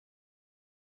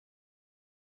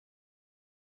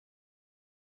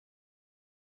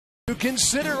to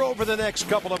consider over the next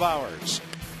couple of hours.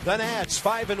 The Nats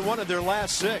 5-1 in their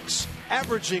last 6,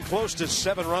 averaging close to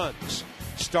 7 runs.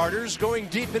 Starters going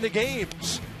deep into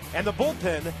games, and the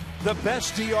bullpen the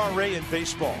best ERA in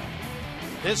baseball.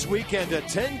 This weekend, a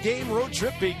 10-game road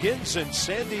trip begins in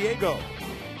San Diego.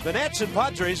 The Nats and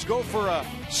Padres go for a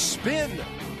spin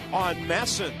on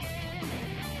Masson.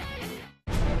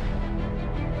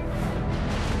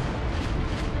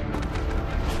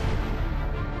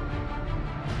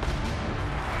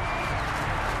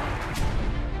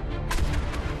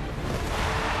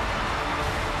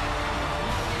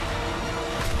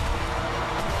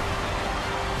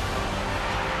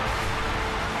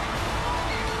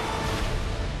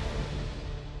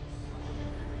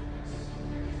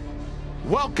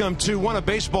 Welcome to one of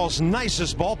baseball's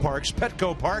nicest ballparks,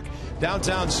 Petco Park,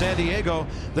 downtown San Diego.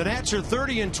 The Nats are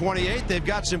 30-28. They've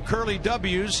got some curly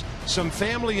W's, some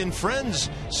family and friends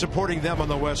supporting them on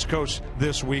the West Coast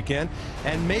this weekend.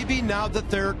 And maybe now that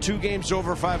they're 2 games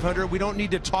over 500, we don't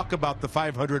need to talk about the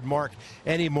 500 mark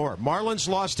anymore. Marlins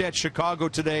lost at Chicago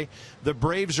today. The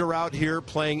Braves are out here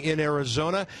playing in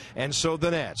Arizona. And so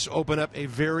the Nats open up a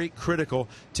very critical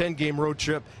 10-game road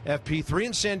trip. FP3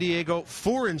 in San Diego,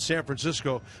 4 in San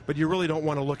Francisco. But you really don't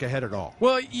want to look ahead at all.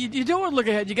 Well, you don't want to look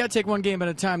ahead. You got to take one game at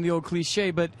a time, the old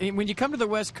cliche. But when you come to the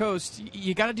West Coast,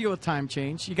 you got to deal with time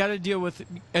change. You got to deal with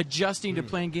adjusting to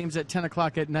playing games at 10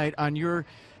 o'clock at night on your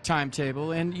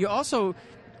timetable. And you also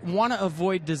want to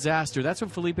avoid disaster. That's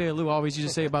what Felipe Alou always used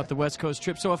to say about the West Coast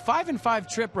trip. So a 5-5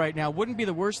 trip right now wouldn't be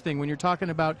the worst thing when you're talking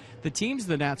about the teams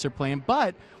the Nats are playing.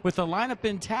 But with the lineup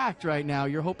intact right now,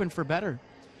 you're hoping for better.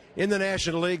 In the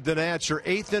National League, the Nats are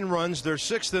 8th in runs. They're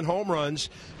 6th in home runs.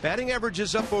 Batting average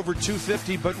is up over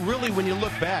 250, but really when you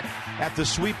look back at the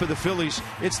sweep of the Phillies,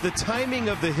 it's the timing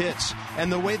of the hits and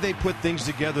the way they put things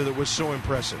together that was so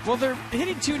impressive. Well, they're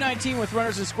hitting 219 with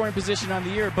runners in scoring position on the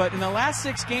year, but in the last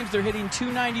 6 games, they're hitting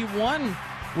 291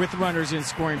 with runners in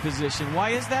scoring position.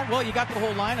 Why is that? Well, you got the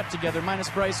whole lineup together, minus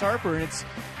Bryce Harper, and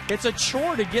it's a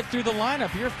chore to get through the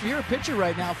lineup. You're a pitcher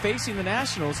right now facing the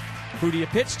Nationals. Who do you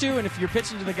pitch to? And if you're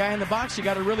pitching to the guy in the box, you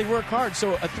got to really work hard.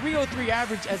 So a 303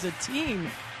 average as a team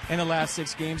in the last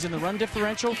 6 games. In the run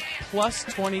differential, plus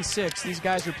 26. These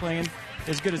guys are playing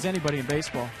as good as anybody in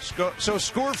baseball. So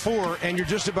score 4, and you're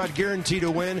just about guaranteed to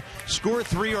win. Score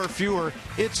 3 or fewer,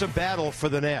 it's a battle for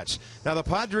the Nats. Now, the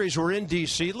Padres were in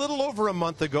D.C. a little over a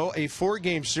month ago, a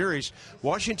 4-game series.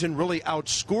 Washington really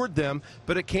outscored them,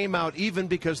 but it came out even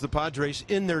because the Padres,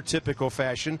 in their typical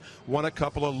fashion, won a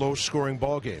couple of low-scoring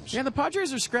ball games. Yeah, the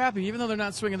Padres are scrappy. Even though they're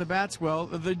not swinging the bats well,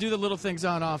 they do the little things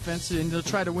on offense, and they'll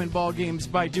try to win ball games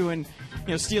by doing,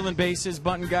 stealing bases,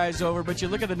 bunting guys over. But you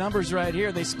look at the numbers right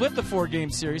here. They split the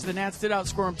 4-game series. The Nats did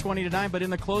outscore them 20-9, but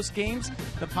in the close games,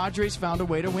 the Padres found a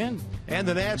way to win. And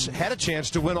the Nats had a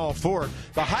chance to win all 4.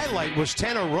 The highlight was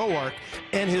Tanner Roark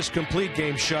and his complete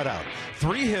game shutout.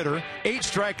 3-hitter, 8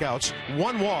 strikeouts,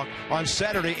 1 walk on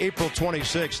Saturday, April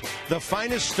 26th. The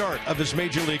finest start of his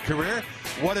Major League career.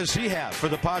 What does he have for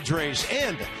the Padres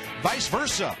and vice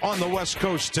versa on the West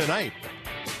Coast tonight?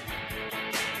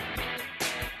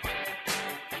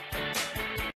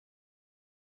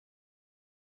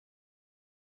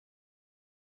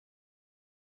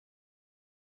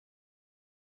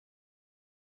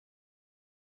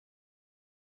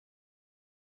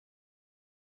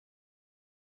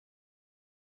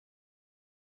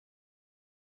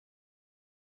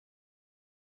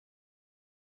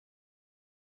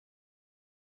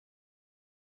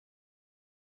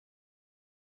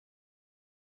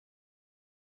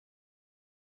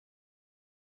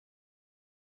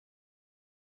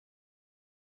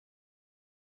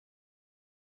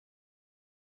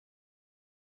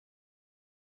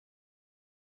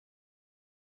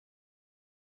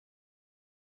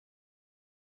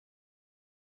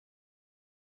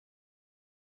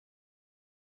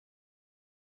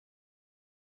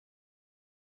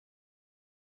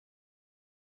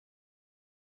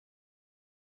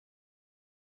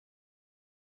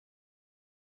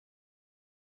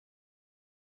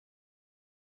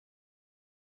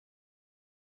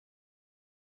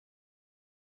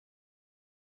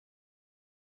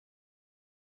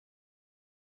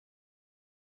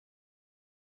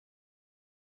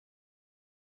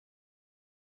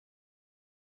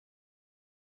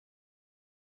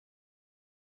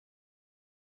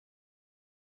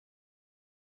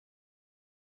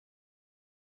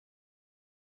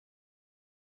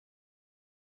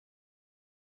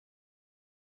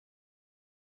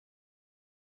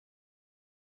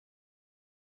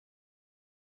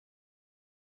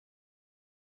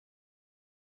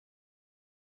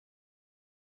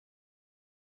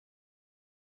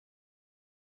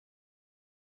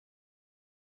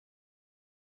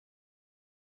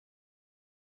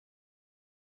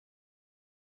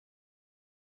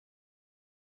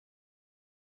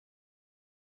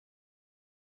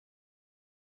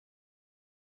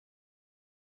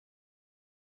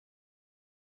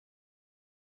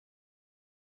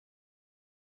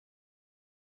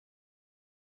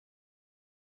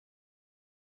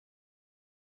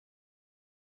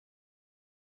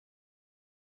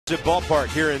 Ballpark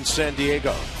here in San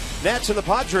Diego. Nats and the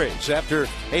Padres after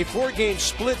a 4-game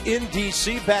split in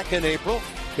D.C. back in April.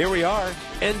 Here we are,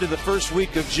 end of the first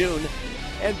week of June,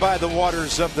 and by the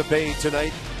waters of the Bay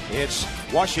tonight, it's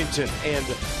Washington and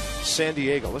San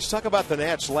Diego. Let's talk about the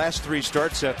Nats' last 3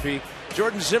 starts, FP.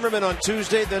 Jordan Zimmerman on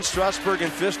Tuesday, then Strasburg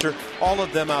and Pfister, all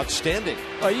of them outstanding.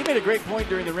 Oh, you made a great point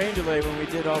during the rain delay when we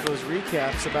did all those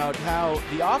recaps about how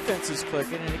the offense is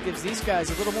clicking, and it gives these guys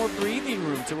a little more breathing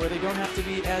room to where they don't have to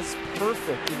be as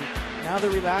perfect. And now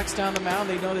they're relaxed on the mound.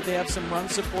 They know that they have some run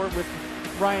support with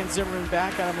Ryan Zimmerman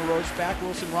back, Adam LaRoche back,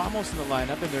 Wilson Ramos in the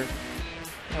lineup, and they're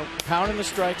pounding the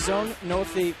strike zone. Know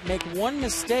if they make one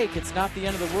mistake, it's not the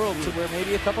end of the world, to where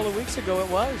maybe a couple of weeks ago it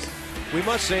was. We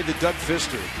must say that Doug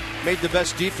Pfister made the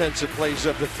best defensive plays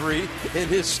of the 3 in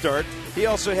his start. He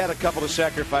also had a couple of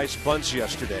sacrifice bunts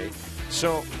yesterday.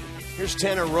 So here's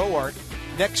Tanner Roark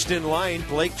next in line.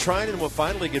 Blake Trinan will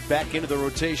finally get back into the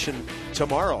rotation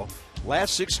tomorrow.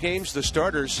 Last 6 games, the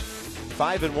starters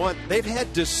 5-1. They've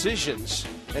had decisions,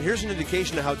 and here's an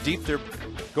indication of how deep they're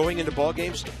going into ball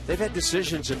games. They've had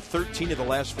decisions in 13 of the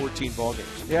last 14 ball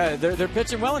games. Yeah, they're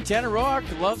pitching well, and Tanner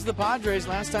Roark loves the Padres.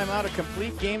 Last time out, a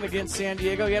complete game against San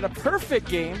Diego. He had a perfect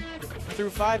game through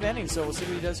 5 innings, so we'll see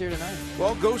what he does here tonight.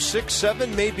 Well, go 6,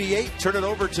 7, maybe 8. Turn it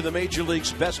over to the Major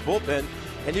League's best bullpen,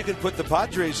 and you can put the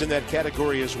Padres in that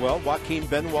category as well. Joaquin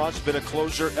Benoit's been a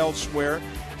closer elsewhere.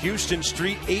 Houston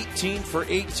Street 18 for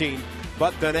 18,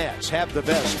 but the Nats have the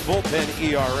best bullpen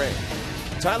ERA.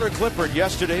 Tyler Clippard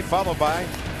yesterday, followed by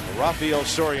Rafael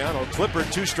Soriano.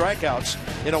 Clippard 2 strikeouts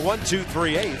in a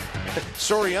 1-2-3-8.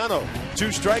 Soriano 2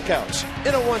 strikeouts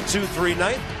in a 1-2-3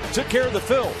 ninth. Took care of the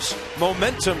Phils.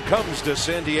 Momentum comes to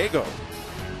San Diego.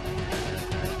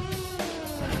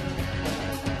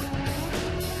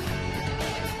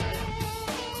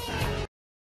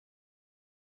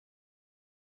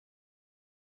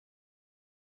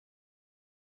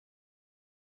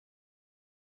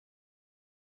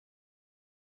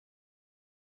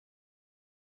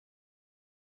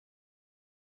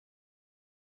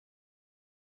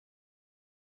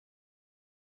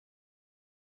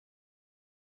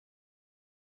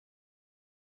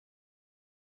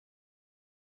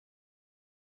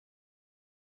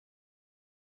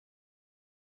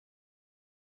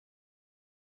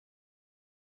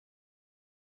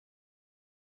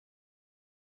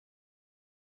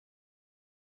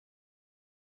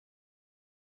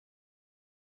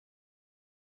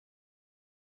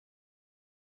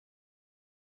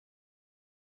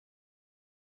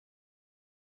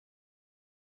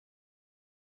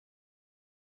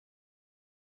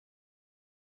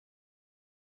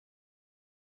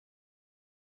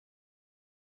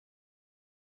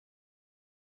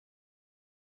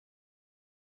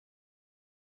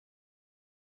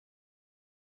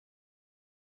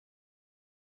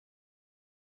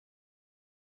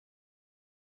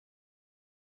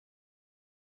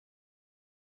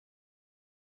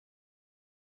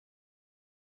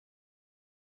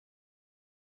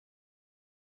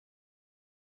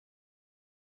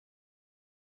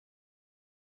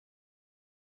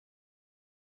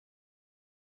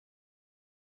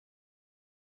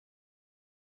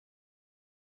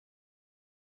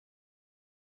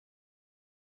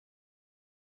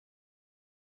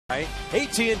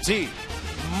 AT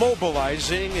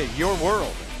mobilizing your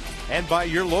world, and by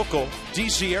your local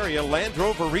DC area Land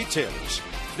Rover retailers.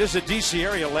 Visit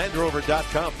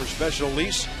DCAreaLandRover.com for special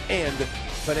lease and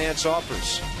finance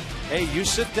offers. Hey, you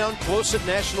sit down close at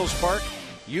Nationals Park,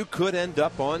 you could end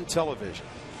up on television.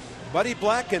 Buddy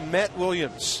Black and Matt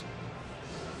Williams,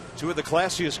 2 of the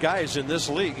classiest guys in this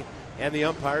league, and the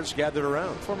umpires gathered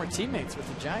around. Former teammates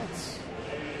with the Giants.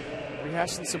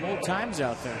 Rehashing some old times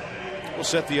out there. We'll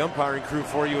set the umpiring crew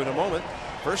for you in a moment.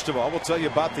 First of all, we'll tell you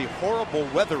about the horrible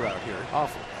weather out here.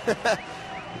 Awful.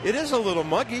 It is a little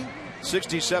muggy.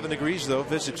 67 degrees, though.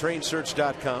 Visit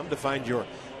trainsearch.com to find your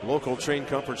local Train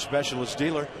Comfort specialist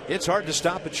dealer. It's hard to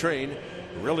stop a train.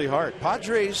 Really hard.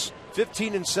 Padres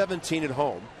 15-17 at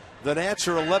home. The Nats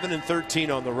are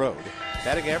 11-13 on the road.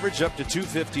 Batting average up to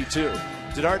 .252.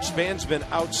 Denard Span's been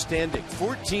outstanding.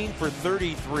 14 for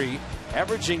 33.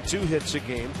 Averaging 2 hits a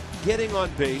game, getting on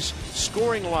base,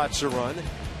 scoring lots of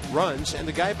runs, and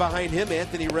the guy behind him,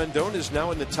 Anthony Rendon, is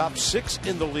now in the top 6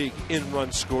 in the league in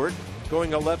runs scored,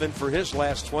 going 11 for his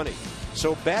last 20.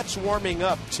 So bats warming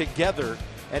up together,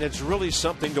 and it's really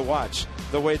something to watch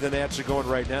the way the Nats are going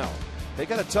right now. They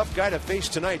got a tough guy to face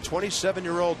tonight,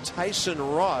 27-year-old Tyson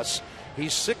Ross.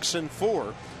 He's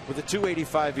 6-4 with a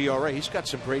 .285 ERA. He's got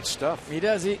some great stuff. He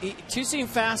does. Two-seam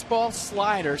fastball,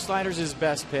 slider. Slider's his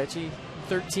best pitch. He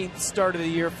 13th start of the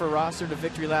year for Ross. Earned a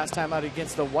victory last time out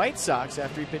against the White Sox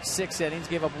after he pitched 6 innings,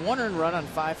 gave up 1 earned run on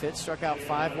 5 hits, struck out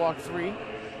 5, walked 3.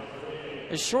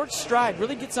 His short stride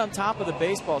really gets on top of the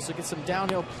baseball, so gets some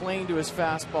downhill playing to his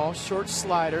fastball. Short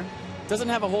slider. Doesn't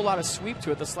have a whole lot of sweep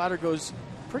to it. The slider goes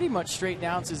pretty much straight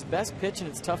down. It's his best pitch, and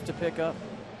it's tough to pick up.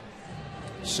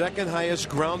 Second highest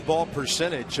ground ball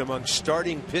percentage among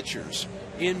starting pitchers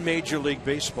in Major League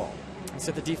Baseball.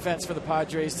 Set the defense for the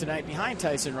Padres tonight behind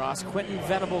Tyson Ross, Quentin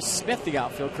Venables-Smith the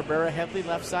outfield, Cabrera Headley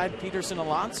left side, Peterson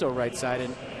Alonso right side,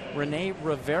 and Rene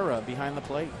Rivera behind the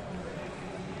plate.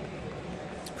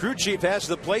 Crew chief has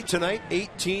the plate tonight.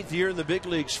 18th year in the big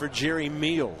leagues for Jerry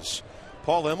Meals.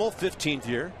 Paul Emmel, 15th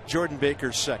year. Jordan Baker,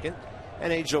 2nd.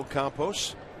 And Angel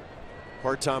Campos,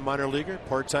 part-time minor leaguer,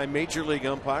 part-time major league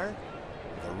umpire.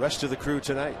 The rest of the crew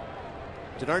tonight.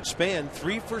 Denard Span,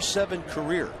 3 for 7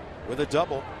 career with a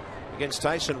double against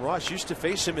Tyson Ross. Used to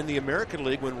face him in the American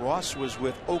League when Ross was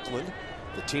with Oakland,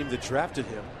 the team that drafted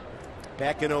him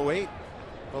back in 08.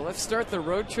 Well, let's start the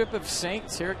road trip of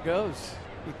Saints. Here it goes.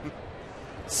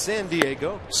 San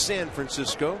Diego, San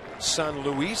Francisco, San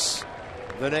Luis.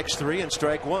 The next 3 and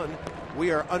strike 1.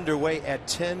 We are underway at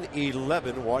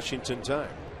 10:11 Washington time.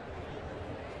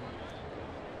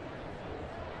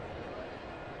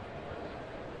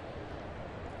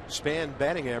 Span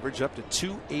batting average up to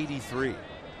 .283.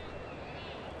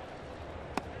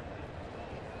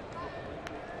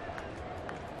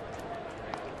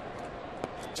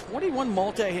 "21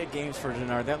 multi-hit games for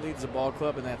Denard. That leads the ball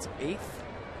club, and that's 8th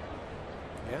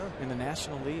in the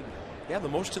National League. Yeah, the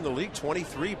most in the league,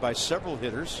 23 by several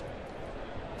hitters.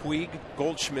 Puig,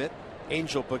 Goldschmidt,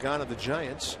 Angel Pagan of the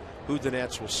Giants, who the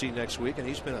Nats will see next week, and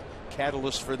he's been a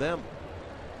catalyst for them.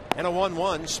 And a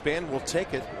 1-1. Span will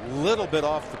take it a little bit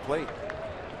off the plate.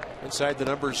 Inside the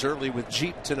numbers early with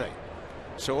Jeep tonight.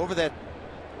 So over that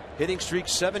hitting streak,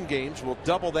 7 games, we'll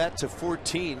double that to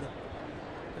 14.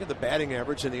 Look at the batting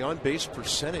average and the on-base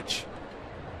percentage.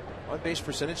 On-base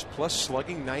percentage plus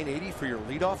slugging, .980 for your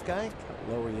leadoff guy.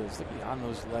 How low he is. Look on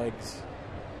those legs.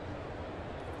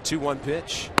 2-1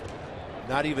 pitch.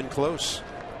 Not even close.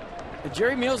 The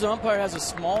Jerry Meals umpire has a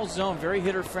small zone, very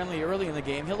hitter friendly early in the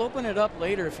game. He'll open it up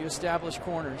later if you establish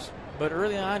corners. But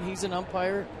early on, he's an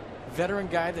umpire, veteran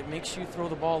guy that makes you throw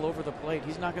the ball over the plate.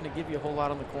 He's not going to give you a whole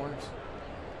lot on the corners.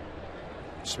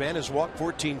 Span has walked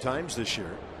 14 times this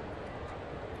year.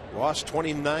 Lost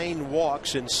 29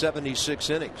 walks in 76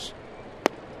 innings.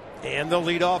 And the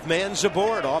leadoff man's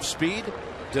aboard. Off speed.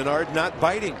 Denard not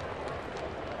biting.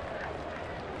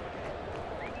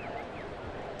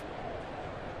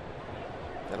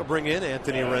 That'll bring in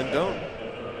Anthony Rendon.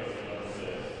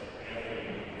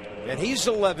 And he's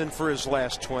 11 for his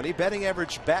last 20. Batting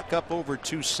average back up over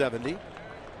 .270.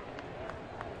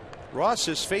 Ross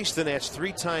has faced the Nats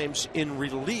 3 times in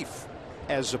relief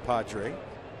as a Padre.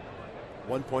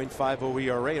 1.50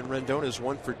 ERA, and Rendon is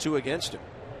 1 for 2 against him.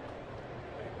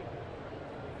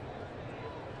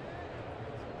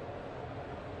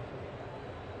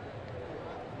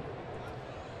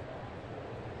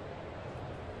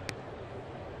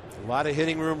 A lot of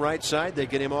hitting room right side. They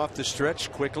get him off the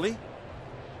stretch quickly.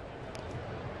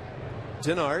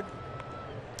 Denard,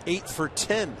 8 for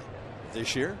 10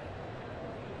 this year.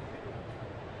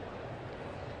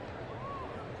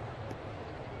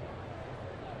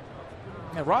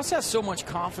 Now, Ross has so much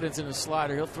confidence in his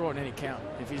slider, he'll throw it in any count.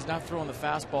 If he's not throwing the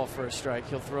fastball for a strike,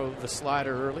 he'll throw the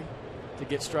slider early to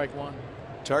get strike 1.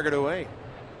 Target away.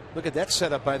 Look at that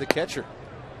setup by the catcher.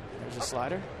 There's a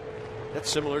slider. That's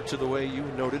similar to the way you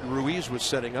noted Ruiz was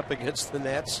setting up against the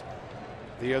Nats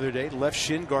the other day. Left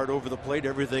shin guard over the plate,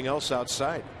 everything else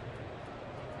outside.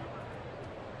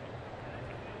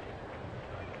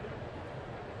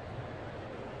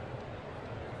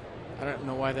 I don't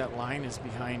know why that line is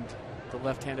behind the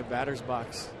left-handed batter's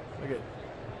box. Look at,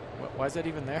 why is that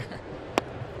even there?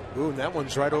 Ooh, and that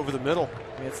one's right over the middle.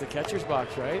 I mean, it's the catcher's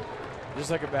box, right? Just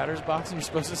like a batter's box, and you're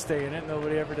supposed to stay in it.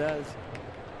 Nobody ever does.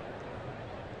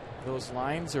 Those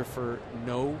lines are for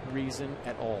no reason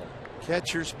at all.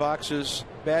 Catcher's boxes,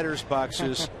 batter's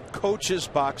boxes, coach's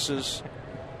boxes.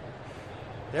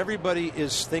 Everybody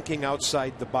is thinking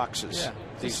outside the boxes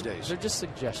these days. They're just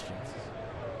suggestions.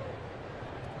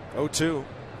 0-2.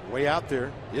 Way out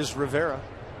there is Rivera.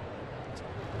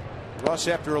 Ross,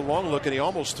 after a long look, and he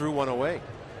almost threw one away.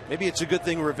 Maybe it's a good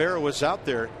thing Rivera was out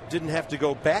there, didn't have to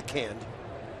go backhand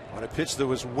on a pitch that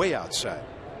was way outside.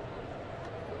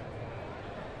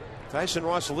 Tyson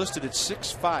Ross listed at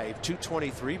 6'5",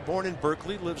 223, born in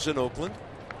Berkeley, lives in Oakland.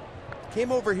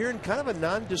 Came over here in kind of a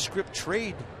nondescript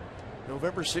trade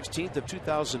November 16th of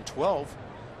 2012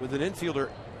 with an infielder,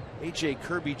 A.J.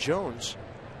 Kirby Jones,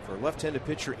 for left-handed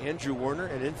pitcher Andrew Warner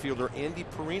and infielder Andy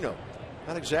Perino.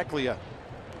 Not exactly a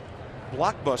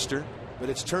blockbuster, but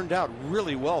it's turned out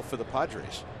really well for the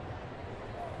Padres.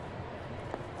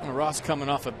 Ross coming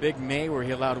off a big May where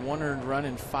he allowed 1 earned run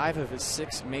in 5 of his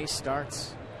 6 May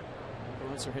starts. The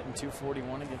Bruins are hitting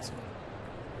 .241 against him.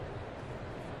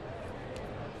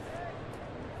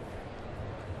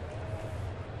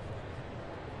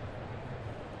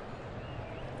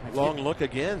 Long look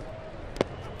again.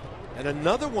 And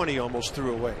another one he almost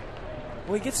threw away.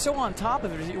 Well, he gets so on top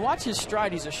of it. You watch his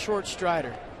stride, he's a short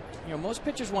strider. You know, most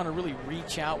pitchers want to really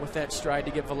reach out with that stride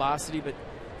to get velocity, but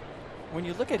when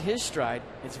you look at his stride,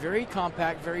 it's very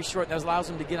compact, very short. That allows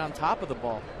him to get on top of the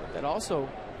ball. That also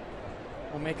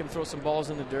will make him throw some balls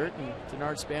in the dirt, and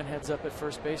Denard Span heads up at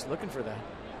first base looking for that.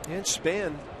 And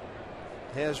Span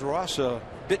has Ross a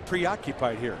bit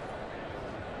preoccupied here.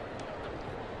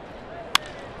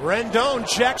 Rendon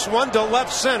checks one to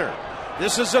left center.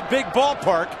 This is a big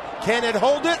ballpark. Can it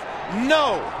hold it?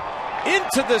 No.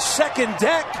 Into the second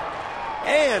deck.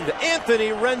 And Anthony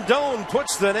Rendon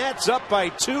puts the Nats up by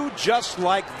 2 just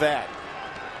like that.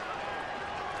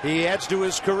 He adds to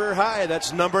his career high.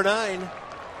 That's number 9.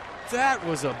 That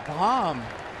was a bomb.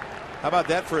 How about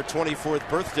that for a 24th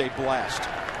birthday blast?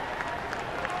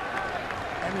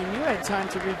 I mean, you had time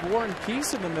to read War and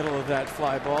Peace in the middle of that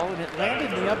fly ball, and it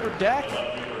landed in the upper deck.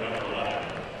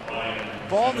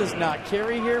 Ball does not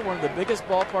carry here. One of the biggest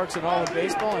ballparks in all of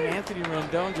baseball, and Anthony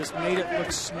Rendon just made it look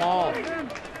small. I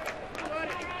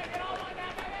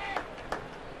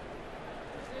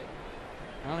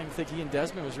don't even think he and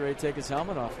Desmond was ready to take his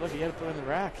helmet off. Look, he had to put it in the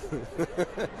rack.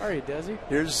 All right, Desi.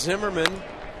 Here's Zimmerman.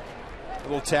 A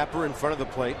little tapper in front of the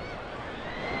plate.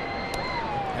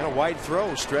 And a wide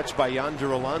throw stretched by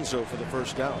Yonder Alonso for the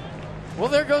first down. Well,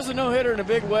 there goes a no-hitter in a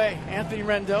big way. Anthony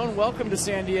Rendon, welcome to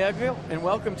San Diego, and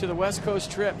welcome to the West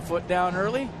Coast trip. Foot down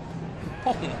early.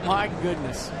 Oh, my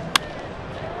goodness.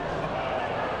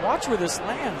 Watch where this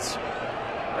lands.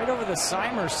 Right over the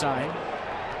Seimer sign.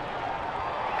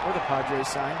 Or the Padres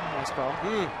sign. Nice call.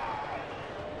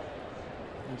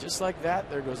 And just like that,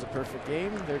 there goes a perfect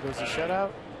game. There goes a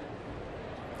shutout.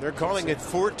 They're calling it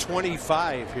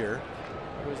 425 here.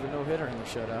 There goes the no-hitter in the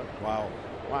shutout. Wow.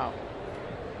 Wow.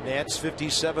 Nats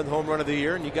 57th home run of the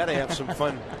year, and you got to have some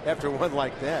fun after one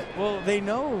like that. Well, they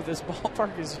know this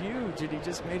ballpark is huge, and he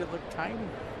just made it look tiny.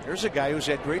 There's a guy who's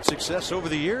had great success over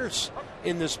the years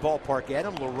in this ballpark,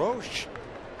 Adam LaRoche,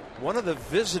 one of the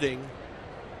visiting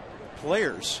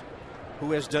players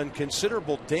who has done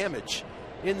considerable damage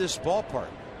in this ballpark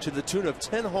to the tune of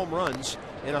 10 home runs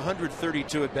and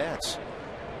 132 at bats.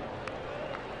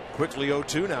 Quickly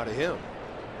 0-2 now to him.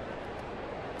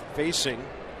 Facing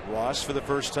Ross for the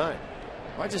first time.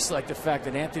 Well, I just like the fact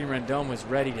that Anthony Rendon was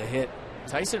ready to hit.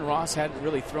 Tyson Ross hadn't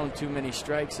really thrown too many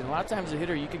strikes, and a lot of times a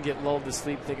hitter you can get lulled to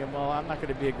sleep thinking, well, I'm not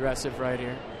going to be aggressive right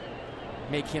here.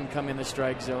 Make him come in the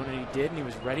strike zone, and he did, and he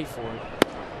was ready for it.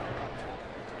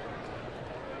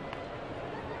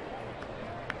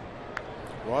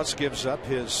 Ross gives up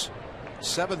his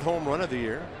 7th home run of the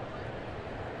year.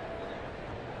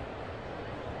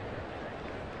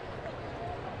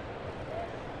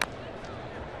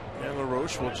 And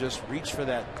LaRoche will just reach for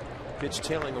that pitch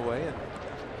tailing away and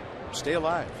stay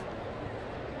alive.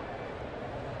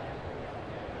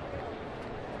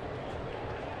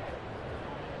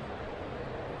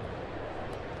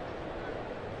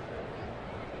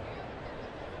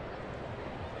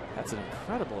 That's an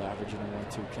incredible average in a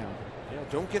 1-2 count. Yeah,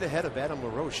 don't get ahead of Adam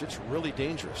LaRoche. It's really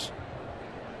dangerous.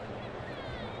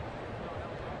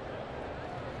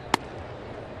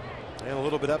 And a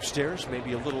little bit upstairs,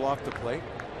 maybe a little off the plate.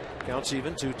 Counts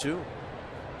even, 2-2.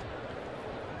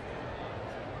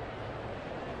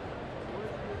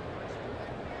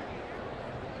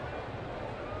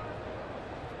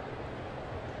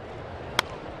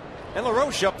 And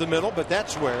LaRoche up the middle, but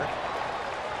that's where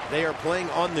they are playing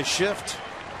on the shift.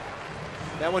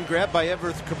 That one grabbed by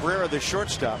Everth Cabrera, the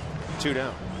shortstop. 2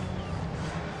 down.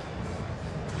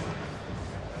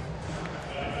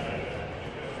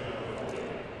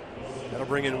 That'll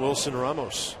bring in Wilson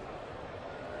Ramos.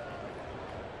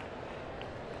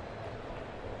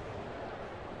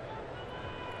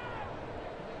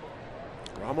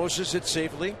 Ramos has hit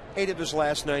safely 8 of his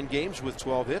last 9 games with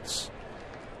 12 hits.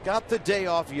 Got the day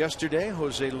off yesterday.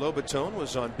 Jose Lobaton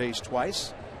was on base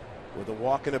twice with a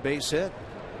walk and a base hit.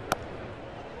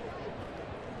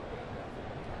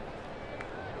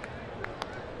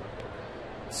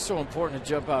 It's so important to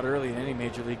jump out early in any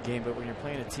major league game, but when you're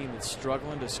playing a team that's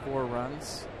struggling to score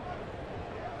runs,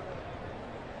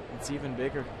 it's even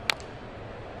bigger.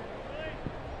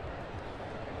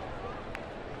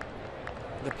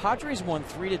 The Padres won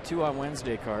 3-2 on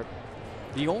Wednesday, Carp.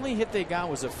 The only hit they got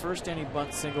was a first-inning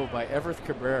bunt single by Everth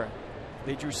Cabrera.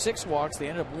 They drew 6 walks. They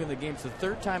ended up winning the game for the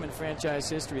 3rd time in franchise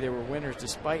history. They were winners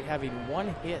despite having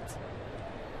 1 hit.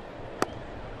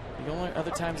 The only other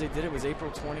times they did it was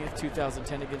April 20th,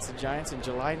 2010 against the Giants and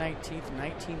July 19th,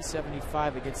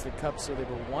 1975 against the Cubs. So they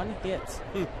were 1 hit.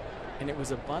 And it was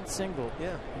a bunt single.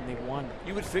 Yeah. And they won.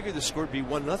 You would figure the score would be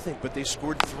 1-0, but they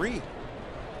scored 3.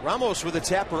 Ramos with a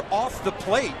tapper off the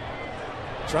plate.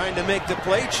 Trying to make the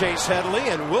play, Chase Headley,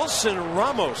 and Wilson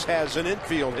Ramos has an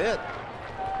infield hit.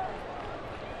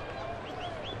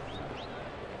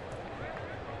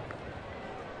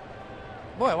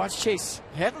 Boy, I watched Chase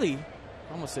Headley.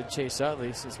 I almost said Chase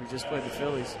Utley since we just played the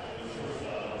Phillies.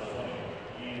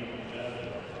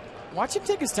 Watch him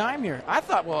take his time here. I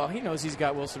thought, well, he knows he's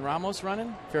got Wilson Ramos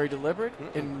running. Very deliberate.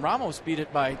 And Ramos beat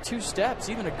it by 2 steps.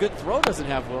 Even a good throw doesn't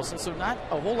have Wilson. So not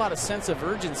a whole lot of sense of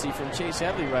urgency from Chase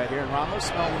Headley right here. And Ramos,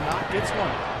 not gets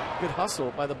one. Good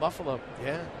hustle by the Buffalo.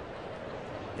 Yeah.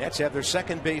 Nats have their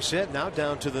second base hit. Now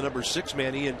down to the number 6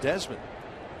 man, Ian Desmond.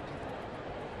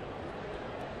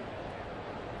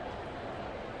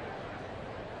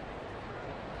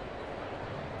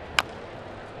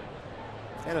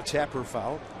 And a tapper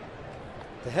foul.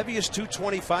 The heaviest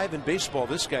 225 in baseball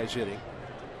this guy's hitting.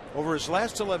 Over his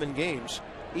last 11 games,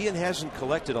 Ian hasn't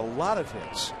collected a lot of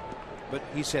hits, but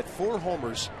he's had 4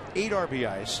 homers, 8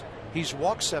 RBIs. He's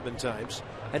walked 7 times,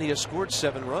 and he has scored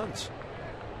 7 runs.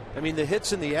 I mean, the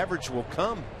hits and the average will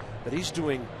come, but he's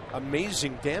doing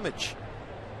amazing damage.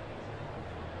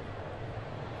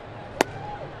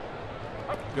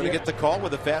 Going to get the call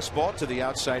with a fastball to the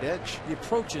outside edge. The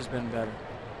approach has been better.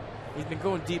 He's been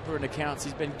going deeper into counts.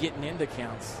 He's been getting into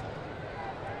counts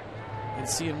and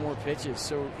seeing more pitches.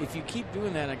 So if you keep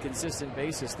doing that on a consistent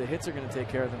basis, the hits are going to take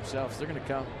care of themselves. They're going to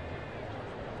come.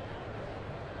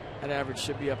 That average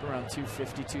should be up around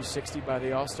 250, 260 by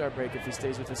the All-Star break if he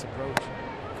stays with this approach.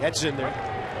 Heads in there.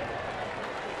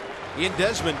 Ian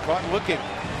Desmond caught looking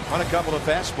on a couple of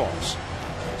fastballs.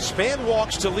 Span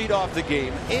walks to lead off the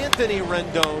game. Anthony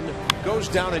Rendon goes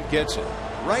down and gets it.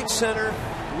 Right center,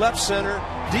 left center,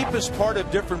 deepest part of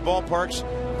different ballparks.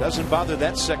 Doesn't bother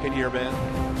that second-year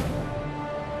man.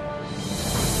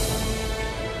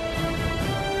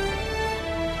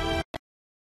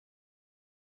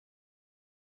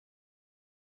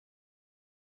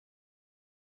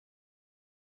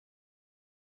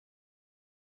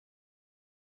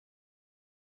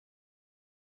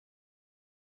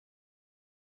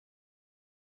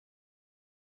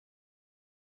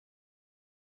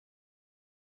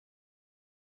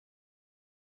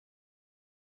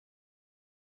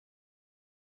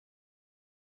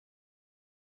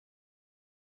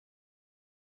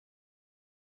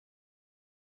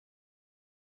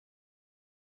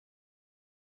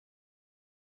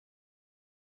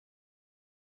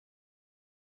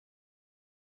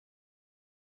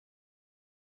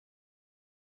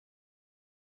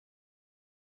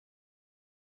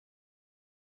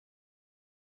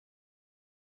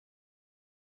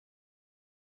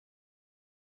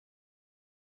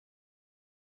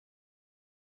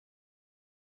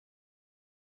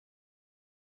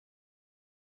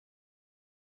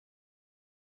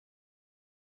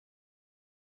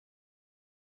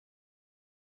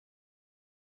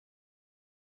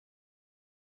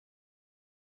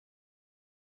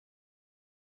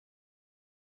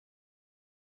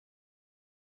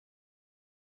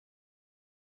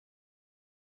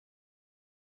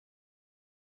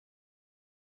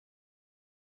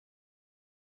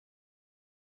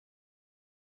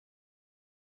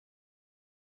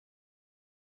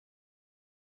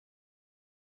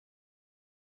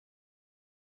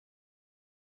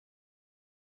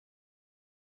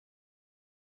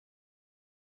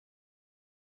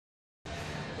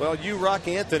 Well, you rock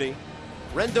Anthony.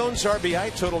 Rendon's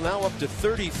RBI total now up to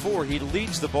 34. He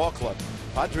leads the ball club.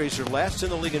 Padres are last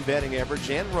in the league in batting average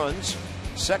and runs.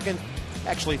 Second,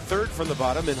 actually third from the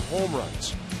bottom in home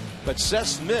runs. But Seth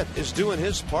Smith is doing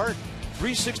his part.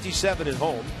 367 at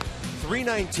home,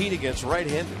 319 against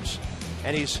right-handers.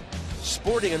 And he's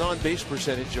sporting an on-base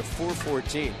percentage of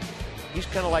 .414. He's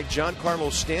kind of like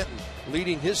Giancarlo Stanton,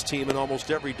 leading his team in almost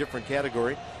every different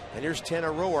category. And here's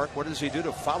Tanner Roark. What does he do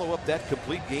to follow up that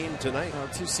complete game tonight?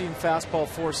 2-seam fastball,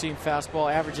 4-seam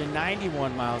fastball, averaging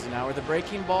 91 miles an hour. The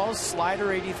breaking balls,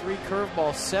 slider 83,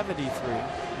 curveball 73.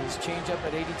 His changeup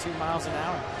at 82 miles an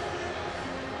hour.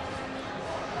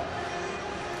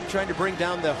 Trying to bring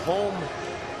down the home,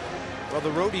 well,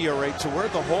 the road ERA to where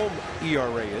the home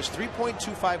ERA is.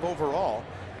 3.25 overall,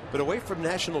 but away from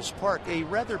Nationals Park, a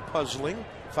rather puzzling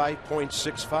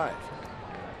 5.65.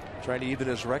 Trying to even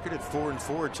his record at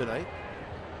 4-4 tonight.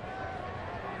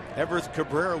 Everth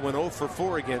Cabrera went 0 for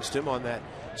 4 against him on that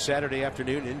Saturday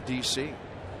afternoon in D.C.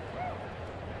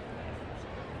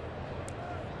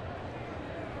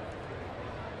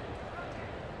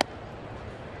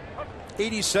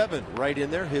 '87 right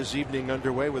in there. His evening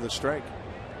underway with a strike.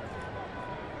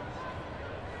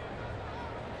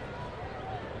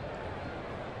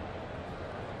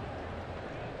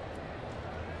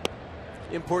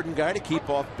 Important guy to keep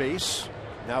off base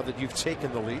now that you've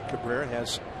taken the lead. Cabrera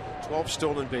has 12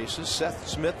 stolen bases. Seth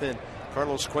Smith and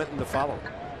Carlos Quentin to follow.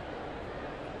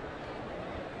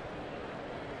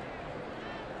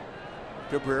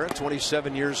 Cabrera,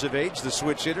 27 years of age, the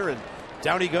switch hitter, and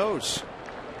down he goes.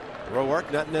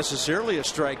 Roark, not necessarily a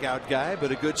strikeout guy,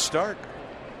 but a good start.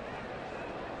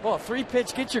 Well,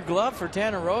 3-pitch, get your glove for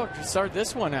Tanner Roark to start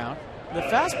this one out. The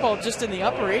fastball just in the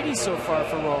upper 80s so far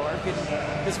for Roark.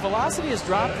 His velocity has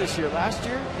dropped this year. Last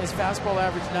year, his fastball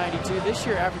averaged 92. This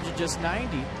year, averaged just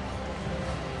 90.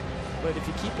 But if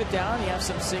you keep it down, you have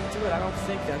some sink to it. I don't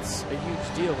think that's a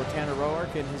huge deal with Tanner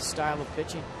Roark and his style of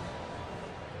pitching.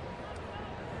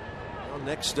 Well,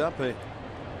 next up,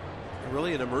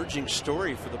 really an emerging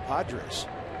story for the Padres.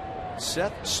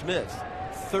 Seth Smith,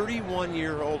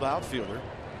 31-year-old outfielder,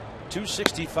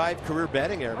 .265 career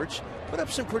batting average. Put up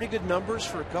some pretty good numbers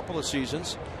for a couple of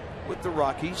seasons with the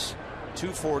Rockies.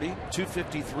 .240,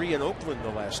 .253 in Oakland the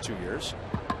last 2 years.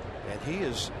 And he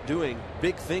is doing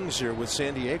big things here with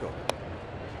San Diego.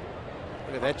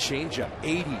 Look at that changeup.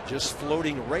 80, just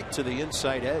floating right to the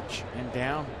inside edge. And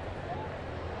down.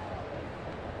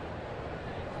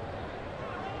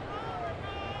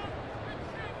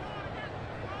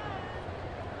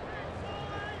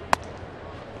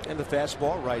 And the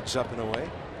fastball rides up and away.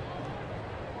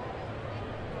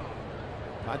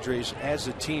 Padres as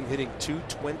a team hitting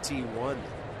 .221.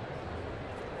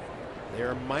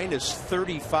 They're minus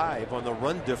 35 on the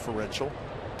run differential.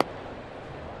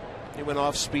 He went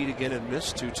off speed again and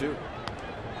missed 2-2.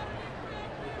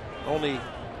 Only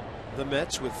the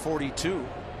Mets with 42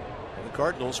 and the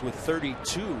Cardinals with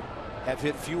 32 have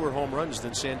hit fewer home runs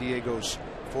than San Diego's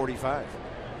 45.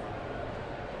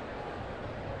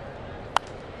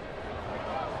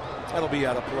 That'll be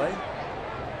out of play.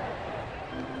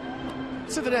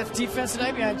 So the Nats defense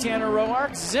tonight behind Tanner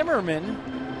Roark, Zimmerman,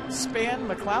 Span,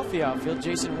 McLeod the outfield.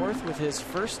 Jason Worth with his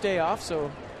first day off, so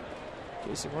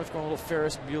Jason Worth going a little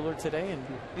Ferris Bueller today, and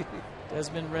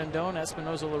Desmond Rendon,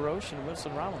 Espinosa LaRoche, and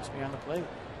Wilson Ramos behind the plate.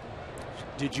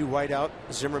 Did you white out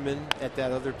Zimmerman at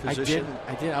that other position?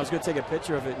 I did. I was going to take a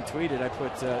picture of it and tweet it. I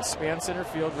put Span center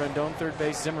field, Rendon third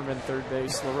base, Zimmerman third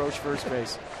base, LaRoche first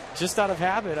base. Just out of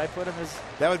habit, I put him as...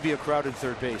 That would be a crowded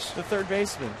third base. The third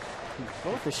baseman.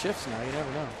 Both the shifts now, you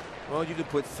never know. Well, you could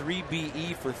put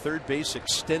 3BE for third base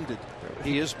extended.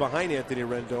 He is behind Anthony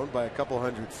Rendon by a couple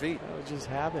hundred feet. Oh, just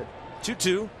habit.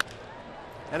 2-2.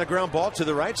 And a ground ball to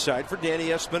the right side for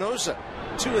Danny Espinosa.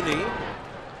 2 in the,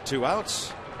 2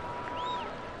 outs.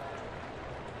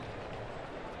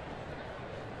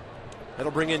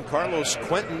 That'll bring in Carlos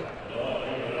Quentin,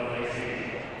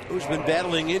 who's been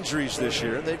battling injuries this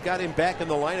year. They've got him back in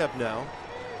the lineup now.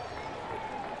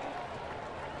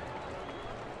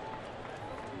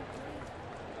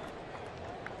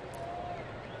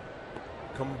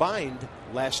 Combined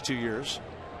last 2 years,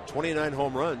 29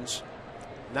 home runs,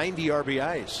 90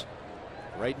 RBIs.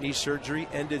 Right knee surgery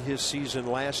ended his season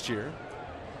last year.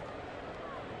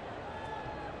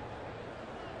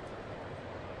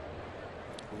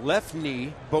 Left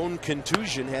knee bone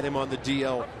contusion had him on the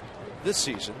DL this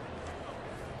season.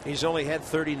 He's only had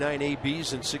 39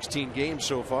 ABs in 16 games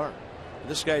so far.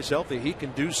 This guy's healthy. He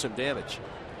can do some damage.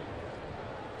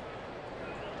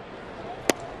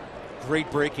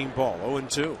 Great breaking ball.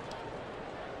 0-2.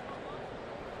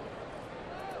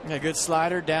 A good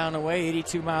slider down away,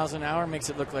 82 miles an hour, makes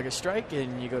it look like a strike,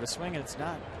 and you go to swing and it's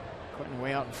not. Quentin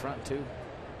way out in front too.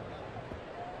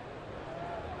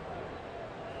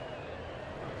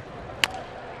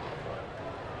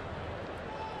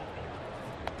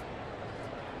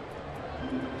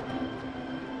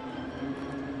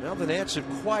 Now the Nats have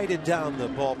quieted down the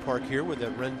ballpark here with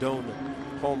that Rendon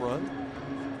home run.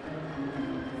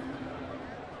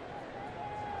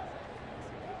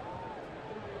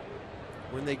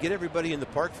 When they get everybody in the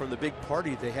park from the big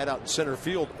party they had out in center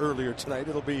field earlier tonight,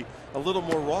 it'll be a little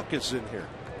more raucous in here.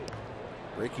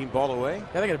 Breaking ball away.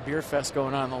 Yeah, they got a beer fest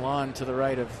going on the lawn to the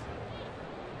right of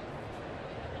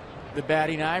the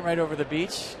batting eye, right over the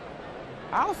beach.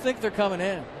 I don't think they're coming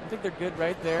in. I think they're good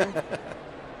right there.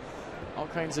 All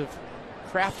kinds of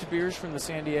craft beers from the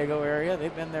San Diego area.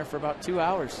 They've been there for about 2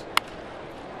 hours.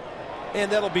 And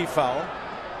that'll be foul.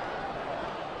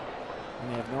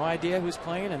 And they have no idea who's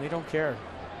playing, and they don't care.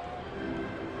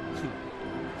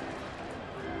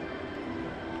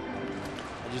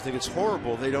 I just think it's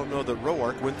horrible they don't know that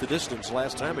Roark went the distance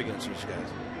last time against these guys.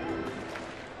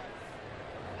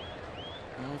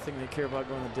 The only thing they care about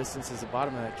going the distance is the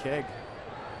bottom of that keg.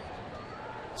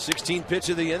 16th pitch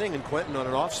of the inning, and Quentin on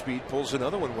an off speed pulls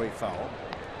another one way foul.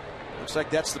 Looks like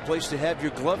that's the place to have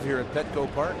your glove here at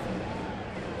Petco Park.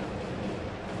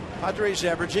 Padres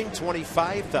averaging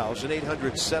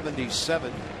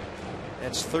 25,877.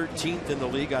 That's 13th in the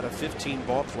league out of 15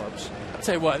 ball clubs. I'll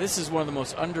tell you what, this is one of the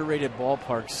most underrated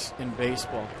ballparks in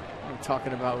baseball. I'm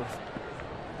talking about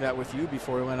that with you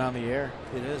before we went on the air.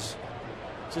 It is.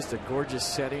 Just a gorgeous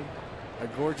setting, a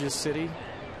gorgeous city.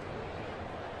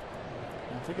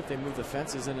 I think if they move the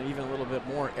fences in even a little bit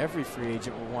more, every free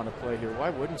agent will want to play here. Why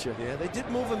wouldn't you? Yeah, they did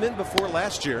move them in before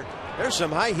last year. There's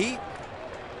some high heat.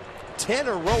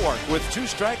 Tanner Roark with 2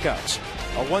 strikeouts.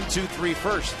 A 1-2-3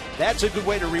 first. That's a good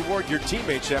way to reward your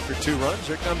teammates after 2 runs.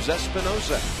 Here comes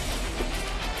Espinosa.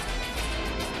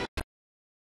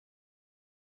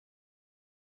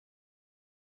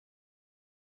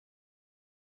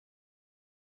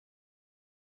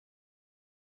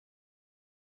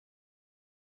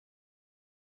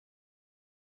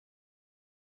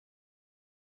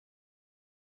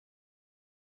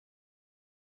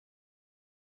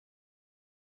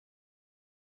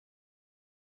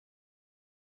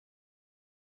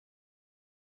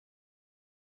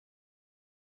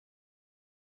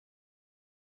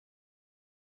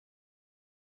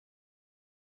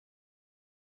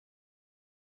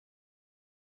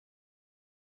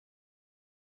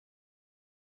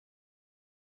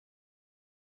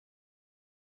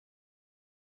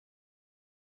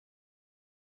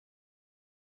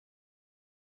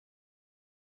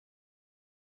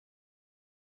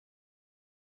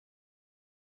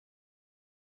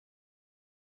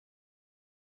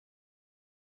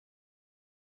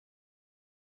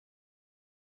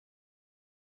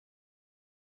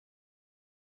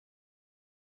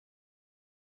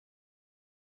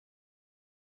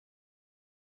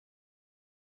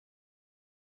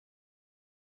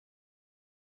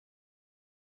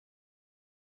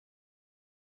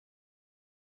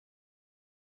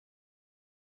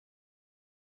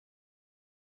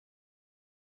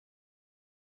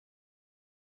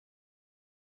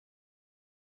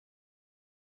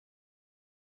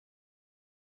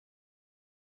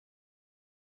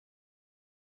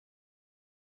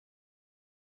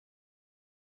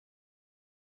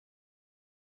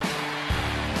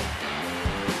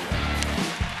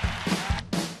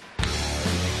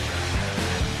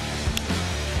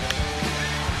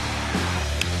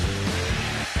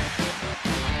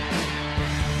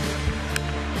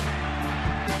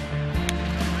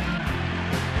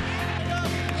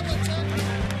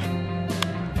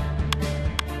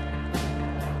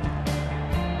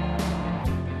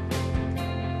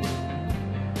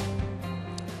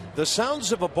 The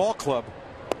sounds of a ball club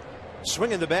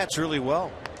swinging the bats really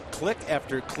well. Click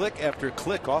after click after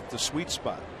click off the sweet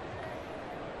spot.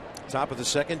 Top of the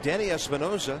second, Danny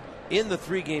Espinosa in the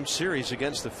 3-game series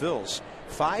against the Phillies.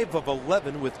 5 of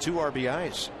 11 with 2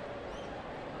 RBIs.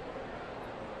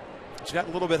 He's got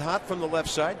a little bit hot from the left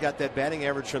side. Got that batting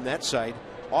average from that side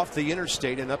off the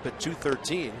interstate and up at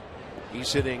 213.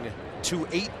 He's hitting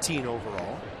 218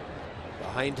 overall.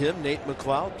 Behind him, Nate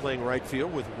McLeod playing right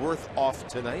field with Worth off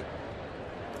tonight.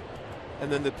 And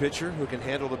then the pitcher who can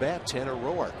handle the bat, Tanner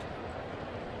Roark.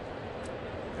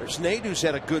 There's Nate, who's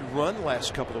had a good run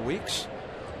last couple of weeks.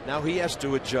 Now he has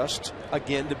to adjust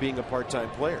again to being a part-time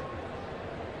player.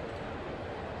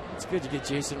 It's good to get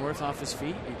Jason Worth off his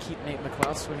feet and keep Nate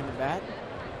McLeod swinging the bat.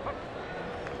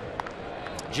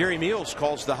 Jerry Meals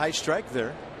calls the high strike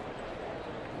there.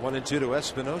 1-2 to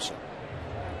Espinosa.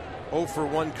 0 for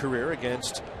 1 career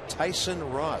against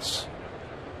Tyson Ross.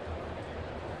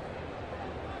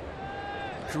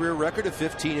 Career record of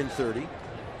 15-30.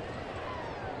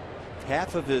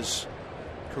 Half of his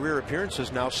career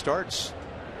appearances now starts.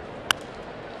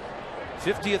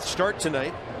 50th start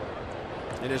tonight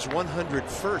in his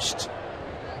 101st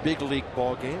big league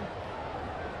ball game.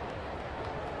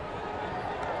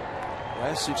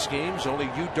 Last 6 games, only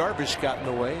Yu Darvish got in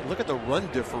the way. Look at the run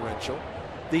differential,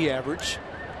 the average,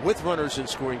 with runners in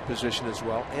scoring position as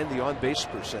well, and the on-base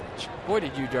percentage. Boy,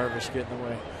 did Yu Darvish get in the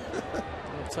way.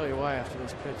 I'll tell you why after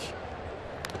this pitch.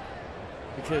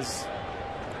 Because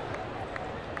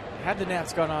had the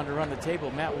Nats gone on to run the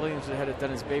table, Matt Williams would have done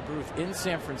his Babe Ruth in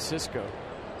San Francisco.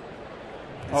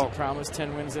 As a promise,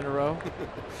 10 wins in a row.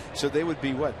 So they would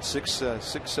be what, 6 of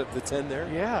the 10 there?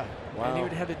 Yeah. Wow. And he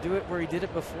would have to do it where he did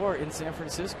it before in San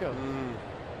Francisco.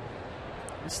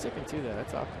 He's sticking to that. I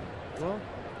talked to him. Well,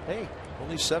 hey,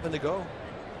 only 7 to go.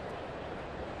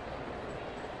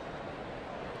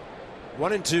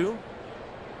 1-2.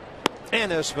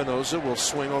 And Espinosa will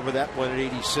swing over that one at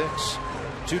 86.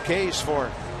 2 Ks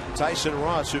for Tyson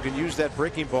Ross, who can use that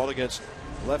breaking ball against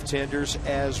left-handers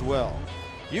as well.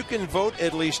 You can vote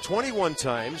at least 21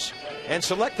 times and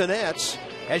select the Nats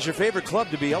as your favorite club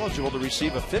to be eligible to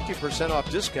receive a 50% off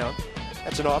discount.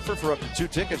 That's an offer for up to 2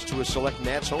 tickets to a select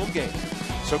Nats home game.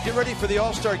 So get ready for the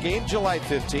All-Star Game July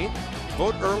 15th.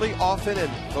 Vote early, often,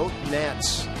 and vote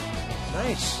Nats.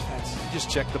 Nice. You just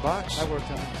check the box. I worked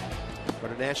on it. Go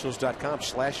to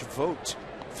nationals.com/vote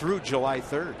through July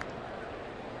 3rd.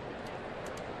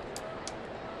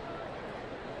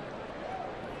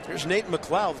 Here's Nate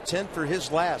McLeod, 10 for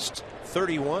his last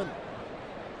 31.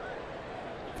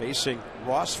 Facing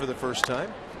Ross for the first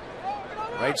time.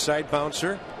 Right side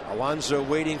bouncer. Alonso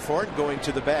waiting for it, going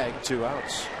to the bag, 2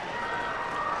 outs.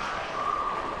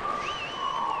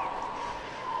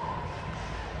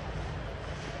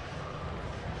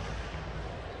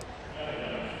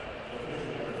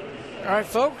 All right,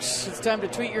 folks, it's time to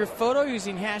tweet your photo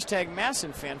using hashtag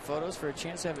 #MASSINFANPHOTOS for a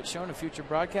chance to have it shown in future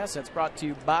broadcasts. That's brought to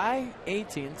you by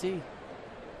AT&T.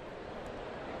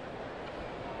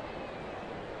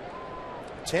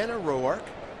 Tanner Roark,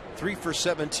 3 for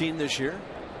 17 this year,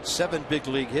 7 big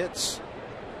league hits.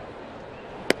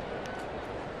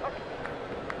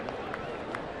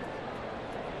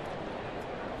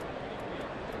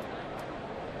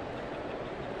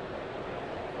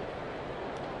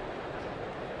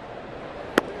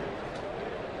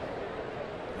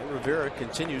 Rivera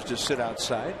continues to sit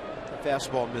outside. A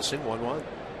fastball missing, 1-1.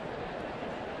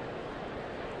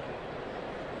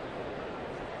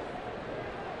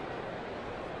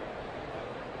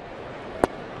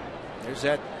 There's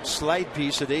that slide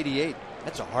piece at 88.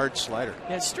 That's a hard slider.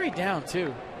 Yeah, it's straight down,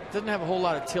 too. Doesn't have a whole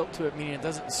lot of tilt to it, meaning it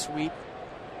doesn't sweep.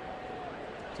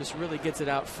 Just really gets it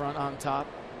out front on top.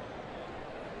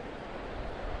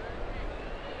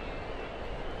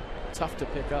 Tough to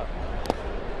pick up.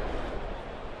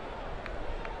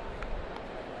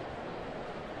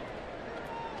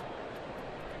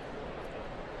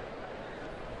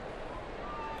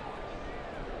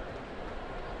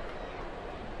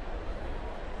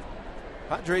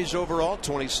 Padres overall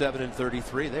 27 and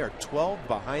 33. They are 12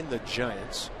 behind the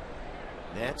Giants.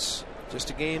 Nats just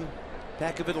a game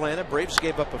back of Atlanta. Braves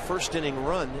gave up a first inning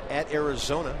run at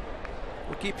Arizona.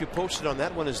 We'll keep you posted on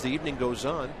that one as the evening goes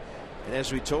on. And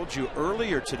as we told you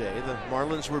earlier today, the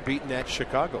Marlins were beaten at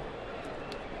Chicago.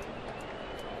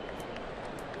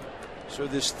 So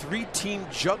this 3-team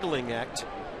juggling act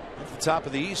at the top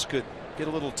of the East could get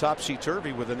a little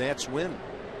topsy-turvy with a Nats win.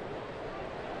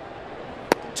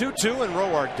 2-2 and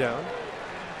Roark down.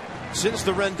 Since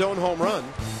the Rendon home run,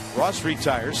 Ross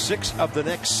retires 6 of the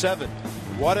next 7.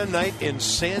 What a night in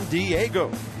San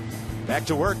Diego. Back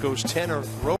to work goes Tanner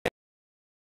Roark.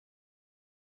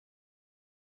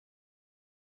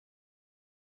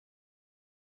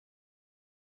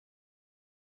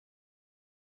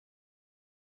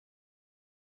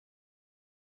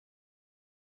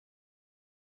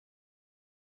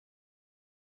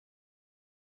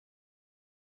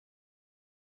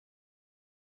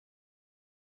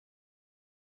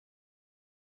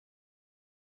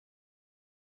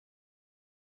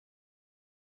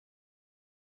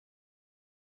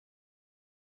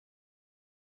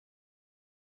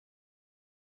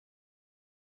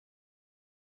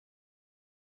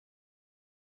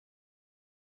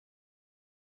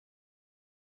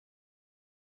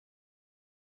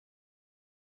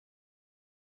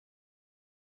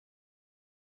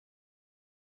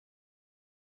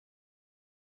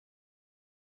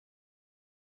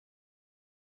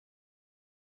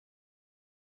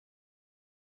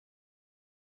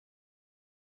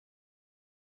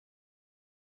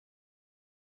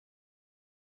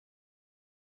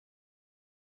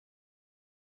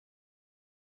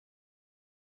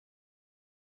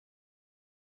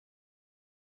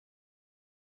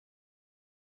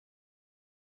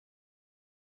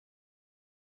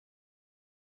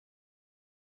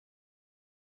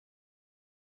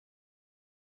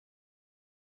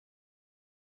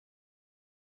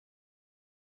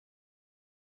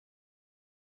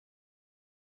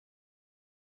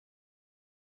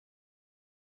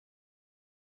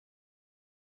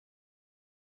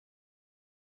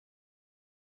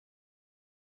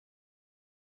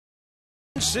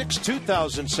 Six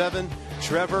 2007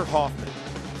 Trevor Hoffman,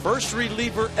 first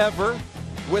reliever ever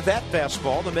with that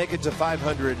fastball to make it to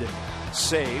 500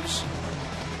 saves.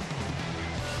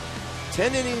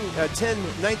 10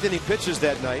 ninth inning pitches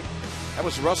that night. That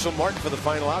was Russell Martin for the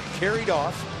final out, carried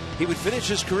off. He would finish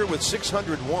his career with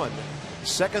 601,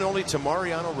 second only to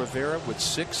Mariano Rivera with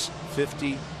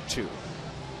 652.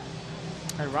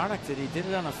 Ironic that he did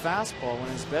it on a fastball when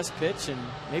his best pitch, and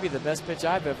maybe the best pitch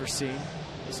I've ever seen,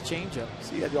 is changeup.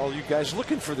 See, all you guys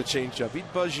looking for the changeup.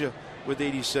 He'd buzz you with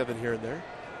 87 here and there.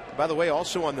 By the way,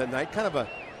 also on that night, kind of a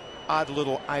odd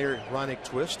little ironic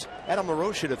twist. Adam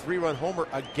LaRoche hit a 3-run homer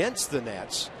against the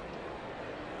Nats.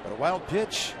 But a wild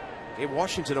pitch gave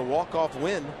Washington a walk-off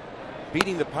win,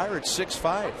 beating the Pirates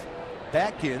 6-5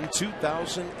 back in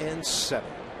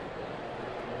 2007.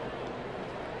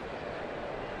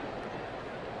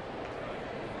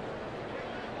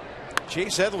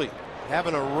 Chase Headley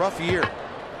having a rough year,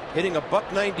 hitting a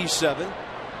 .197,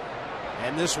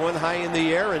 and this one high in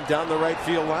the air and down the right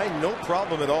field line. No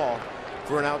problem at all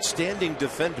for an outstanding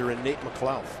defender in Nate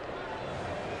McLouth.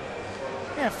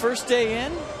 Yeah, first day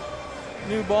in,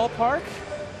 new ballpark.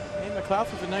 Nate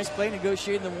McLouth with a nice play,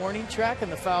 negotiating the warning track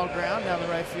and the foul ground down the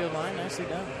right field line. Nicely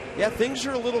done. Yeah, things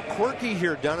are a little quirky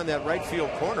here down in that right field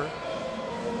corner.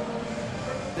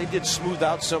 They did smooth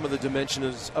out some of the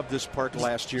dimensions of this park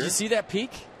last year. Did you see that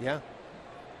peak? Yeah.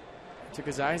 Took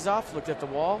his eyes off, looked at the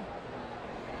wall.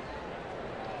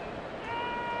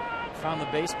 Found the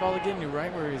baseball again, knew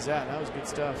right where he was at. That was good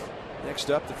stuff. Next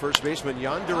up, the first baseman,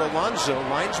 Yonder Alonso,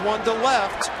 lines one to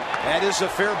left. That is a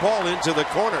fair ball into the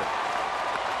corner.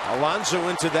 Alonso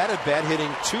into that at bat, hitting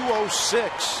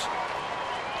 .206.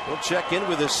 He'll check in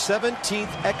with his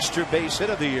 17th extra base hit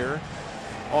of the year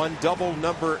on double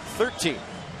number 13.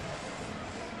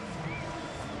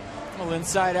 Little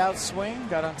inside out swing,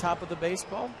 got on top of the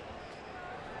baseball.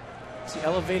 It's the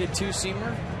elevated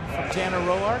two-seamer from Tanner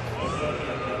Roark.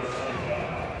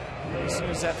 As soon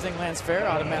as that thing lands fair,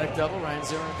 automatic double. Ryan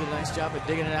Zimmerman did a nice job of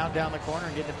digging it out down the corner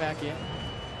and getting it back in.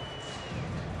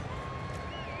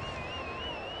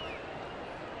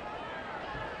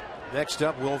 Next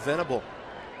up, Will Venable.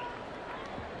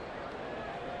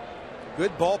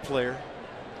 Good ball player.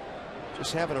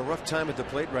 Just having a rough time at the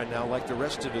plate right now, like the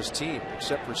rest of his team,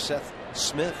 except for Seth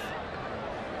Smith.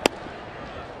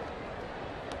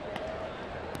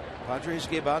 Padres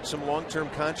gave out some long-term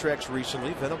contracts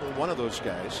recently. Venable, one of those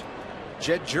guys.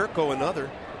 Jed Jerko, another.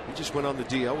 He just went on the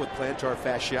DL with plantar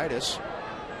fasciitis.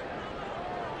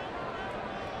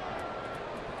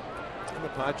 And the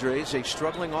Padres, a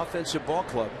struggling offensive ball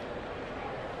club,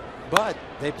 but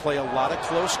they play a lot of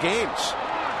close games.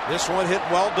 This one hit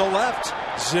well to left.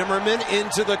 Zimmerman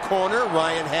into the corner.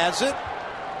 Ryan has it.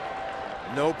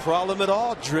 No problem at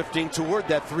all, drifting toward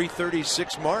that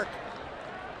 336 mark.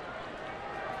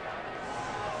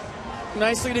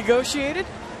 Nicely negotiated.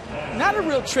 Not a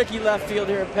real tricky left field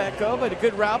here at Petco, but a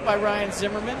good route by Ryan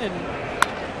Zimmerman.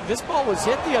 And this ball was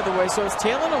hit the other way, so it's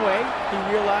tailing away.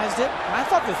 He realized it. And I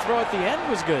thought the throw at the end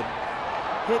was good.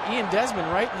 Hit Ian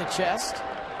Desmond right in the chest.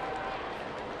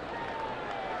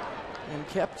 And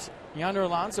kept Yonder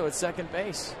Alonso at second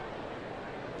base.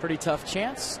 Pretty tough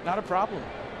chance, not a problem.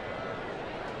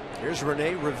 Here's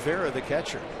Rene Rivera, the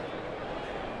catcher.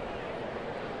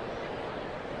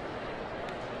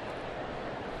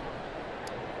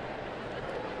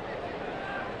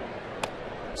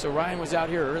 So Ryan was out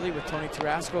here early with Tony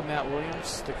Tarasco, Matt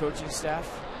Williams, the coaching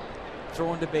staff,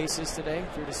 throwing to bases today,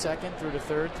 through to second, through to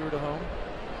third, through to home.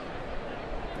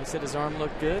 They said his arm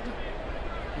looked good.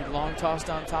 He long tossed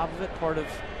on top of it, part of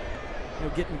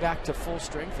getting back to full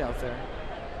strength out there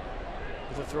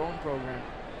with a throwing program.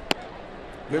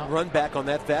 Good run back on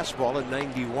that fastball at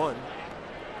 91.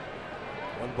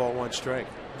 1 ball, 1 strike.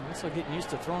 Also getting used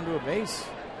to throwing to a base.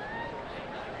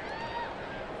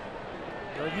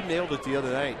 Well, he nailed it the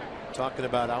other night, talking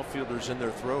about outfielders and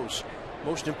their throws.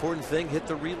 Most important thing, hit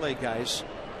the relay, guys.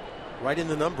 Right in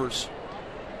the numbers.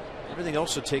 Everything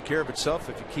else will take care of itself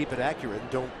if you keep it accurate and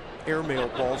don't airmail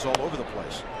balls all over the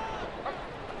place.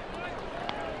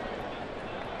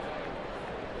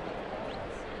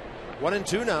 One and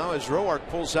two now as Roark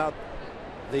pulls out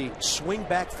the swing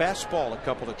back fastball a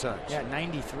couple of times. Yeah,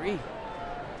 93.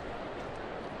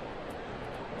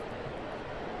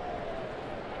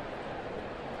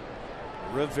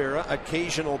 Rivera,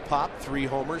 occasional pop, 3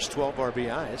 homers, 12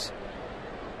 RBIs.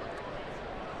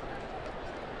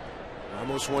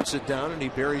 Almost wants it down and he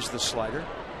buries the slider.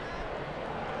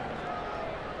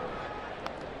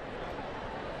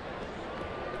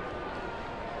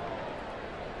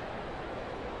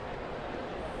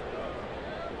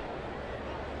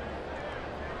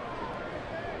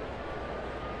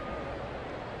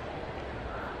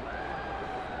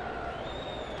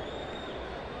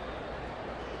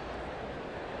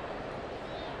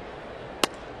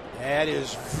 That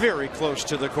is very close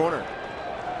to the corner.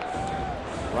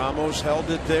 Ramos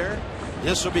held it there.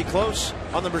 This will be close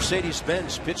on the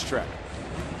Mercedes-Benz pitch track.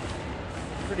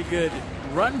 pretty good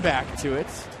run back to it.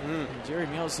 Jerry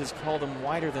Mills has called him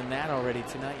wider than that already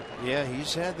tonight. Yeah,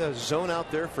 he's had the zone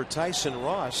out there for Tyson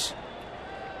Ross.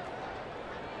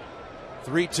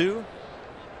 3-2.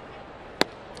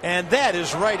 And that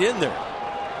is right in there.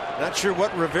 Not sure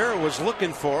what Rivera was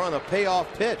looking for on a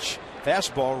payoff pitch.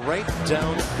 Fastball right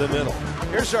down the middle.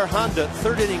 Here's our Honda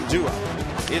third inning duo.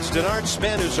 It's Denard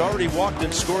Span, who's already walked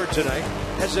and scored tonight.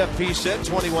 As FP said,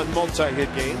 21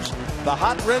 multi-hit games. The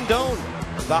hot Rendon,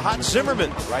 the hot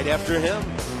Zimmerman right after him.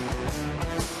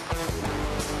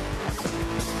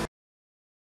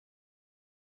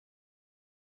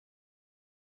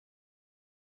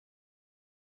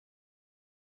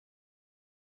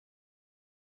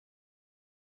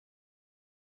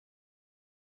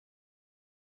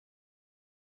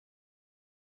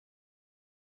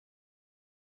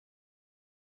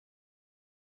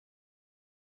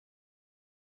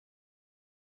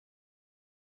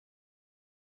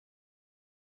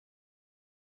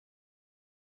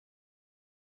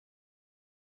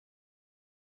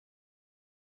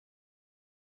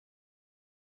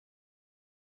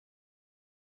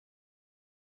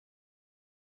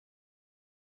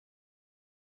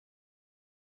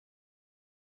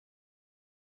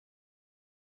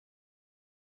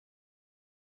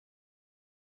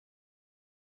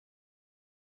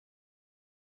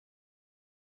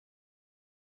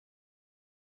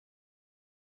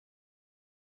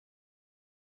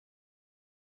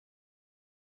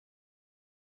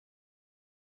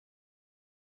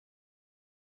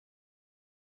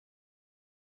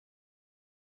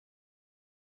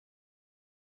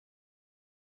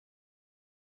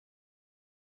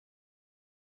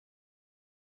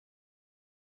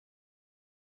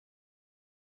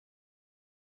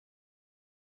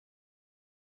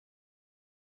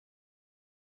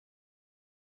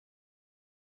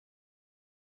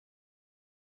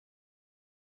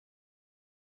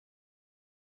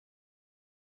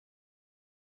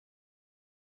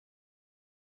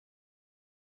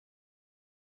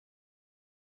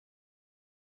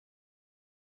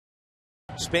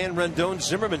 Span, Rendon,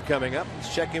 Zimmerman coming up.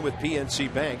 Let's check in with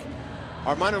PNC Bank.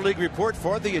 Our minor league report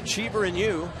for the Achiever and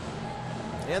you.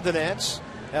 And the Nats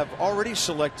have already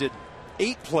selected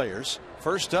 8 players.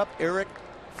 First up, Eric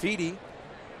Feedy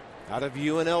out of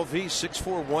UNLV,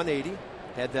 6'4", 180.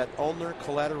 Had that ulnar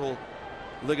collateral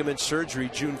ligament surgery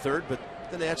June 3rd, but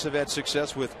the Nats have had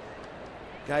success with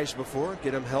guys before.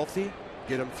 Get them healthy,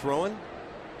 get them throwing.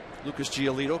 Lucas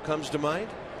Giolito comes to mind.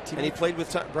 And he played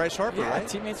with Bryce Harper, right?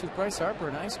 Teammates with Bryce Harper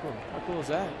in high school. How cool is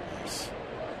that?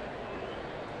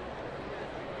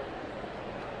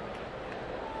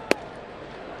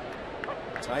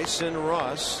 Tyson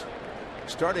Ross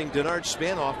starting Denard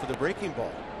Span off with a breaking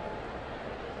ball.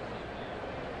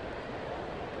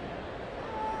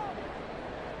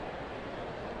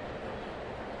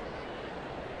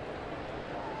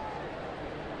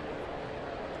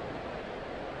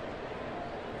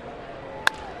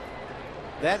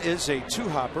 That is a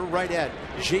two-hopper right at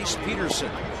Jace Peterson.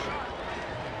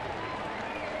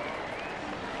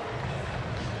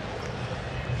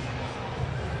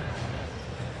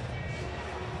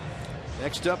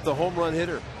 Next up, the home run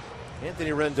hitter.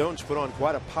 Anthony Rendon's put on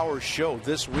quite a power show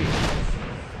this week.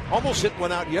 Almost hit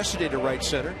one out yesterday to right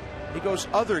center. He goes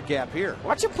other gap here.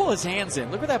 Watch him pull his hands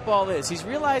in. Look where that ball is. He's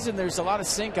realizing there's a lot of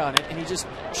sink on it, and he just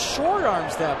short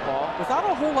arms that ball without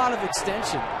a whole lot of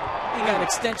extension. He got an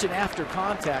extension after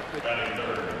contact, but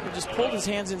he just pulled his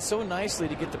hands in so nicely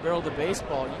to get the barrel of the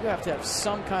baseball. You have to have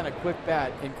some kind of quick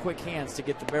bat and quick hands to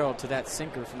get the barrel to that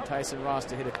sinker from Tyson Ross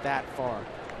to hit it that far.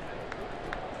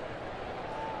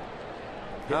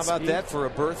 How about that for a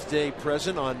birthday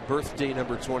present on birthday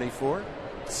number 24?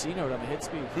 C-note on the hit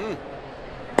speed.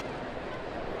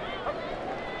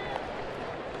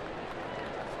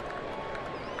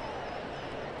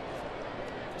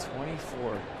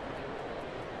 24.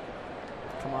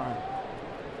 Come on.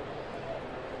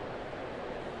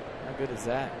 How good is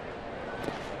that?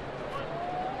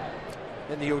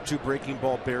 And the 0-2 breaking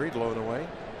ball buried, low and away.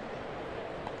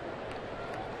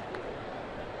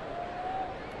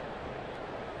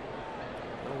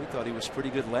 Well, we thought he was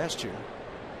pretty good last year.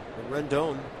 But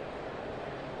Rendon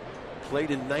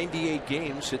played in 98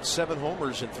 games, hit 7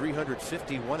 homers and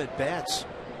 351 at bats.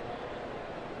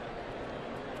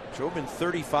 Drove in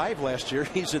 35 last year.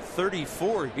 He's at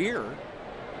 34 here.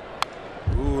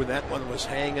 Ooh, that one was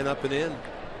hanging up and in.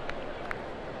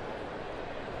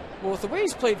 Well, with the way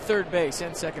he's played third base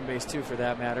and second base too, for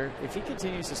that matter, if he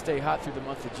continues to stay hot through the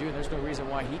month of June, there's no reason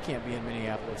why he can't be in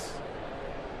Minneapolis.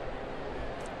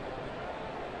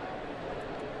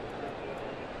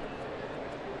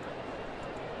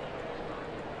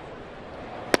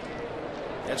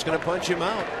 That's going to punch him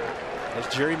out as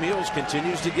Jerry Meals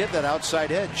continues to get that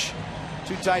outside edge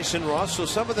to Tyson Ross. So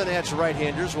some of the Nats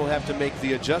right-handers will have to make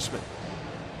the adjustment.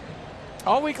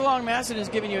 All week long, Masson is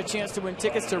giving you a chance to win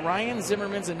tickets to Ryan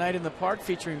Zimmerman's A Night in the Park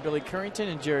featuring Billy Currington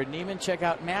and Jared Neiman. Check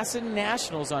out Masson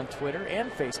Nationals on Twitter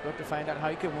and Facebook to find out how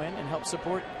you can win and help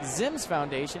support Zim's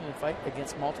Foundation in the fight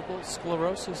against multiple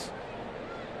sclerosis.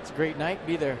 It's a great night.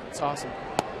 Be there. It's awesome.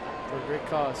 For a great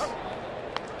cause.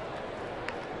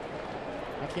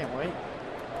 I can't wait.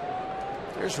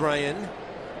 There's Ryan.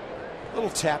 Little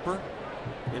tapper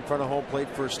in front of home plate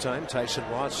first time. Tyson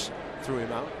Ross threw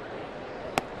him out.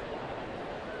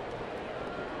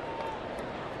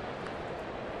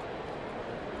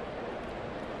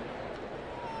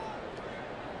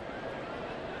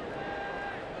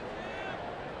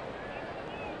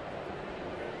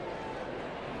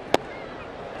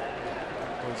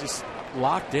 Just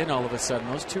locked in all of a sudden.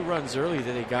 Those 2 runs early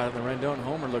that they got on the Rendon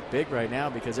homer look big right now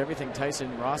because everything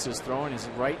Tyson Ross is throwing is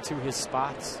right to his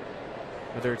spots.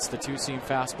 Whether it's the 2-seam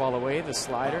fastball away, the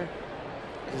slider,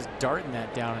 just darting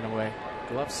that down and away.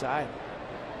 Glove side.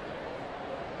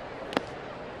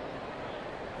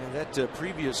 And that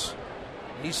previous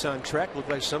Nissan track looked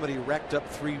like somebody racked up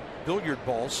 3 billiard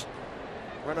balls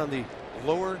right on the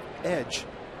lower edge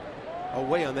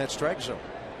away on that strike zone.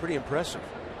 Pretty impressive.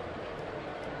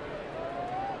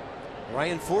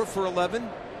 Ryan 4 for 11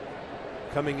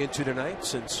 coming into tonight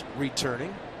since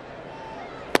returning.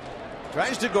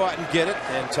 Tries to go out and get it,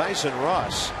 and Tyson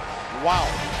Ross. Wow.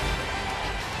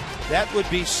 That would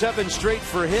be 7 straight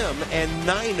for him and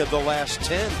 9 of the last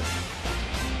 10.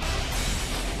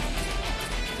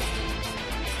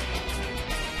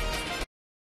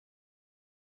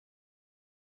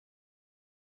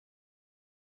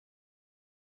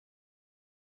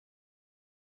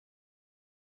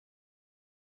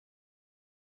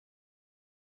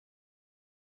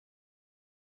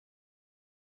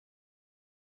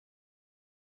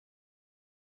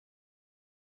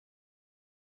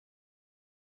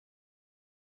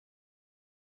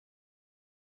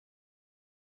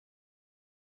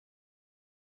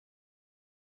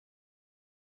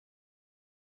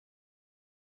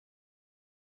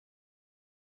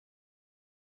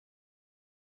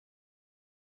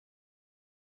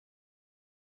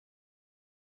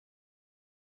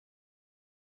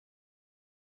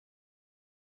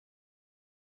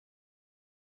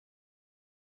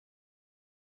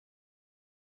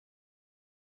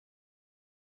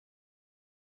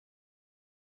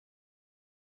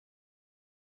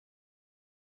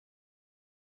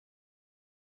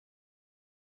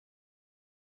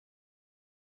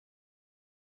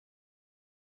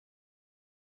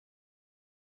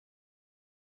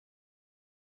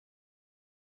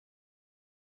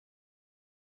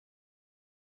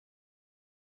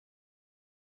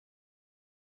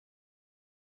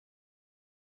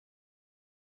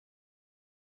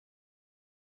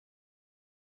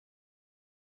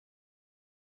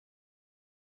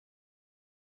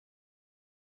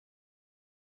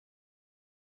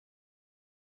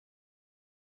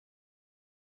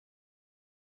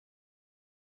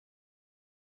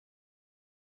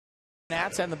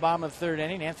 Nats in the bottom of the 3rd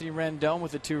inning. Anthony Rendon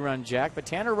with a 2-run jack. But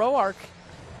Tanner Roark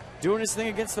doing his thing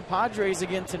against the Padres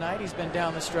again tonight. He's been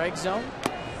down the strike zone.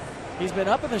 He's been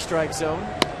up in the strike zone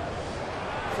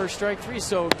for strike 3.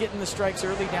 So getting the strikes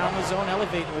early down the zone,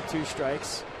 elevating with 2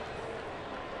 strikes.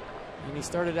 And he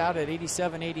started out at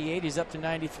 87, 88. He's up to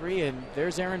 93. And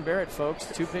there's Aaron Barrett, folks.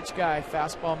 2-pitch guy.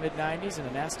 Fastball mid-90s and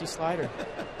a nasty slider.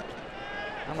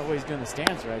 I don't know what he's doing in the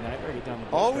stands right now. Better get down the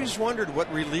bullpen. Always wondered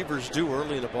what relievers do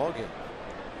early in a ballgame.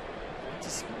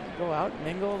 Just go out,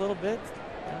 mingle a little bit.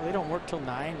 You know, they don't work till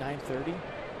 9, 9:30.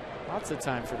 Lots of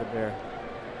time for the Bear.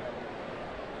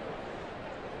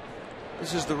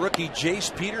 This is the rookie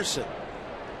Jace Peterson.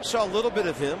 Saw a little bit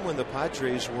of him when the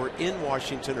Padres were in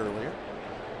Washington earlier.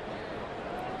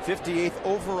 58th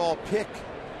overall pick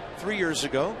 3 years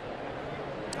ago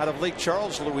out of Lake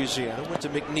Charles, Louisiana. Went to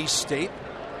McNeese State.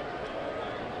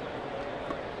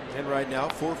 And right now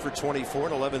 4 for 24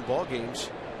 in 11 ball games.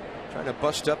 Trying to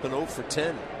bust up an 0 for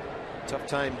 10. Tough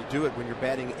time to do it when you're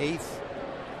batting 8th.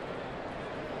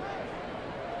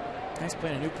 He's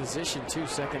playing a new position too,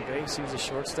 second base. He was a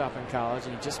shortstop in college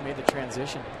and he just made the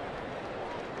transition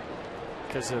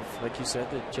because of, like you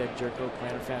said, the Jag Jerko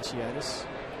plantar fasciitis.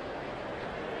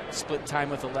 Split time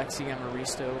with Alexi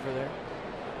Amarista over there.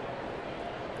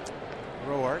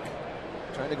 Roark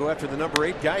trying to go after the number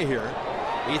 8 guy here.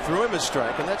 He threw him a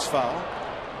strike, and that's foul.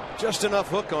 Just enough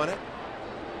hook on it.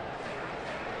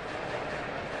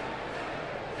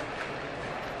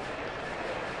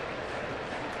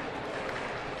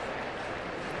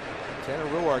 Tanner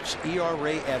Roark's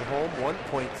ERA at home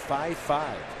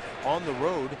 1.55. On the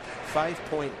road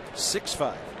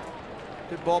 5.65.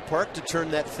 Good ballpark to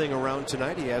turn that thing around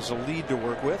tonight. He has a lead to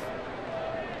work with.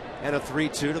 And a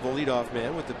 3-2 to the leadoff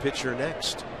man with the pitcher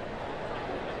next.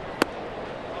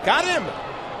 Got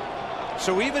him!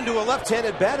 So even to a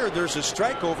left-handed batter, there's a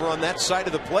strike over on that side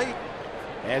of the plate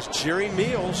as Jerry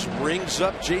Meals rings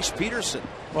up Jace Peterson.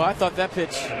 Well, I thought that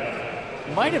pitch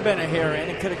might have been a hair in.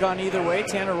 It could have gone either way.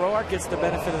 Tanner Roark gets the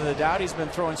benefit of the doubt. He's been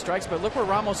throwing strikes, but look where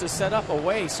Ramos is set up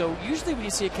away. So usually when you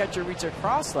see a catcher reach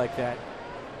across like that,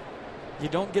 you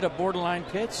don't get a borderline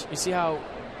pitch. You see how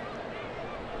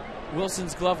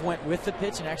Wilson's glove went with the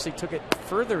pitch and actually took it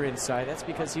further inside. That's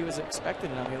because he was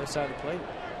expecting it on the other side of the plate.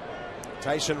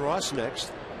 Tyson Ross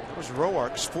next. That was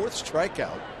Roark's 4th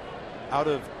strikeout out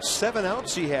of 7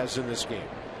 outs he has in this game.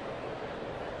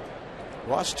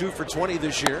 Ross 2 for 20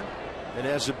 this year, and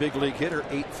as a big league hitter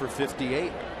 8 for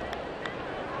 58.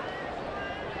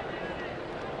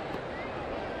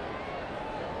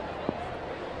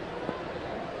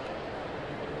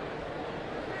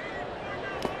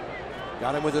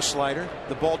 Got him with a slider.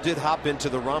 The ball did hop into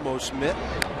the Ramos mitt,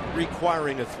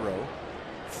 requiring a throw.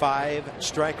 5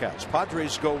 strikeouts.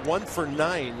 Padres go 1 for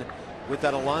 9 with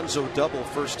that Alonso double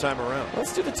first time around.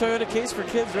 Let's do the Toyota case for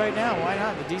kids right now. Why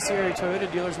not? The DC area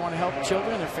Toyota dealers want to help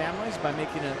children and their families by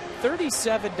making a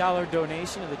 $37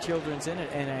 donation to the Children's Inn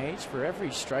at NIH for every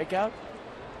strikeout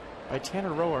by Tanner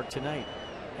Roark tonight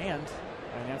and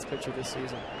my Nats pitcher this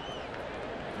season.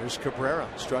 Here's Cabrera,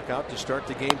 struck out to start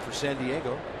the game for San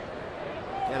Diego,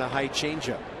 and a high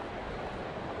changeup.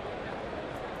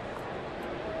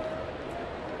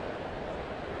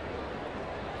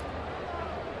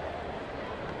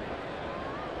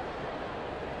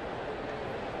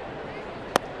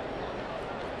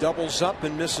 Doubles up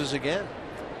and misses again.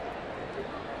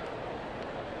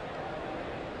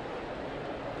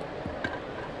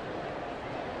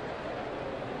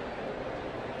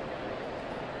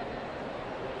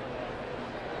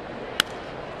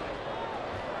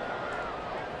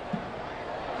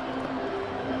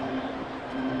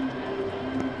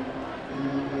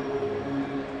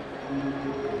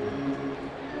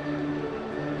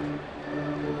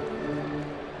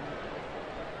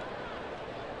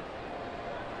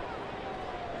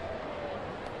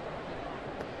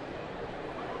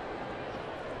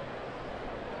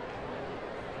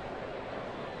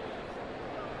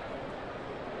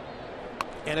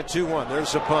 And a 2-1.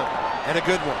 There's a punt. And a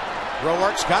good one.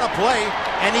 Roark's got a play.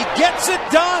 And he gets it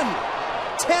done.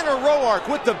 Tanner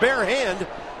Roark with the bare hand.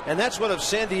 And that's one of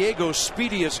San Diego's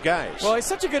speediest guys. Well, he's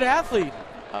such a good athlete.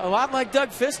 A lot like Doug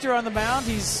Fister on the mound.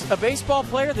 He's a baseball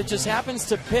player that just happens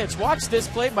to pitch. Watch this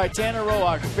play by Tanner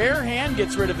Roark. Bare hand,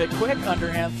 gets rid of it quick.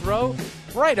 Underhand throw.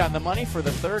 Right on the money for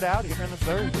the 3rd out here in the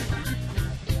 3rd.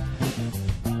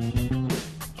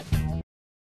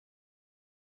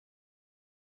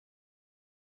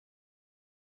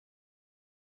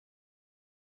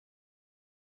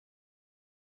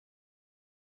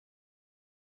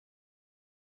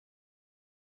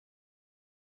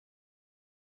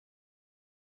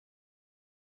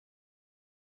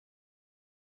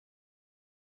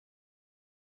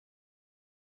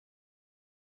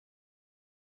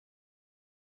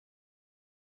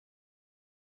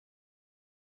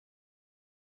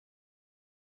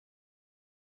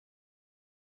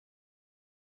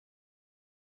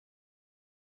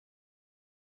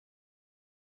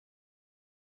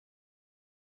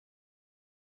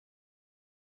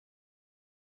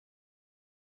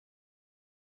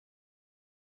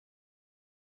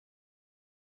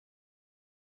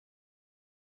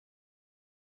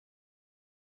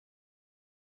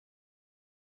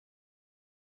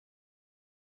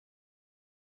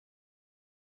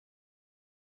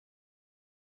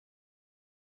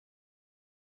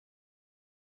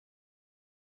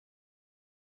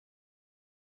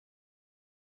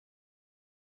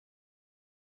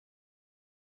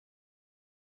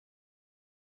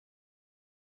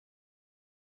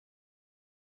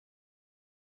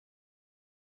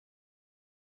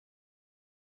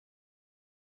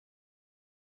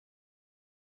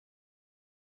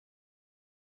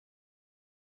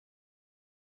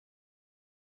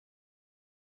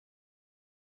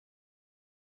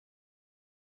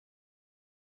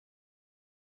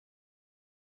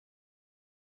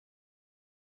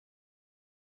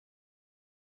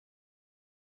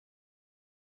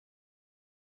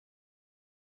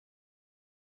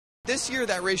 this year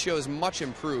that ratio is much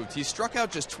improved. He struck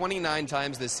out just 29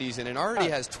 times this season and already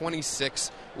has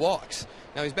 26 walks.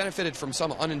 Now, he's benefited from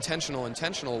some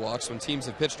intentional walks when teams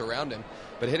have pitched around him.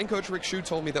 But hitting coach Rick Schuh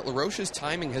told me that LaRoche's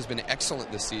timing has been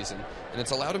excellent this season, and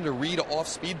it's allowed him to read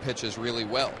off-speed pitches really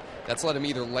well. That's let him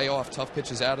either lay off tough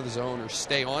pitches out of the zone or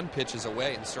stay on pitches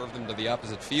away and serve them to the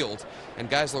opposite field. And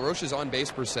guys, LaRoche's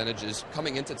on-base percentage is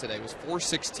coming into today was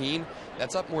 .416.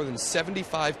 That's up more than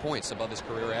 75 points above his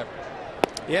career average.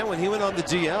 Yeah, when he went on the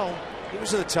DL, he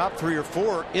was in the top 3 or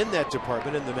 4 in that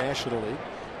department in the National League.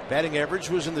 Batting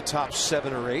average was in the top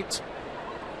 7 or 8.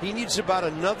 He needs about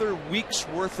another week's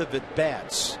worth of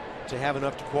at-bats to have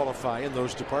enough to qualify in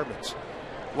those departments.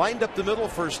 Lined up the middle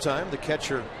first time, the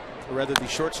catcher, or rather the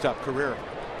shortstop, Carrera,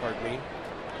 pardon me,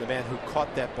 the man who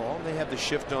caught that ball. They have the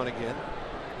shift on again.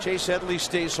 Chase Headley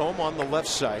stays home on the left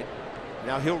side.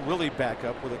 Now he'll really back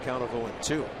up with a count of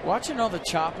 0-2. Watching all the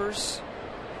choppers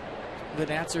the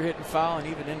Nats are hitting foul and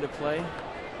even into play,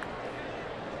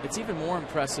 it's even more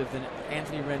impressive than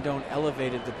Anthony Rendon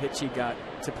elevated the pitch he got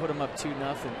to put him up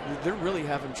 2-0. They're really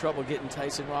having trouble getting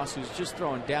Tyson Ross, who's just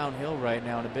throwing downhill right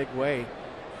now in a big way.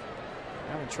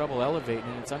 Having trouble elevating,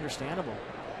 and it's understandable.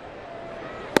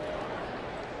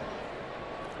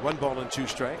 1 ball and 2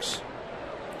 strikes.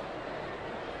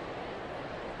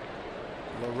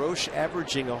 LaRoche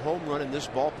averaging a home run in this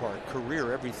ballpark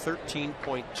career every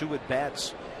 13.2 at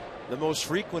bats, the most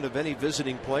frequent of any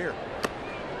visiting player.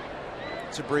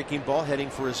 It's a breaking ball heading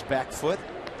for his back foot.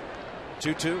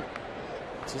 2-2.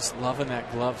 Just loving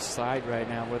that glove side right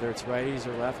now, whether it's righties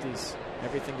or lefties.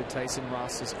 Everything to Tyson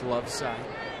Ross's glove side.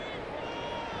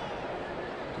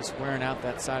 Just wearing out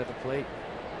that side of the plate.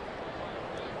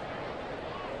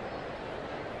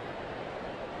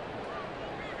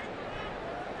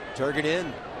 Target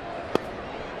in.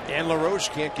 And LaRoche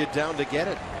can't get down to get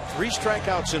it. 3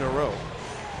 strikeouts in a row.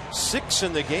 6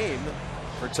 in the game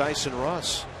for Tyson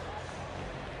Ross.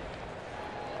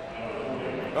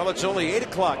 Well, it's only 8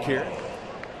 o'clock here.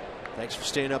 Thanks for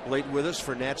staying up late with us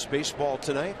for Nats baseball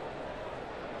tonight.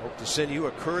 Hope to send you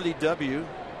a Curly W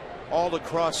all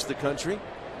across the country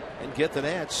and get the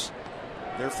Nats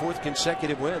their 4th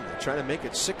consecutive win. They're trying to make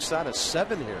it 6 out of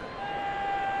 7 here.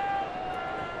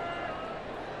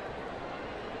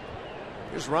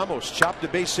 Here's Ramos, chopped a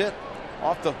base hit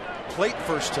off the plate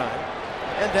first time,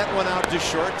 and that one out to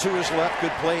short. To his left,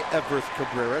 good play, Everth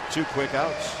Cabrera. 2 quick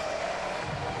outs.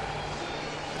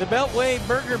 The Beltway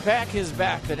Burger Pack is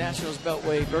back. The Nationals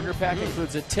Beltway Burger Pack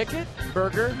includes a ticket,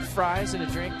 burger, fries, and a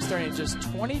drink starting at just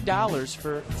 $20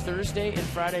 for Thursday and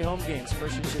Friday home games.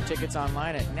 Purchase your tickets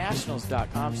online at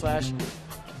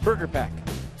nationals.com/burgerpack.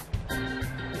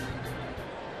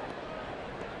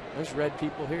 There's red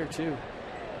people here too.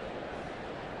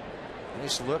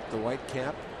 Nice look, the white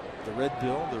cap, the red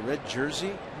bill, the red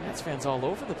jersey. Nats fans all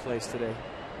over the place today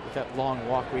with that long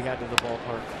walk we had to the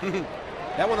ballpark.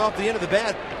 That one off the end of the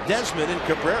bat. Desmond and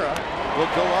Cabrera will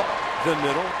go up the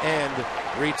middle and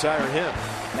retire him.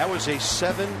 That was a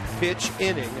 7-pitch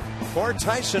inning for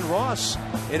Tyson Ross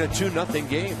in a 2-0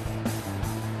 game.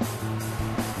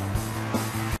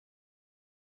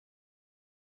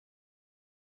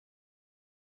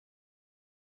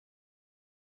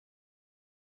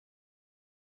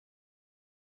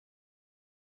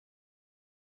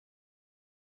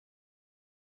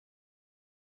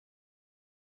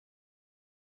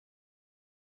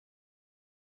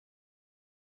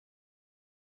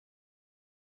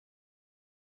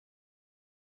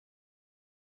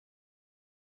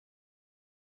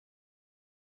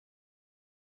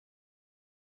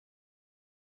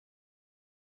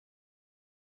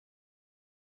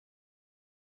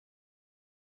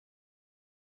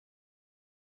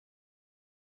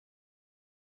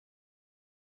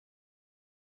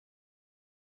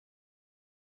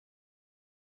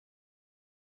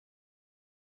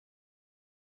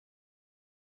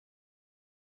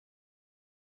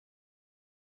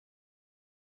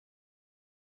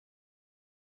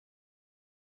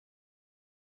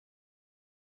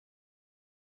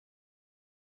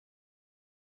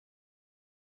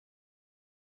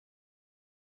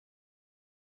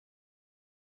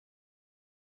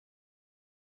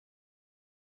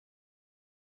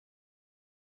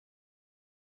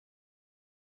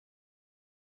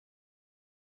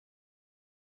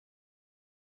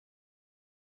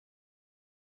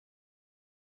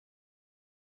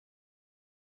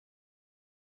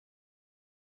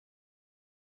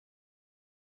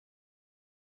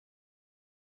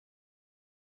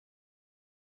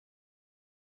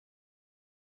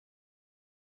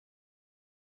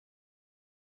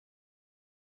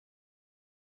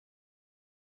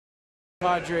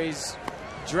 Padres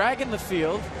dragging the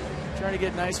field, trying to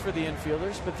get nice for the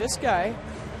infielders. But this guy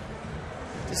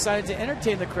decided to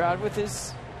entertain the crowd with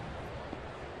his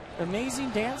amazing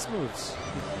dance moves.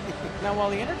 Now, while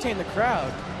he entertained the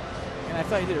crowd, and I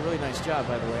thought he did a really nice job,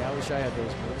 by the way. I wish I had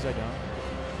those moves. I don't.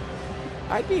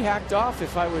 I'd be hacked off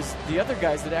if I was the other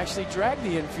guys that actually dragged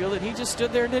the infield and he just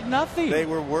stood there and did nothing. They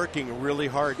were working really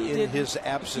hard in his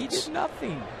absence. He did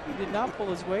nothing. He did not pull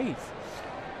his weight.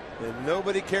 And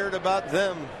nobody cared about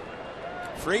them.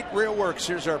 Freight Rail Works.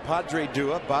 Here's our Padre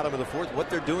duo, bottom of the fourth. What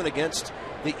they're doing against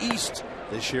the East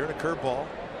this year in a curveball.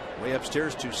 Way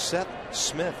upstairs to Seth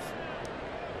Smith.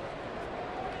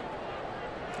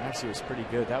 Actually, it was pretty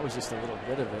good. That was just a little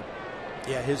bit of it.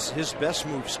 Yeah, his best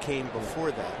moves came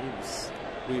before that.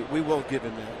 We will give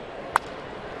him that.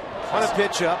 On a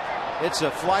pitch up, it's a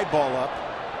fly ball up.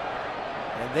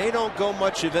 And they don't go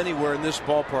much of anywhere in this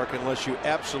ballpark unless you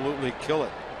absolutely kill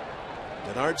it.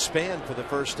 Denard Span for the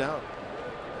first down.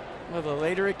 Well, the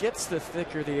later it gets, the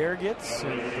thicker the air gets,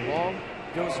 and the ball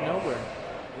goes nowhere.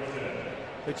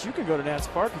 But you can go to Nats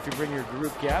Park if you bring your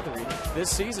group gathering. This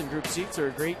season, group seats are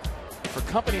great for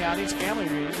company outings, family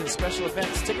reunions, and special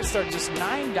events. Tickets start just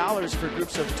 $9 for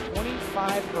groups of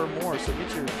 25 or more. So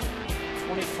get your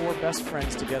 24 best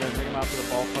friends together and bring them out to the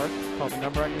ballpark. Call the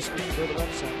number on your screen. Go to the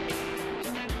website.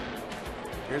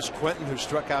 Here's Quentin, who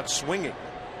struck out swinging.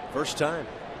 First time.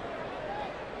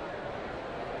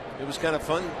 It was kind of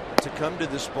fun to come to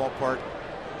this ballpark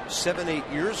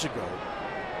 7-8 years ago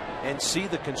and see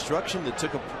the construction that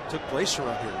took place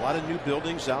around here. A lot of new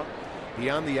buildings out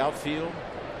beyond the outfield,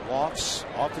 lofts,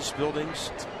 office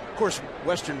buildings. Of course,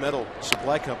 Western Metal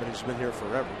Supply Company has been here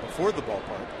forever, before the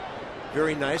ballpark.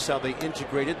 Very nice how they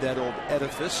integrated that old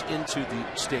edifice into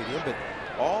the stadium. But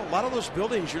a lot of those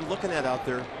buildings you're looking at out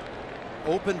there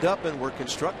opened up and were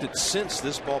constructed since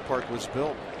this ballpark was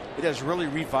built. It has really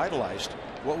revitalized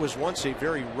what was once a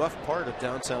very rough part of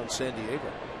downtown San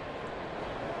Diego.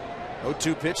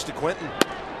 0-2 pitch to Quentin.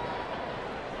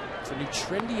 It's a new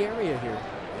trendy area here.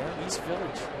 Yeah, East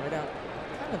Village, right out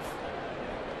kind of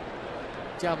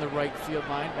down the right field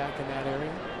line, back in that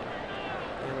area.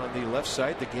 And on the left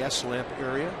side, the gas lamp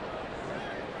area.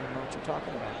 I don't know what you're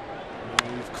talking about.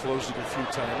 We've closed it a few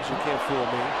times. You can't fool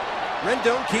me.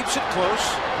 Rendon keeps it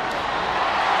close.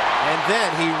 And then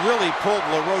he really pulled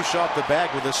LaRoche off the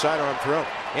bag with a sidearm throw.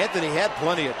 Anthony had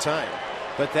plenty of time,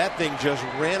 but that thing just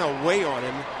ran away on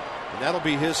him. And that'll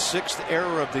be his 6th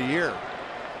error of the year.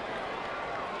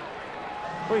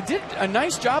 Well, he did a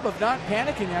nice job of not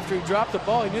panicking after he dropped the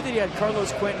ball. He knew that he had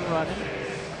Carlos Quentin running.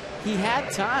 He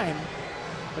had time,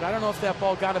 but I don't know if that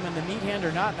ball got him in the meat hand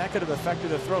or not, and that could have affected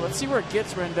the throw. Let's see where it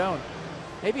gets Rendon.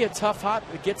 Maybe a tough hot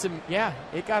that gets him. Yeah,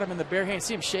 it got him in the bare hand.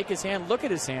 See him shake his hand, look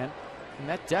at his hand, and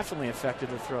that definitely affected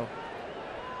the throw.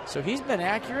 So he's been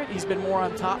accurate. He's been more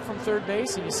on top from third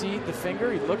base, and you see the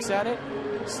finger. He looks at it.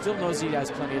 Still knows he has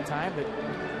plenty of time, but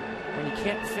when you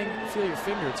can't feel your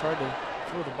finger, it's hard to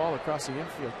throw the ball across the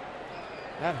infield.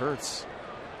 That hurts.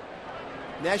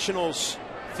 Nationals'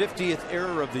 50th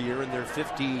error of the year in their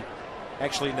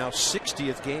actually now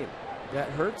 60th game. That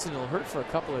hurts, and it'll hurt for a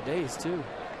couple of days, too.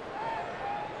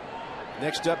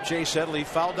 Next up, Chase Headley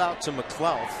fouled out to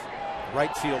McLouth.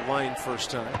 Right field line first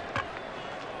time.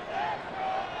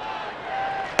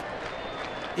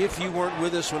 If you weren't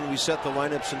with us when we set the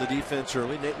lineups in the defense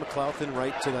early, Nate McLouth in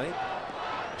right tonight.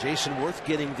 Jason Worth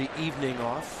getting the evening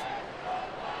off.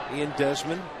 Ian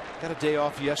Desmond got a day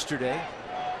off yesterday.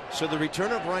 So the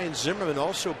return of Ryan Zimmerman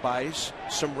also buys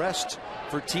some rest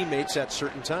for teammates at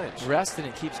certain times. Rest, and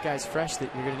it keeps guys fresh that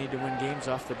you're going to need to win games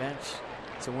off the bench.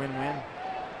 It's a win-win.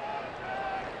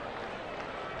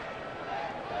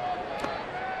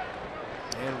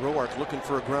 And Roark looking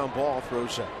for a ground ball,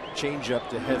 throws a changeup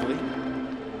to Headley,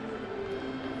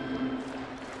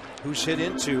 who's hit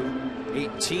into a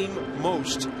team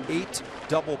most 8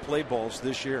 double play balls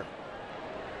this year.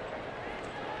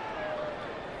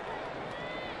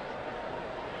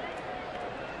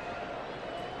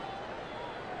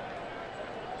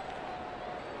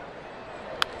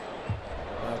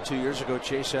 Now, 2 years ago,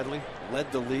 Chase Headley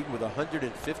led the league with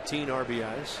 115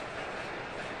 RBIs.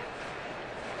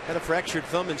 Had a fractured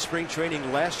thumb in spring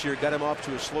training last year, got him off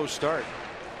to a slow start.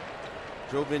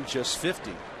 Drove in just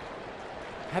 50.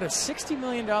 Had a $60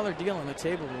 million deal on the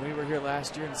table when we were here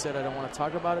last year and said, I don't want to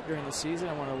talk about it during the season.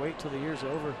 I want to wait till the year's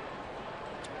over.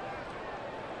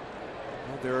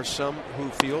 Well, there are some who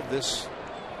feel this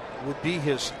would be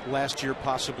his last year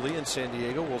possibly in San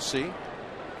Diego. We'll see.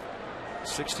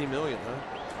 $60 million, huh?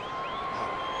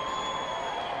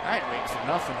 I ain't waiting for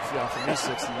nothing if you offer me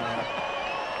 $60 million.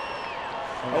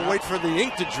 I'll wait for the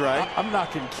ink to dry. I'm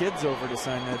knocking kids over to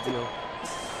sign that deal.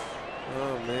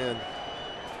 Oh, man.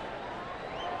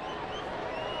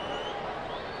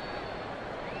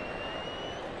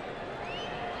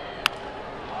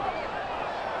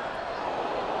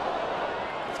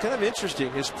 kind of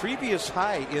interesting. His previous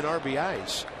high in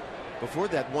RBIs before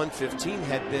that 115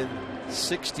 had been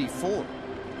 64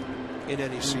 in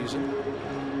any season.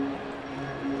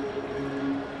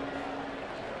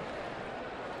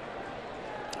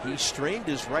 He strained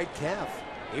his right calf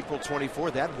April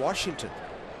 24th at Washington.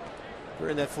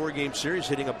 During that 4-game series,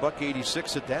 hitting a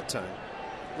 $186 at that time.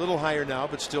 A little higher now,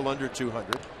 but still under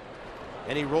 200.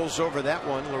 And he rolls over that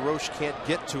one. LaRoche can't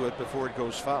get to it before it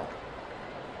goes foul.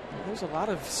 Well, there's a lot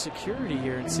of security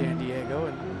here in San Diego,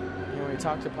 and when you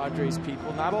talk to Padres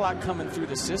people, not a lot coming through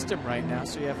the system right now.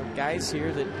 So you have guys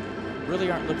here that really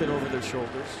aren't looking over their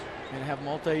shoulders and have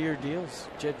multi-year deals.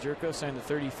 Jed Jerko signed a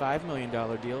 $35 million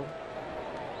deal.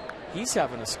 He's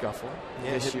having a scuffle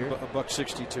this year. A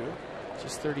 $162.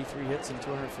 Just 33 hits and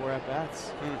 204 at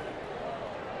bats.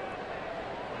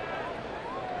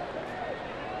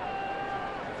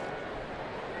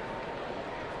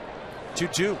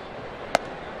 2-2.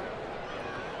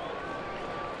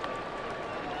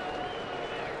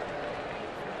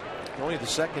 Only the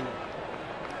second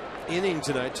inning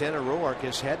tonight. Tanner Roark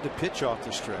has had to pitch off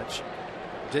the stretch.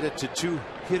 Did it to 2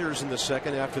 hitters in the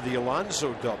second after the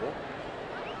Alonso double.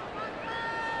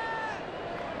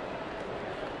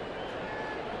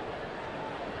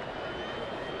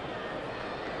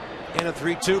 And a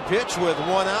 3-2 pitch with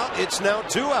 1 out. It's now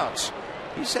 2 outs.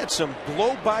 He's had some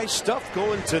blow-by stuff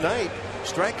going tonight.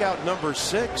 Strikeout number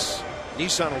 6.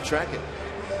 Nissan will track it.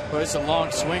 Well, it's a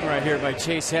long swing right here by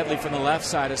Chase Headley from the left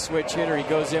side. A switch hitter. He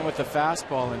goes in with the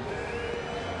fastball, and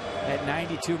at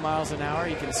 92 miles an hour,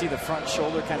 you can see the front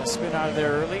shoulder kind of spin out of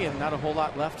there early, and not a whole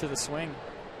lot left to the swing.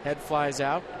 Head flies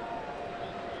out.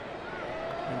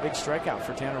 And a big strikeout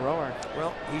for Tanner Roark.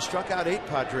 Well, he struck out 8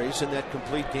 Padres in that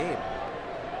complete game.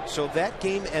 So that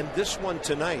game and this one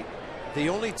tonight, the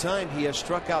only time he has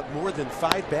struck out more than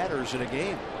 5 batters in a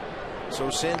game. So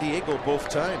San Diego both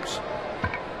times.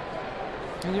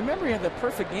 And you remember he had the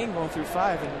perfect game going through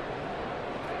 5, and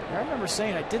I remember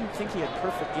saying I didn't think he had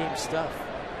perfect game stuff.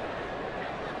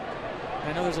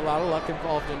 I know there's a lot of luck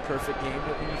involved in perfect game,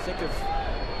 but when you think of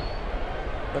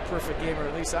the perfect game, or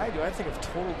at least I do, I think of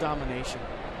total domination.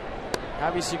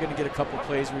 Obviously you're going to get a couple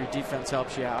plays where your defense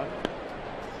helps you out.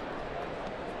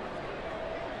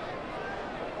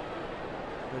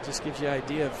 It just gives you an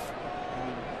idea of,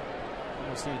 you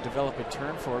almost need to develop a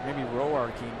term for it, maybe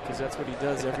roarking, because that's what he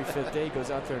does every 5th day. He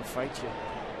goes out there and fights you.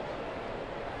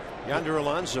 Yonder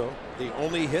Alonso, the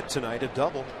only hit tonight, a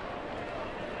double.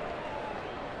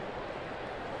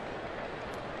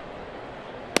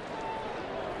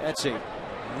 That's a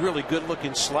really good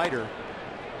looking slider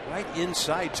right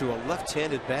inside to a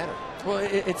left-handed batter. Well,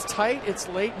 it's tight, it's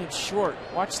late, and it's short.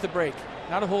 Watch the break.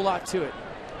 Not a whole lot to it,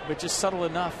 but just subtle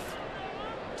enough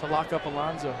to lock up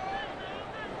Alonso.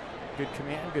 Good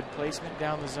command, good placement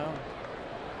down the zone.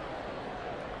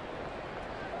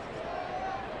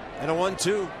 And a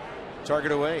 1-2.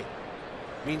 Target away.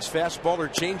 Means fastball or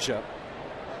changeup.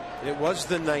 It was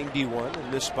the 91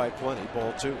 and missed by plenty.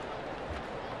 Ball 2.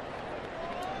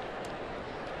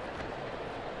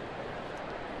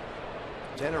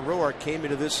 Tanner Roark came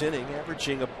into this inning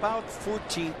averaging about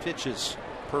 14 pitches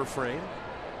per frame.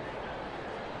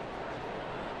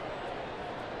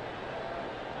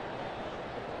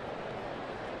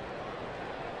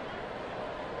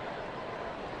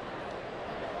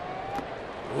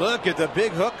 Look at the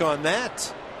big hook on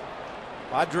that.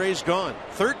 Padres gone.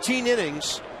 13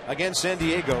 innings against San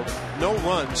Diego. No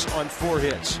runs on 4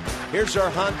 hits. Here's our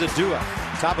Honda Dua.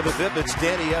 Top of the 5th, it's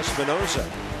Danny Espinosa.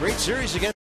 Great series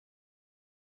against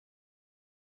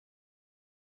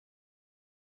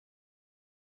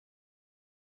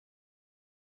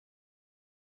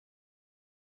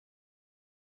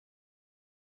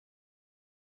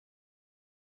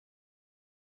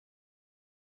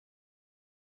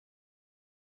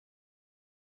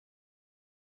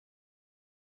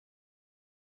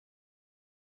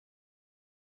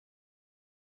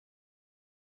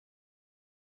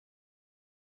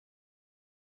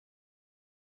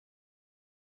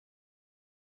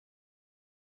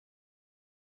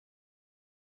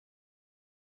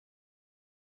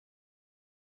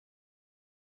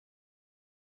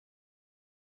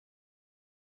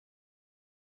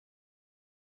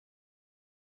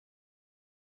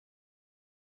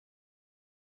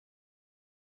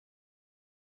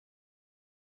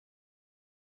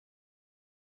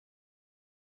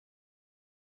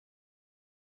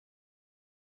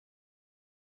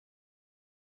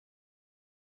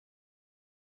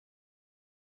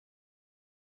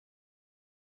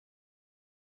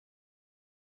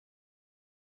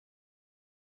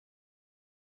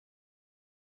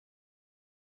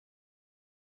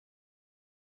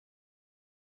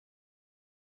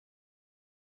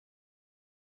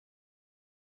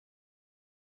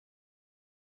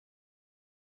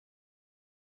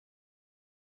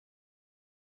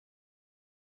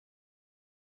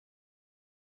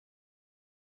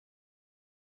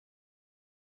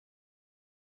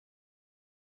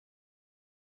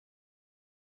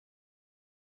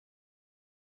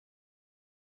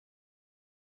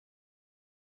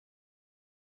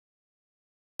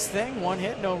thing. 1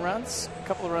 hit, no runs. A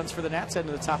couple of runs for the Nats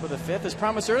heading to the top of the 5th. As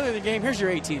promised earlier in the game, here's your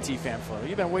AT fan photo.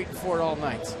 You've been waiting for it all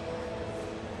night.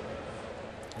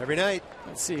 Every night.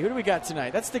 Let's see, who do we got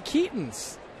tonight? That's the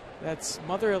Keatons. That's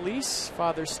Mother Elise,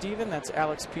 Father Stephen. That's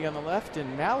Alex P. on the left,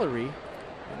 and Mallory.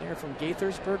 And they're from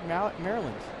Gaithersburg,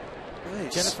 Maryland.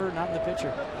 Nice. Jennifer, not in the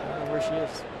picture. I don't know where she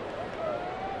is.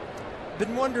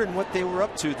 Been wondering what they were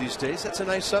up to these days. That's a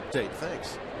nice update.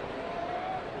 Thanks.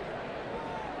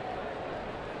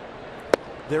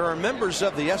 There are members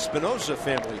of the Espinosa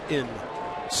family in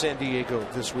San Diego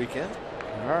this weekend.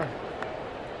 All right.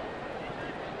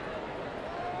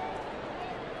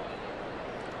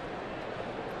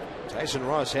 Tyson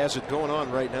Ross has it going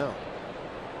on right now.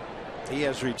 He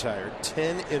has retired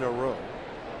 10 in a row,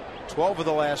 12 of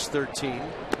the last 13.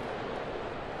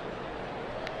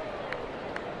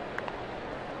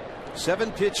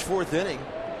 7-pitch 4th inning.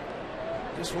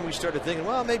 Just when we started thinking,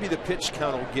 well, maybe the pitch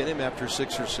count will get him after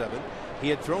 6 or 7. He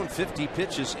had thrown 50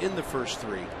 pitches in the first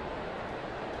 3.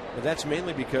 But that's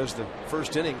mainly because the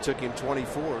first inning took him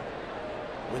 24.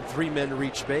 When 3 men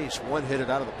reached base, 1 hit it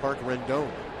out of the park,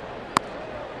 Rendon.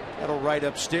 That'll right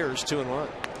upstairs, 2-1.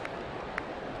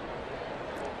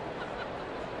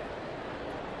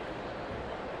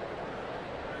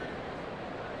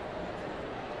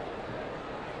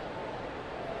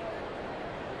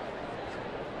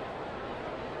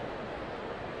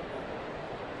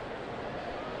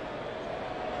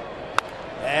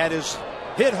 That is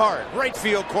hit hard, right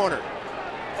field corner.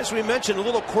 As we mentioned, a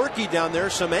little quirky down there,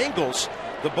 some angles.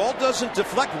 The ball doesn't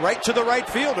deflect right to the right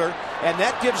fielder, and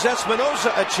that gives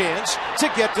Espinosa a chance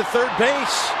to get to third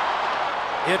base.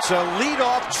 It's a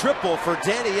leadoff triple for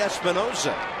Danny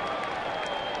Espinosa.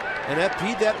 And that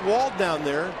beat that wall down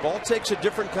there. Ball takes a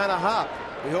different kind of hop.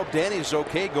 We hope Danny's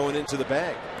okay going into the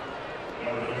bag.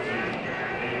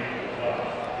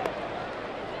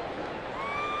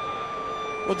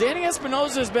 Well, Danny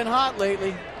Espinosa has been hot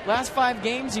lately. Last 5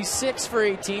 games, he's 6 for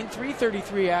 18,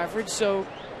 333 average. So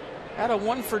had a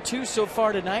 1 for 2 so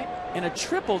far tonight and a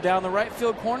triple down the right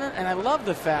field corner. And I love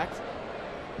the fact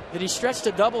that he stretched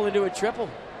a double into a triple.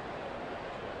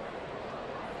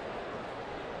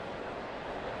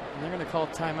 And they're going to call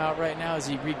timeout right now as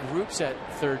he regroups at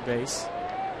third base.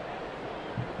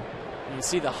 And you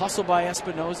see the hustle by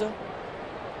Espinosa.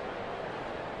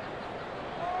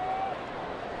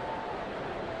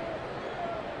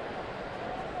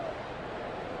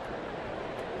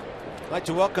 I'd like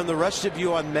to welcome the rest of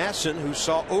you on Masson, who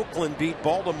saw Oakland beat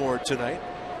Baltimore tonight.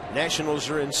 Nationals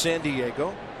are in San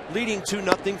Diego, leading 2-0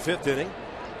 5th inning.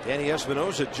 Danny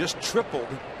Espinosa just tripled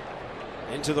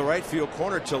into the right field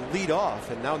corner to lead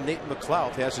off, and now Nate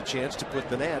McLeod has a chance to put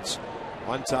the Nats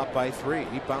on top by 3.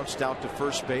 He bounced out to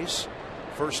first base,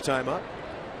 first time up.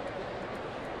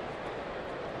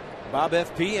 Bob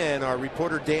FP and our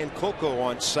reporter Dan Coco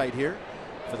on site here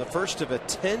for the first of a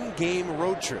 10-game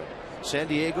road trip. San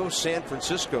Diego, San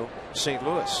Francisco, St.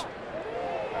 Louis.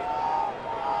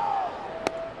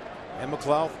 And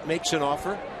McLeod makes an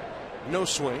offer. No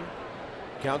swing.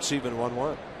 Counts even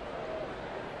 1-1.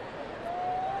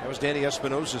 That was Danny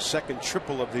Espinosa's second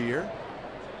triple of the year.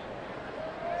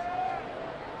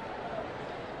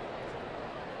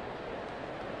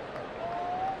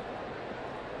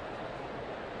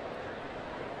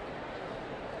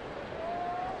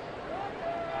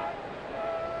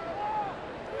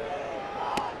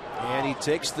 And he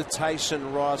takes the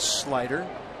Tyson Ross slider.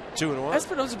 2-1.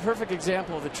 Espinosa's a perfect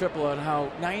example of the triple on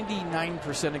how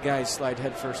 99% of guys slide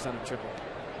headfirst on a triple.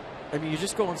 I mean, you're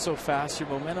just going so fast. Your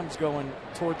momentum's going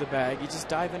toward the bag. You just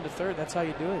dive into third. That's how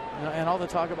you do it. And all the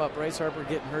talk about Bryce Harper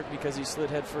getting hurt because he slid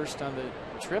headfirst on the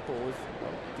triple.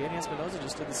 Danny Espinosa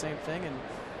just did the same thing. And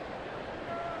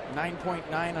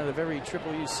 9.9 out of every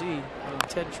triple you see in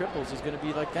 10 triples is going to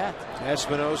be like that.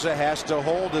 Espinosa has to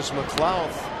hold as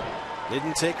McLeod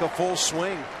didn't take a full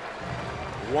swing.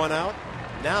 1 out.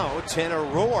 Now Tanner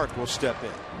Roark will step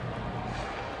in.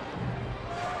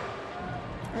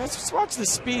 Let's just watch the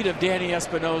speed of Danny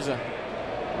Espinosa.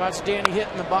 Watch Danny hit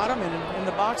in the bottom, and in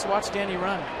the box, watch Danny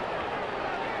run.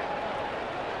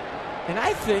 And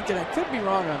I think, and I could be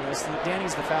wrong on this, that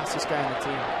Danny's the fastest guy on the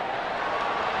team.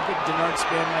 I think Denard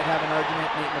Span might have an argument.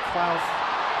 Nate McLeod.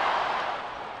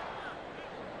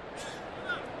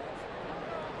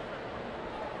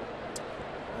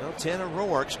 Well, Tanner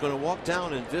Roark's going to walk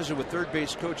down and visit with third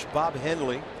base coach Bob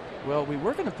Henley. Well, we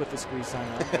were going to put the squeeze sign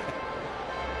on.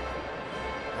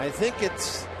 I think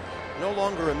it's no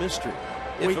longer a mystery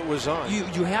if it was on.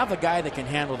 You have a guy that can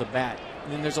handle the bat.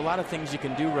 And there's a lot of things you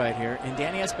can do right here. And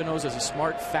Danny Espinosa is a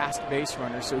smart, fast base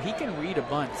runner, so he can read a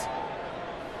bunt.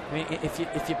 I mean, if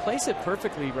you place it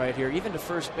perfectly right here, even to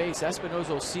first base,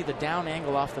 Espinosa will see the down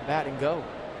angle off the bat and go.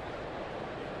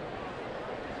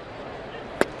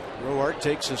 Roark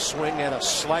takes a swing at a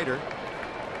slider.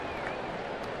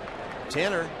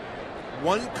 Tanner,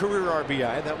 1 career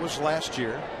RBI. That was last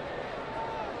year.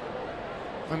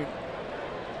 I mean,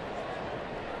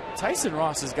 Tyson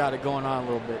Ross has got it going on a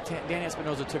little bit. Danny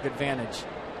Espinosa took advantage.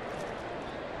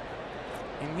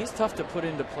 And he's tough to put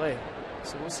into play.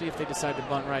 So we'll see if they decide to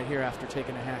bunt right here after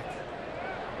taking a hack.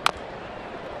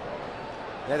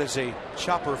 That is a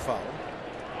chopper foul.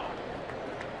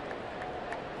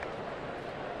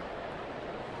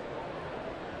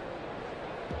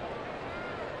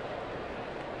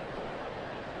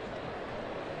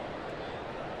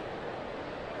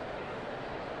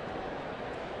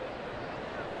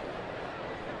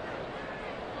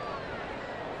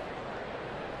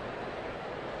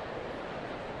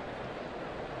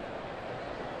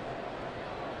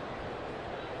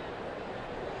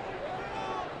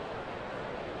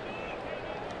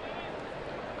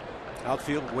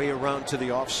 Outfield way around to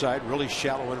the offside, really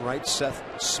shallow and right. Seth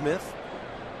Smith.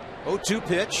 0-2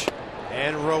 pitch,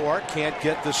 and Roark can't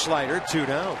get the slider. 2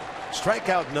 down.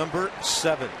 Strikeout number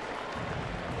 7.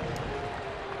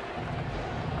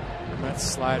 That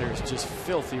slider is just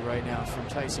filthy right now from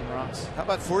Tyson Ross. How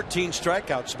about 14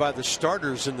 strikeouts by the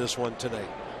starters in this one tonight?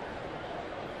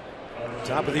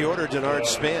 Top of the order, Denard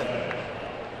Span.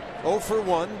 0 for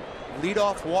 1.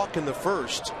 Leadoff walk in the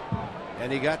first.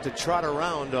 And he got to trot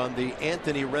around on the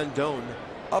Anthony Rendon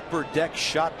upper deck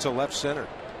shot to left center.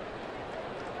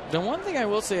 The one thing I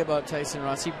will say about Tyson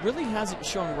Ross, he really hasn't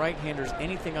shown right-handers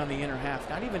anything on the inner half,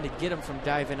 not even to get him from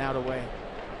diving out away.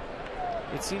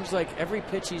 It seems like every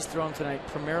pitch he's thrown tonight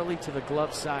primarily to the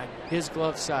glove side, his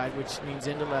glove side, which means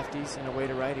into lefties and away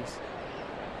to righties.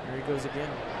 There he goes again.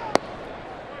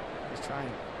 He's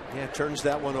trying. Yeah, turns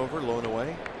that one over, low and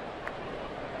away.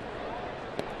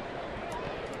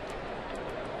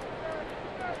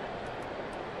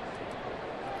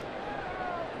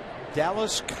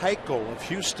 Dallas Keuchel of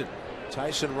Houston.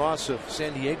 Tyson Ross of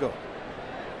San Diego.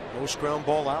 Most ground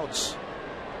ball outs.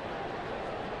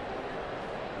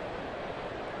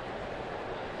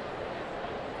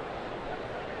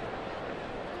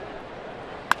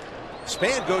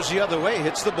 Span goes the other way,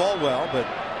 hits the ball well, but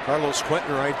Carlos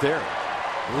Quentin right there.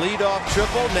 Leadoff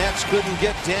triple. Nats couldn't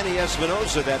get Danny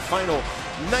Espinosa that final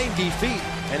 90 feet,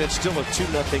 and it's still a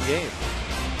 2-0 game.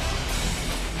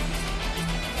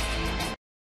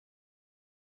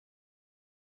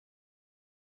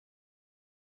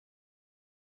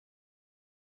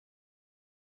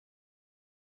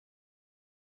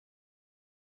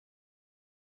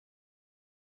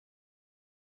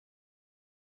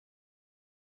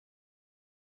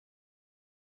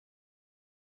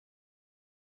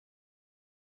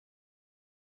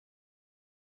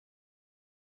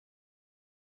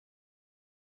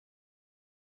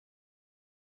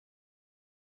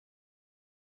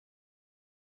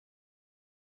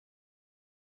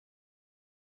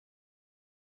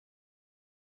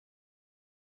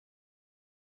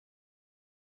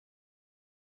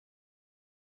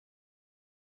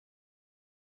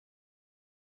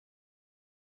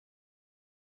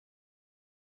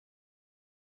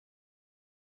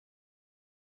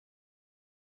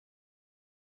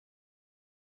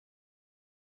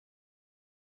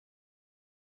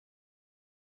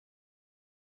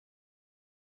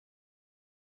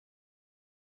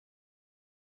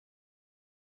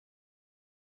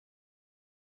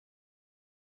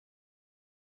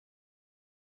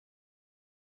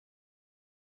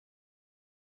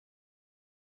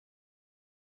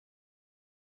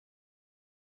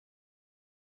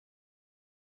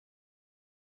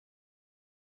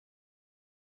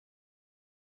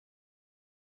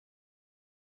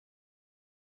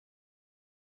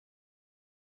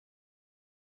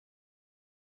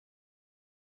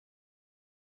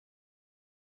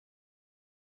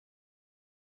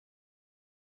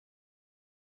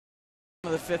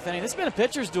 The 5th inning. This has been a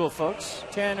pitcher's duel, folks.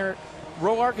 Tanner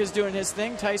Roark is doing his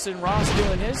thing. Tyson Ross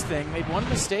doing his thing. Made one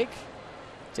mistake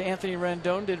to Anthony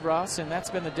Rendon, did Ross, and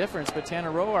that's been the difference. But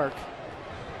Tanner Roark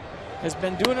has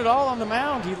been doing it all on the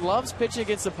mound. He loves pitching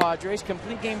against the Padres.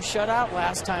 Complete game shutout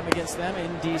last time against them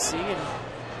in D.C. and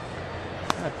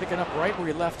kind of picking up right where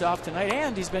he left off tonight.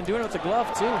 And he's been doing it with the glove,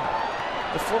 too.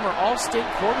 The former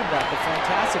All-State quarterback, a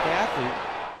fantastic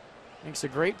athlete. Makes a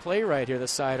great play right here, the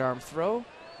sidearm throw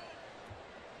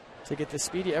to get the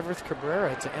speedy Everett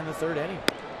Cabrera to end the 3rd inning.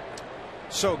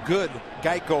 So good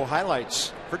Geico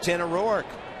highlights for Tanner Roark.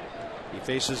 He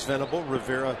faces Venable,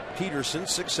 Rivera, Peterson,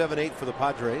 6, 7, 8 for the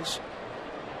Padres.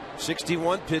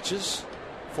 61 pitches,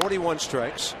 41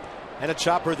 strikes. And a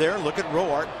chopper there. Look at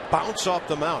Roark bounce off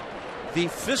the mound. The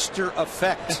Fister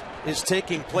effect is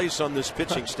taking place on this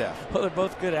pitching staff. Well, they're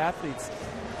both good athletes.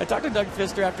 I talked to Doug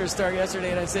Fister after his start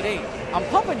yesterday, and I said, hey, I'm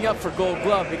pumping you up for Gold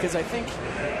Glove because I think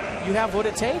you have what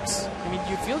it takes. I mean,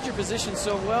 you field your position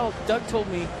so well. Doug told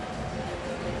me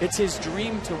it's his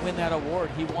dream to win that award.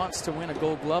 He wants to win a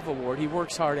Gold Glove award. He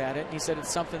works hard at it. He said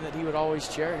it's something that he would always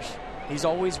cherish. He's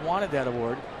always wanted that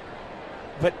award.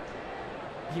 But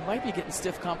he might be getting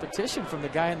stiff competition from the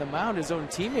guy on the mound, his own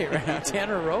teammate right now,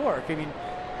 Tanner Roark. I mean,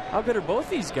 how good are both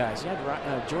these guys? You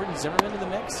had Jordan Zimmerman in the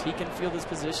mix. He can field his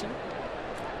position.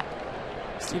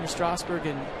 Steven Strasburg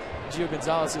and Gio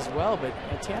Gonzalez as well. But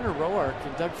Tanner Roark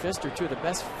and Doug Fister, two of the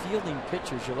best fielding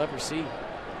pitchers you'll ever see.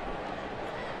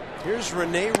 Here's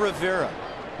Rene Rivera.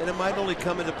 And it might only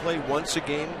come into play once a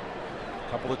game,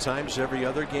 a couple of times every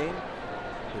other game.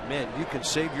 But man, you can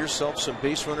save yourself some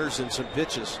base runners and some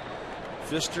pitches.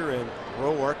 Fister and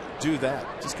Roark do that.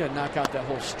 Just got to knock out that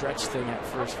whole stretch thing at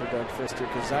first for Doug Fister,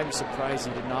 because I'm surprised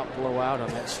he did not blow out on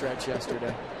that stretch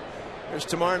yesterday. There's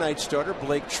tomorrow night's starter,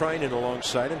 Blake Trinan,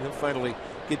 alongside him. He'll finally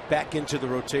get back into the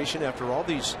rotation after all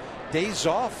these days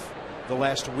off the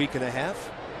last week and a half.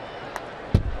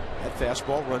 That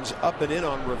fastball runs up and in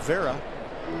on Rivera.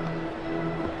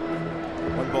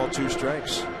 1 ball, 2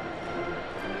 strikes.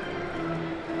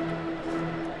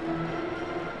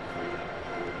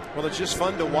 Well, it's just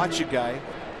fun to watch a guy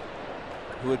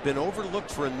who had been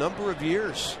overlooked for a number of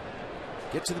years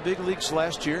get to the big leagues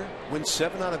last year, win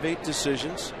 7 out of 8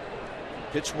 decisions,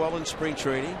 pitch well in spring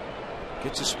training,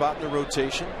 gets a spot in the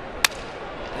rotation,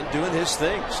 and doing his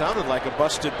thing. Sounded like a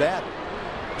busted bat.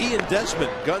 Ian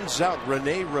Desmond guns out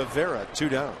Rene Rivera, 2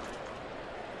 down.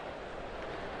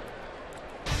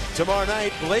 Tomorrow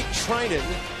night, Blake Trinan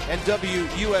and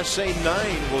WUSA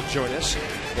 9 will join us.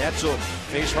 Nats will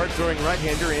face hard-throwing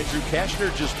right-hander Andrew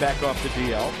Kashner, just back off the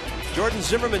DL. Jordan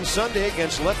Zimmerman Sunday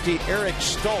against lefty Eric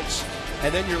Stultz.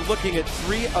 And then you're looking at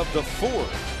 3 of the 4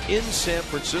 in San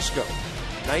Francisco.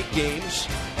 Night games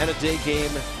and a day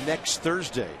game next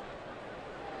Thursday.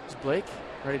 Is Blake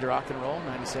ready to rock and roll?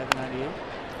 97, 98.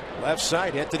 Left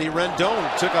side, Anthony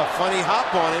Rendon took a funny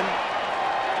hop on him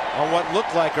on what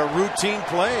looked like a routine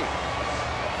play.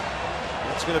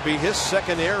 That's going to be his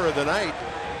second error of the night.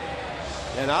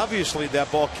 And obviously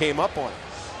that ball came up on him.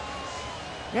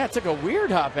 Yeah, it took a weird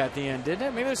hop at the end, didn't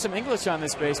it? Maybe there's some English on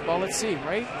this baseball. Let's see,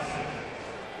 right?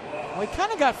 Well, he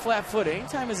kind of got flat-footed.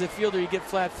 Anytime as a fielder you get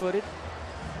flat-footed,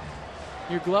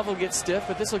 your glove will get stiff,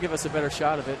 but this will give us a better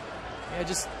shot of it. Yeah,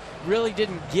 just really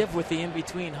didn't give with the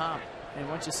in-between hop. And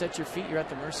once you set your feet, you're at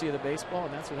the mercy of the baseball,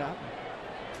 and that's what happened.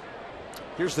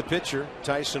 Here's the pitcher,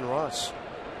 Tyson Ross.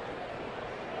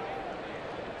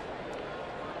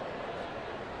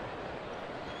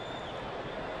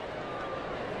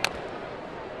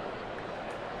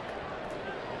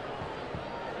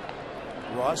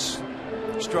 Ross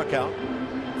struck out.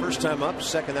 First time up,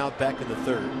 second out back in the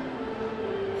third.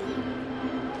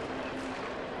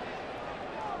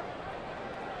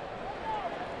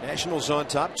 Nationals on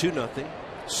top 2-0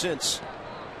 since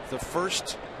the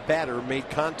first batter made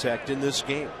contact in this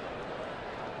game.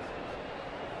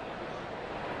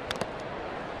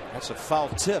 That's a foul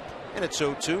tip, and it's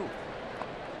 0-2.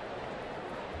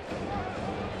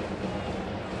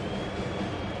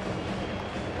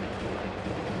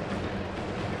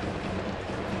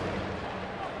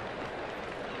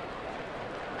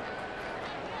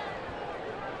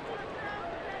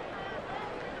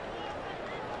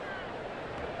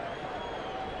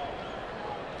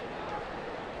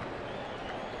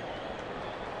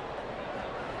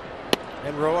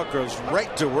 And Roark goes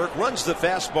right to work, runs the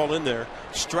fastball in there.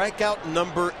 Strikeout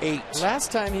number 8.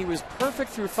 Last time he was perfect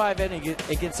through 5 innings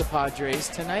against the Padres.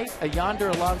 Tonight, a Yonder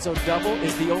Alonso double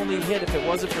is the only hit. If it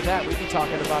wasn't for that, we'd be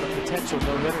talking about a potential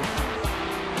no-hitter.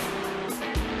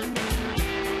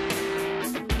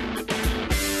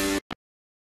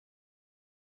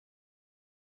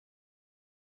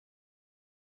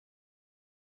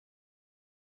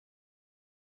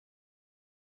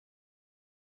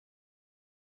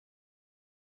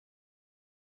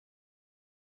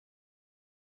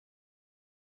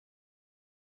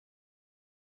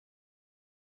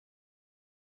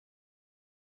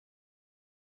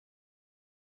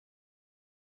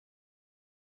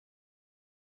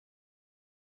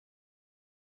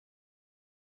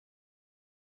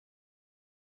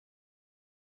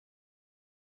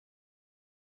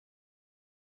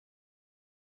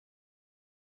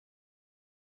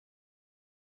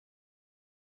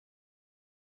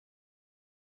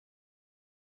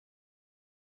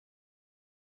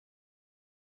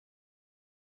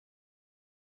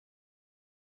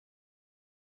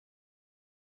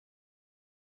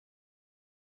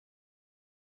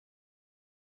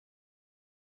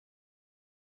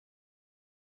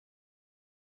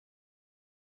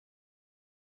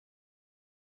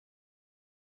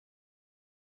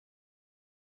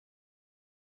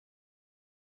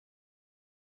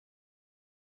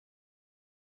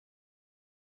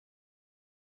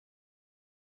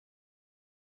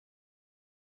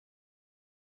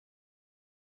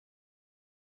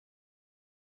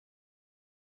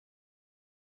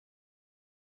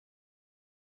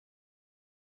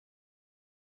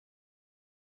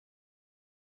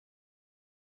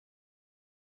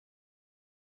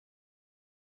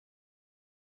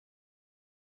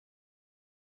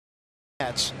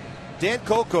 Dan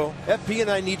Coco, FP and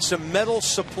I need some metal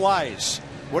supplies.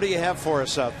 What do you have for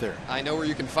us out there? I know where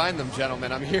you can find them,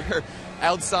 gentlemen. I'm here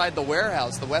outside the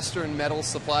warehouse, the Western Metal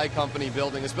Supply Company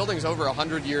building. This building is over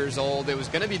 100 years old. It was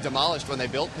going to be demolished when they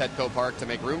built Petco Park to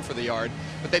make room for the yard,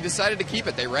 but they decided to keep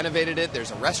it. They renovated it.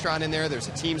 There's a restaurant in there. There's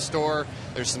a team store.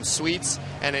 There's some suites.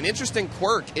 And an interesting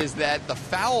quirk is that the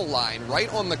foul line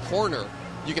right on the corner,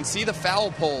 you can see the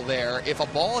foul pole there. If a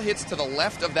ball hits to the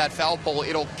left of that foul pole,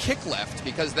 it'll kick left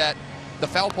because the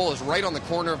foul pole is right on the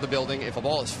corner of the building. If a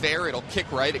ball is fair, it'll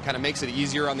kick right. It kind of makes it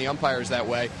easier on the umpires that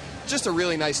way. Just a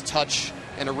really nice touch,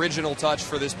 an original touch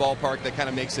for this ballpark that kind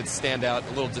of makes it stand out, a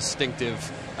little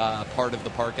distinctive part of the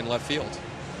park in left field.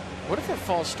 What if it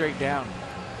falls straight down?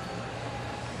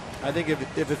 I think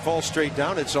if it falls straight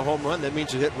down, it's a home run. That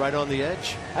means it hit right on the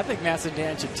edge. I think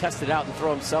Massadan should test it out and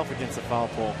throw himself against the foul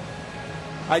pole.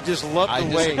 I just love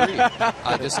the way.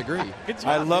 I disagree. Good job,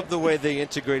 I love the way they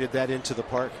integrated that into the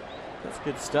park. That's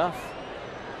good stuff.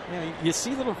 You know, you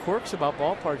see little quirks about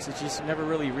ballparks that you just never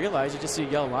really realize. You just see a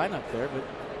yellow line up there, but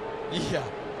yeah,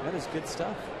 that is good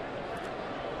stuff.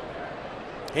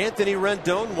 Anthony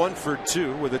Rendon 1 for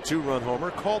 2 with a 2-run homer,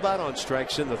 called out on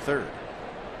strikes in the third.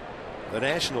 The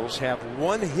Nationals have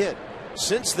 1 hit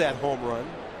since that home run.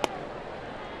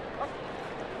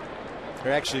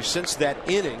 Or actually, since that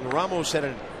inning. Ramos had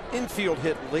an infield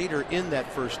hit later in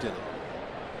that first inning.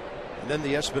 And then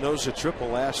the Espinosa triple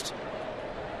last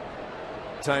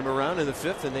time around in the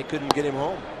 5th, and they couldn't get him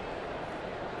home.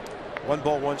 1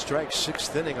 ball, 1 strike,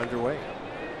 6th inning underway.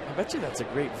 I bet you that's a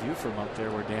great view from up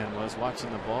there where Dan was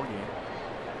watching the ball game.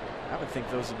 I would think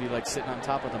those would be like sitting on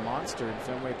top of the monster in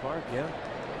Fenway Park. Yeah.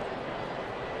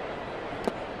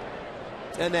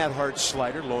 And that hard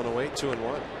slider blown away,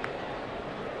 2-1.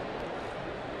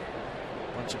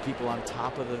 Bunch of people on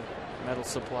top of the metal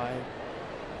supply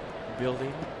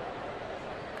building.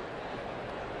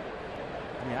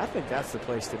 I mean, I think that's the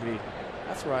place to be.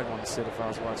 That's where I'd want to sit if I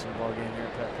was watching a ball game here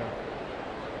at Petco.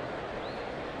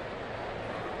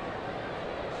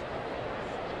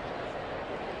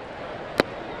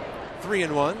 Three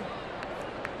and 1.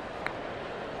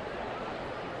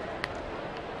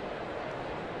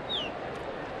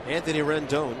 Anthony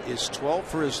Rendon is 12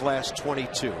 for his last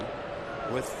 22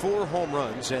 with 4 home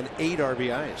runs and 8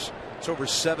 RBIs. It's over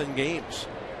 7 games.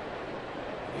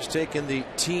 He's taken the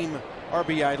team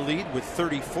RBI lead with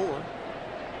 34.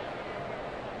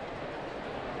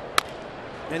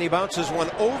 And he bounces one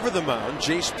over the mound.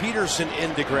 Jace Peterson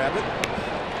in to grab it.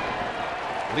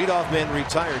 Leadoff man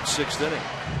retired, 6th inning.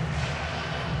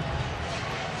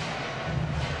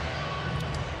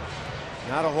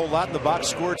 Not a whole lot in the box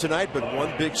score tonight, but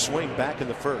 1 big swing back in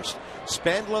the first.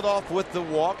 Span led off with the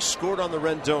walk, scored on the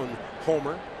Rendon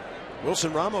homer.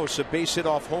 Wilson Ramos a base hit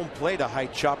off home plate, a high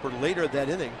chopper later that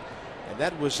inning. And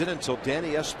that was it until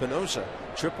Danny Espinosa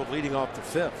tripled leading off the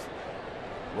 5th.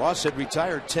 Ross had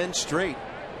retired 10 straight.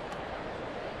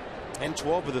 And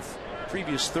 12 of the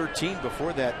previous 13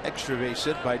 before that extra base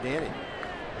hit by Danny.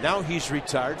 Now he's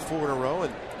retired 4 in a row,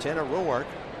 and Tanner Roark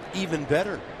even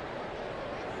better.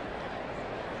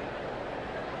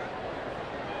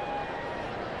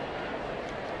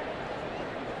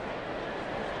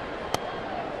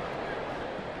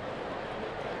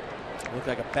 Looked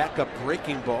like a backup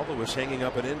breaking ball that was hanging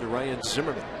up and in to Ryan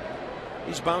Zimmerman.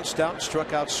 He's bounced out and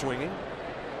struck out swinging.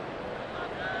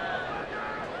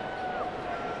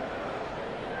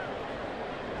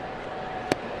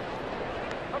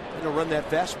 And he'll run that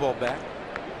fastball back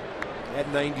at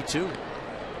 92.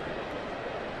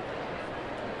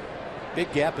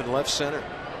 Big gap in left center.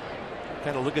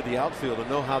 Kind of look at the outfield and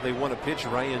know how they want to pitch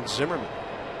Ryan Zimmerman.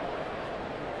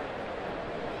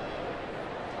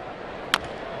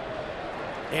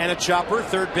 And a chopper,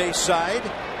 third base side.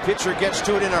 Pitcher gets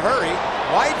to it in a hurry.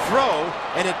 Wide throw,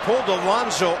 and it pulled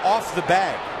Alonso off the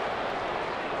bag.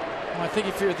 Well, I think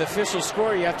if you're the official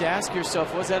scorer, you have to ask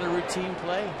yourself, was that a routine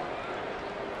play?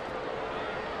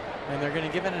 And they're going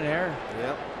to give it an error.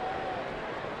 Yep.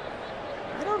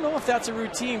 I don't know if that's a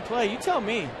routine play. You tell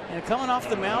me. And coming off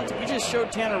the mound, we just showed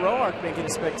Tanner Roark making a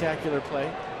spectacular play.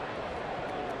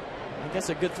 I guess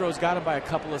a good throw's got him by a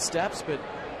couple of steps, but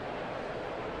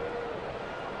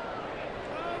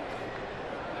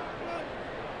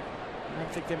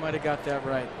I think they might have got that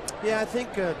right. Yeah, I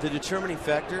think the determining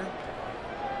factor,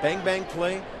 bang bang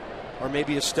play, or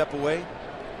maybe a step away,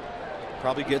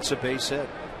 probably gets a base hit.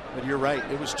 But you're right,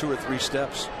 it was 2 or 3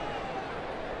 steps.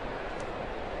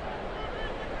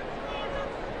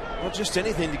 Well, just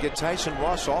anything to get Tyson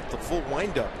Ross off the full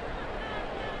windup.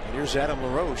 And here's Adam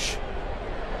LaRoche.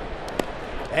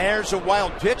 There's a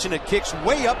wild pitch, and it kicks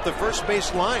way up the first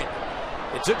base line.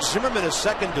 It took Zimmerman a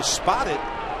second to spot it.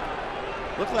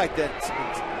 Looked like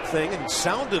that thing and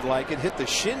sounded like it hit the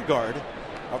shin guard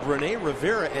of Rene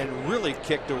Rivera and really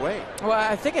kicked away. Well,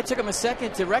 I think it took him a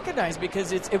second to recognize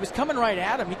because it was coming right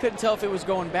at him. He couldn't tell if it was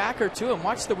going back or to him.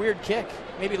 Watch the weird kick.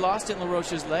 Maybe lost it in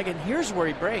LaRoche's leg, and here's where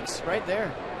he breaks, right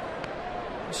there.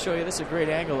 I'll show you. This is a great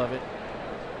angle of it.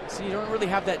 See, you don't really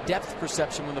have that depth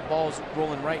perception when the ball's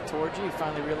rolling right towards you. You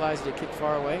finally realized it kicked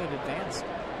far away and advanced.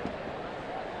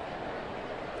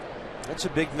 That's a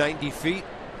big 90 feet.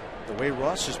 The way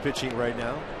Ross is pitching right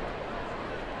now.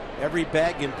 Every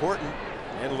bag important.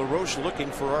 And LaRoche looking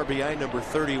for RBI number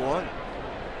 31.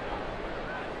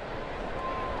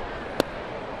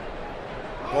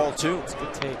 Ball 2. It's a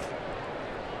good take.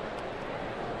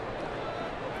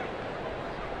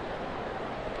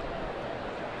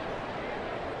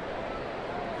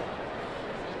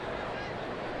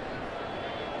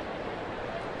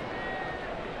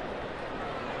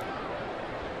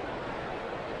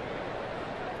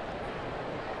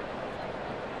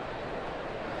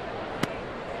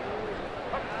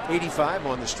 .85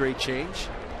 on the straight change,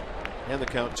 and the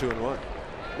count 2-1.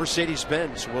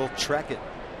 Mercedes-Benz will track it.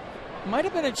 Might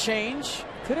have been a change.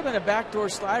 Could have been a backdoor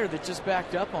slider that just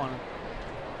backed up on him.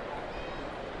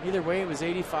 Either way, it was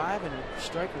 85 and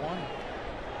strike one.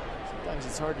 Sometimes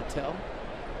it's hard to tell.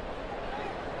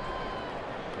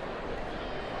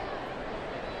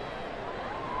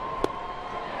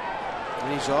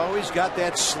 And he's always got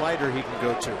that slider he can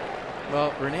go to.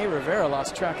 Well, Rene Rivera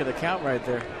lost track of the count right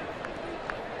there.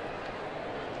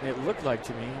 It looked like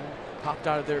to me. Popped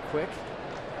out of there quick.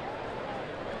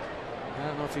 I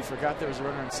don't know if he forgot there was a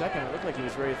runner in second. It looked like he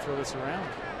was ready to throw this around.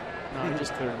 No, he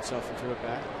just cleared himself and threw it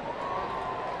back.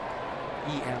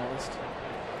 Analyst.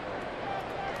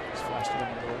 Just flashed it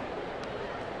on the board.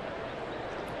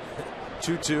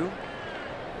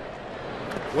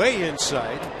 2-2. Way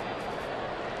inside.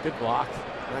 Good block.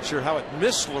 Not sure how it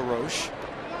missed LaRoche.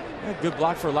 Yeah, good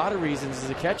block for a lot of reasons. As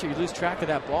a catcher, you lose track of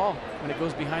that ball when it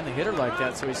goes behind the hitter like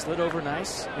that. So he slid over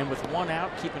nice, and with one out,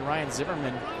 keeping Ryan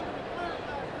Zimmerman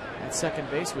at second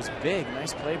base was big.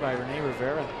 Nice play by Rene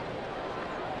Rivera.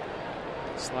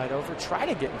 Slide over, try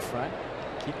to get in front,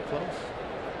 keep it close.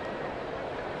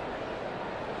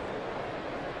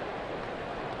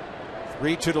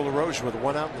 Three to LaRoche with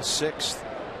one out in the sixth.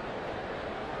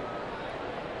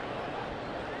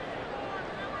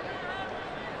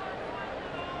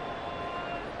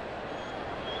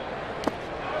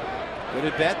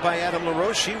 Good at bat by Adam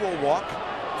LaRoche. He will walk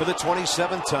for the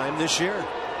 27th time this year.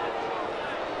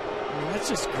 I mean, that's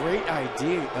just great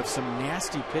idea of some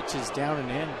nasty pitches down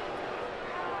and in.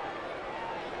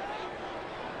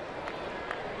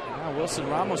 Wow, Wilson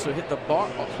Ramos who hit the ball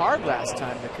hard last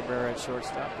time to Cabrera at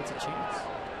shortstop. That's a chance.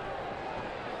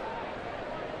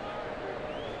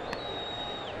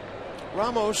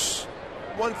 Ramos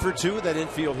 1 for 2, that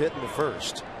infield hit in the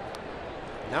first.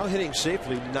 Now hitting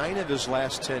safely 9 of his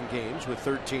last 10 games with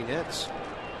 13 hits.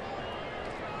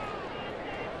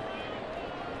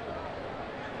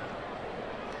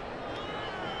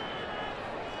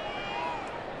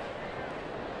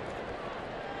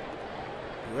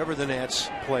 Whoever the Nats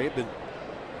play, been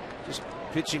just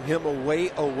pitching him away.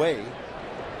 And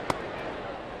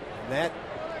that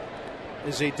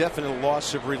is a definite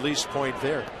loss of release point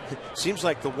there. Seems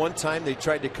like the one time they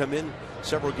tried to come in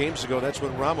several games ago, that's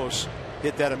when Ramos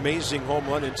hit that amazing home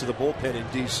run into the bullpen in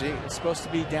D.C. It's supposed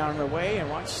to be down and away, and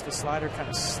watch the slider kind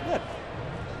of slip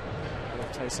out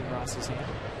of Tyson Ross's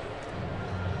hand.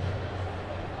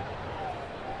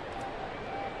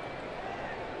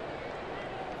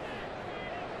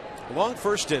 Long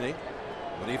first inning.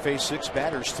 When he faced 6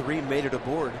 batters, 3 made it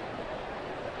aboard.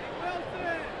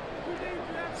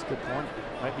 That's a good point.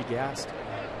 Might be gassed.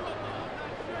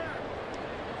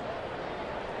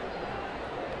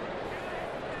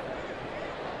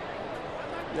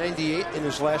 .98 in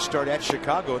his last start at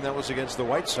Chicago, and that was against the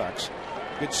White Sox.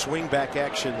 Good swing back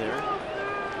action there.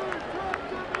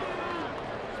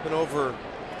 Been over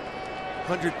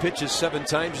 100 pitches 7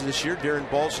 times this year. Darren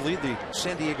Balsley, the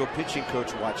San Diego pitching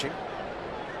coach, watching.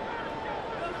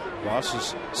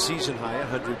 Ross's season high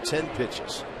 110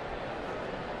 pitches.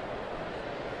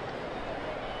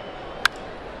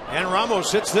 And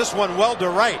Ramos hits this one well to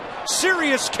right.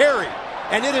 Serious carry,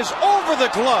 and it is over the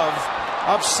glove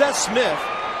of Seth Smith.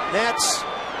 Nats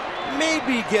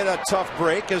maybe get a tough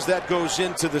break as that goes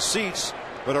into the seats,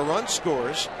 but a run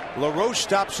scores. LaRoche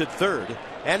stops at third,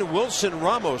 and Wilson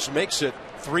Ramos makes it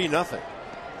 3-0.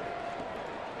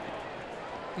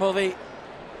 Well, they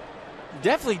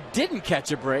definitely didn't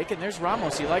catch a break, and there's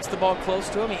Ramos. He likes the ball close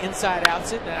to him. He inside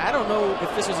outs it, and I don't know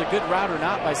if this was a good route or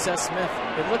not by Seth Smith.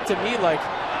 It looked to me like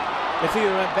If he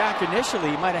went back initially,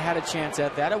 he might have had a chance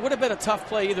at that. It would have been a tough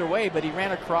play either way, but he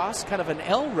ran across kind of an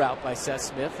L route by Seth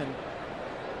Smith, and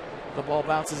the ball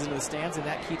bounces into the stands, and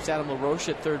that keeps Adam LaRoche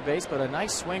at third base. But a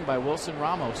nice swing by Wilson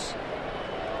Ramos,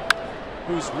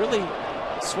 who's really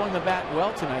swung the bat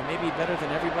well tonight, maybe better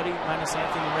than everybody minus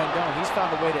Anthony Rendon. He's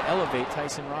found a way to elevate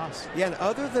Tyson Ross. Yeah, and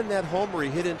other than that homer he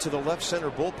hit into the left center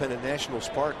bullpen in Nationals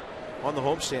Park on the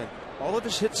homestand, all of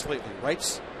his hits lately,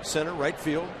 right center, right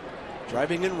field,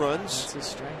 driving in runs. That's his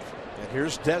strength. And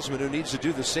here's Desmond, who needs to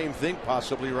do the same thing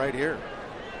possibly right here.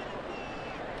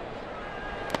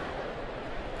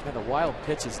 Yeah, the wild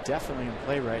pitch is definitely in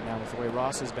play right now with the way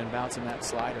Ross has been bouncing that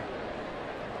slider.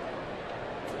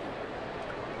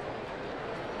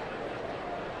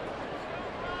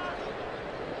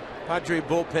 Padre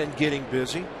bullpen getting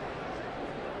busy.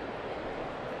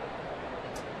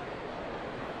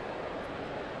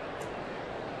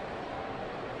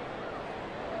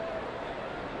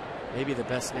 Maybe the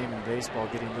best name in baseball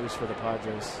getting loose for the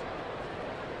Padres.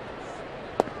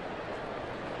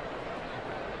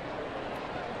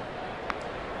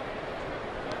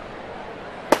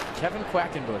 Kevin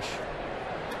Quackenbush.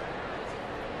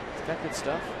 Is that good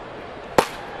stuff?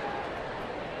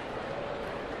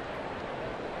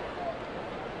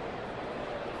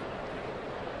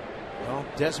 Well,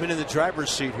 Desmond in the driver's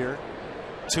seat here.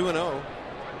 2-0.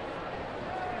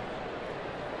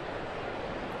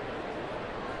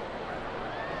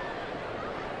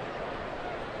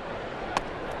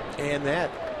 And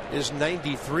that is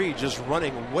 93, just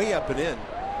running way up and in.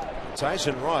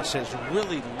 Tyson Ross has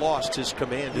really lost his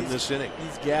command in this inning.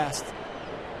 He's gassed.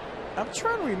 I'm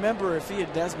trying to remember if he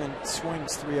and Desmond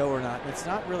swings 3-0 or not. It's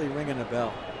not really ringing a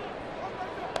bell.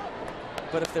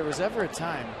 But if there was ever a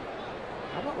time,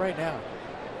 how about right now?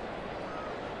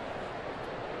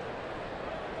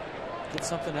 Get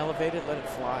something elevated, let it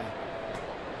fly.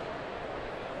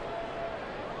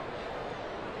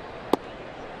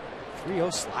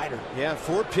 .30 slider. Yeah,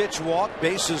 4-pitch walk,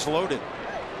 bases loaded.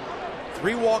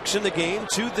 3 walks in the game,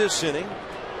 2 this inning.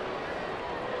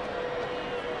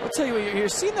 I'll tell you what, you're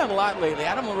seeing that a lot lately.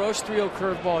 Adam LaRoche 3-0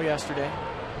 curveball yesterday.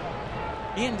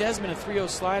 Ian Desmond a 3-0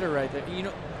 slider right there. You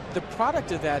know, the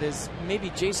product of that is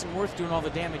maybe Jason Worth doing all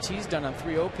the damage he's done on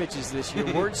 3-0 pitches this year.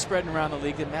 Word spreading around the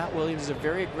league that Matt Williams is a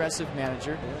very aggressive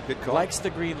manager. Yeah, good call. Likes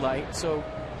the green light. So,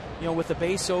 you know, with the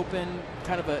base open,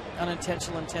 kind of an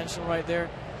unintentional intentional right there.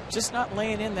 Just not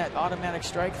laying in that automatic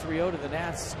strike 3-0 to the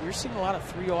Nats. We're seeing a lot of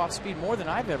 3-0 off speed, more than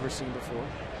I've ever seen before.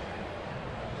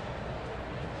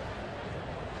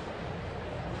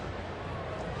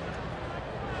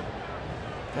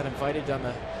 Got invited on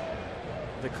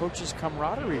the coaches'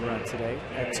 camaraderie run today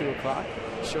at 2 o'clock.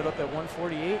 Showed up at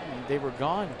 1:48 and they were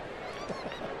gone.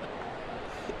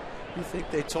 You think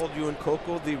they told you and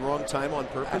Coco the wrong time on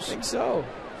purpose? I think so.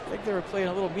 I think they were playing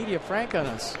a little media prank on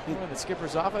us. I went to the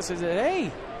skipper's office and said,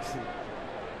 "Hey."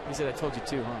 He said, "I told you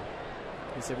too, huh?"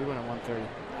 He said, "We went at 1:30.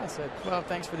 I said, "Well,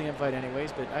 thanks for the invite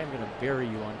anyways, but I'm going to bury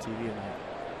you on TV tonight."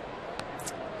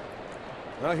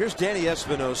 Well, here's Danny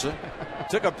Espinosa.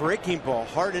 Took a breaking ball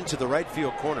hard into the right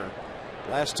field corner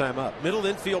last time up. Middle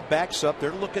infield backs up.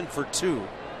 They're looking for 2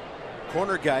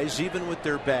 corner guys, even with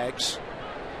their bags.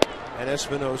 And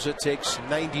Espinosa takes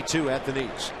 92 at the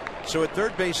knees. So at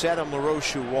third base, Adam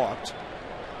LaRoche, who walked.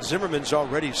 Zimmerman's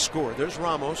already scored. There's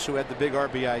Ramos, who had the big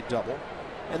RBI double.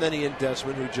 And then Ian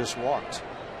Desmond, who just walked.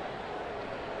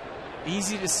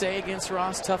 Easy to say against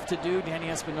Ross, tough to do. Danny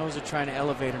Espinosa trying to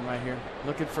elevate him right here.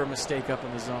 Looking for a mistake up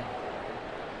in the zone.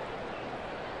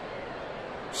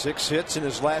 6 hits in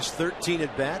his last 13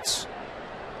 at bats.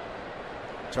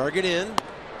 Target in.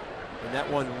 And that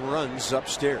one runs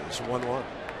upstairs. 1-1.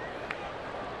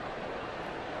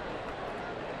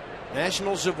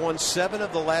 Nationals have won 7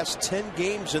 of the last 10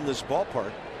 games in this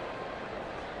ballpark,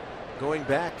 going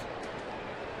back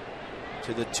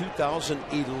to the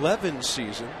 2011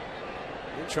 season.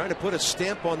 They're trying to put a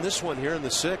stamp on this one here in the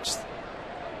 6th.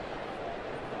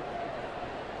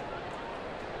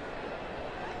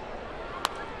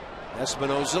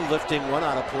 Espinosa lifting one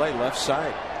out of play left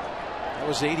side. That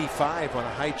was 85 on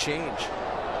a high change.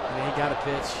 And he got a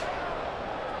pitch.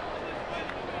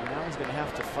 And now he's going to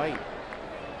have to fight.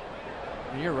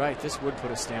 And you're right, this would put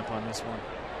a stamp on this one.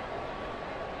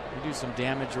 We do some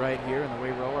damage right here in the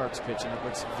way Roark's pitching. It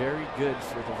looks very good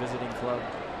for the visiting club.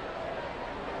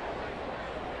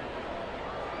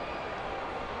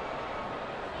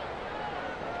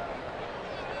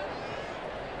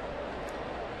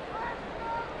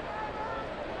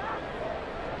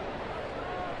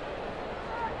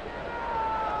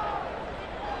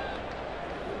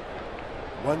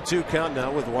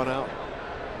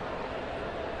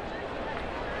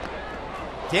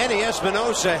 Danny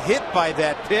Espinosa hit by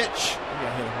that pitch. He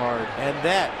got hit hard. And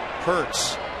that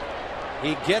hurts.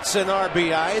 He gets an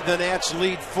RBI. The Nats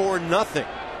lead 4-0.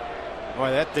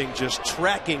 Boy, that thing just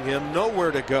tracking him,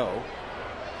 nowhere to go.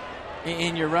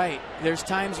 And you're right. There's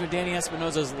times when Danny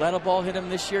Espinosa's let a ball hit him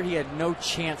this year. He had no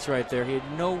chance right there. He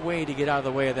had no way to get out of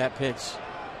the way of that pitch.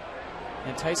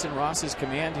 And Tyson Ross's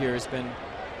command here has been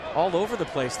all over the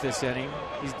place this inning.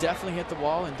 He's definitely hit the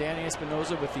wall, and Danny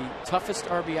Espinosa with the toughest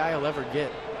RBI he'll ever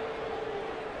get.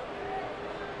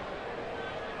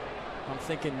 I'm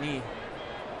thinking knee.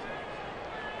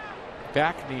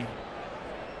 Back knee.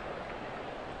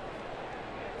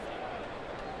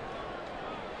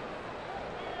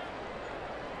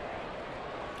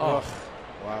 Oh,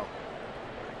 wow.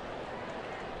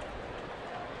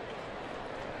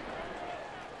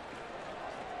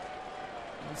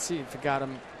 Let's see if it got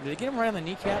him. Did they get him right on the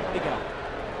kneecap? What did he got?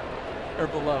 Or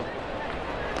below?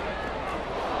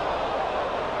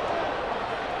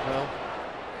 Well,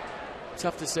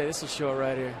 tough to say. This will show it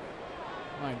right here.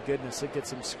 My goodness, it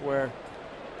gets him square.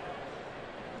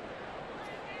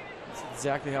 That's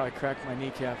exactly how I cracked my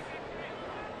kneecap.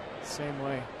 Same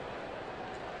way.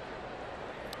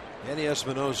 Danny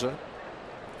Espinosa,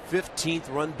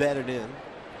 15th run batted in.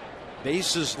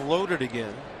 Bases loaded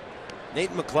again. Nate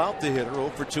McLeod, the hitter, 0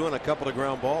 for 2 on a couple of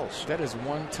ground balls. That is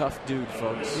one tough dude,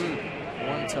 folks.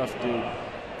 One tough dude.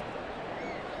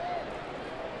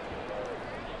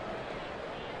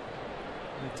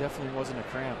 It definitely wasn't a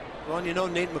cramp. Well, and you know,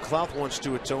 Nate McLeod wants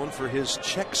to atone for his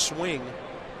check swing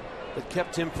that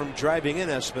kept him from driving in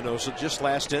Espinosa just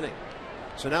last inning.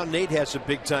 So now Nate has a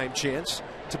big time chance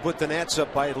to put the Nats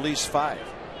up by at least 5.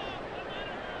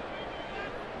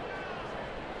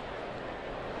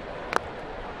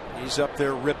 He's up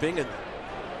there ripping, and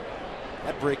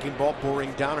that breaking ball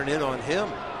boring down and in on him.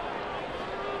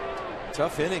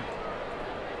 Tough inning.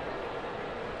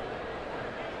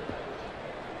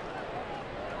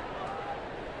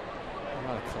 A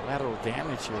lot of collateral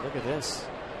damage here. Look at this.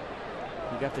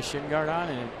 You got the shin guard on,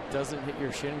 and it doesn't hit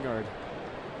your shin guard.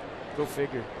 Go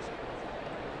figure.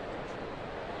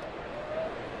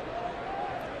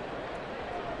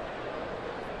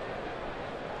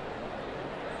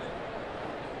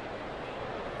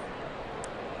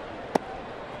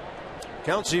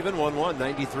 Counts even 1-1,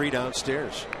 93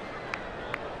 downstairs.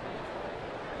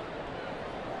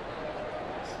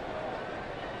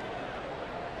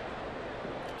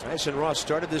 Tyson Ross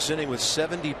started this inning with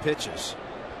 70 pitches.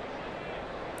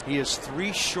 He is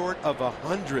 3 short of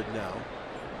 100 now.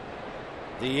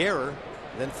 The error,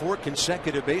 then 4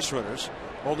 consecutive base runners,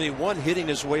 only 1 hitting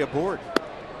his way aboard.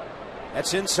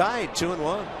 That's inside,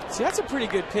 2-1. See, that's a pretty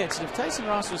good pitch. And if Tyson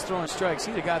Ross was throwing strikes,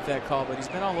 he'd have got that call, but he's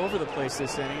been all over the place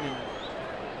this inning, and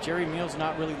Jerry Meals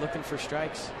not really looking for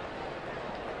strikes.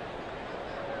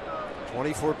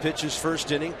 24 pitches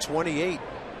first inning, 28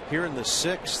 here in the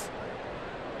 6th.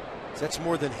 That's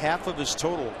more than half of his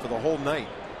total for the whole night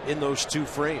in those 2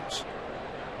 frames.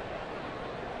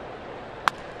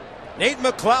 Nate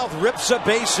McLeod rips a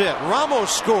base hit.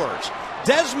 Ramos scores.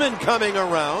 Desmond coming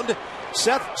around.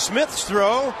 Seth Smith's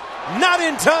throw, not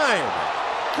in time.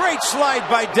 Great slide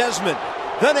by Desmond.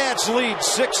 The Nats lead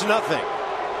 6-0.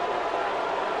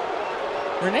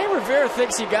 Rene Rivera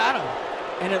thinks he got him.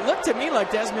 And it looked to me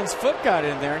like Desmond's foot got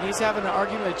in there, and he's having an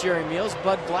argument with Jerry Meals.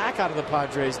 Bud Black out of the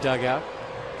Padres dugout.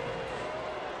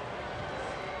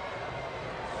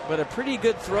 But a pretty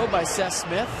good throw by Seth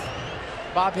Smith.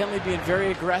 Bob Henley being very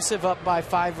aggressive, up by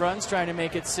 5 runs, trying to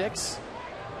make it 6.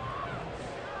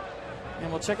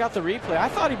 And we'll check out the replay. I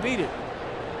thought he beat it.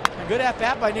 A good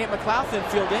at-bat by Nate McLeod.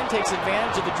 Infield in, takes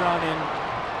advantage of the drawn-in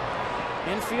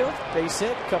infield. Base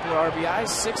hit, a couple of RBIs,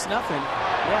 6-0.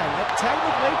 Yeah, and that tag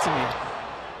looked late to me.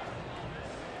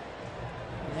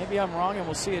 Maybe I'm wrong and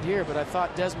we'll see it here, but I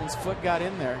thought Desmond's foot got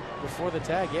in there before the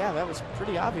tag. Yeah, that was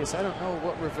pretty obvious. I don't know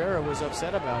what Rivera was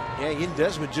upset about. Yeah, Ian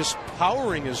Desmond just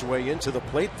powering his way into the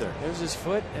plate there. There's his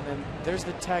foot, and then there's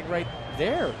the tag right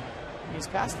there. He's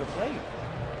past the plate.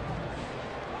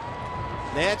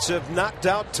 Nats have knocked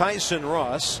out Tyson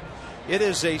Ross. It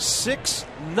is a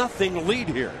 6-0 lead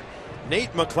here.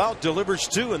 Nate McLeod delivers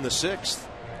 2 in the 6th.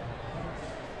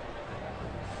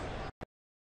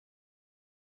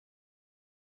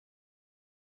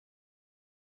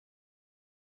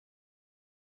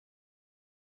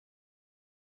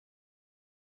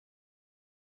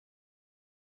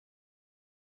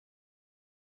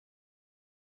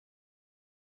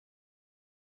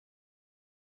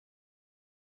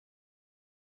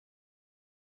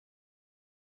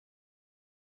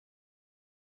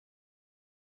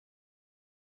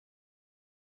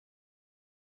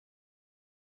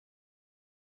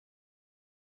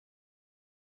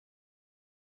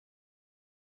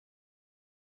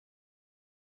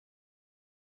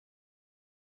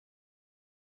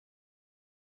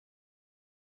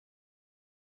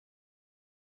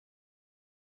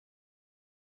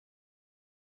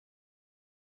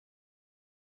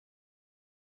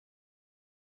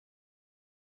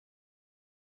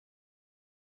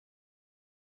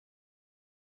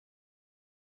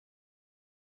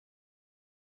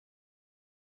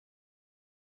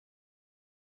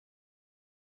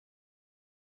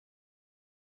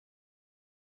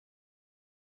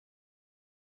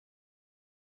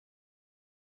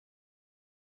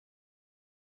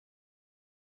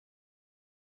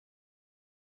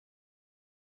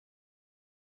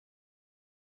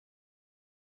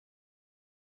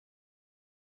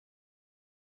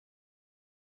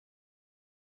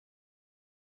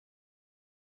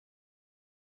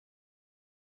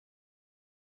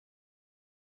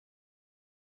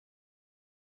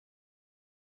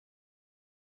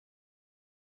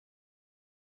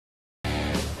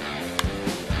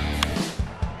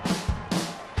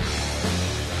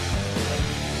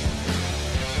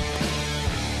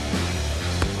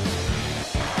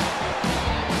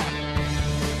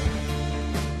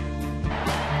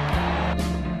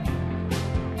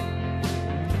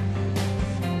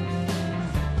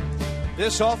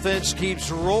 This offense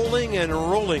keeps rolling and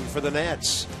rolling for the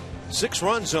Nats. 6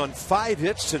 runs on 5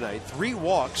 hits tonight, 3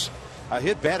 walks, a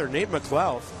hit batter, Nate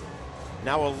McLeod,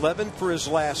 now 11 for his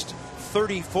last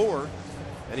 34,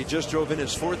 and he just drove in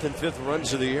his 4th and 5th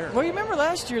runs of the year. Well, you remember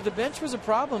last year the bench was a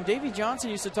problem. Davey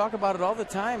Johnson used to talk about it all the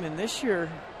time, and this year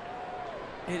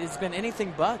it has been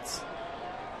anything but.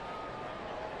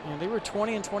 You know, they were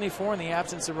 20 and 24 in the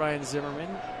absence of Ryan Zimmerman.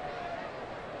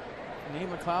 Nate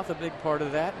McLeod a big part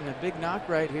of that, and a big knock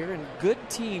right here. And good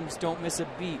teams don't miss a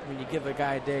beat when you give a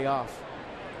guy a day off.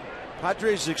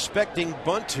 Padres expecting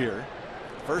bunt here.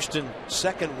 1st and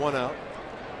 2nd, 1 out.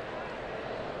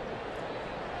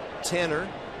 Tanner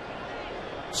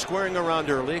squaring around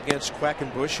early against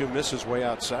Quackenbush, who misses way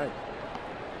outside.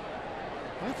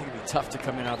 I think it'd be tough to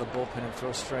come in out of the bullpen and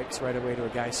throw strikes right away to a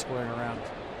guy squaring around.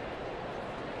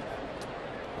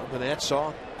 Well, the Nats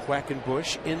saw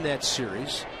Quackenbush in that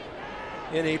series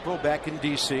in April back in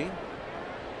D.C.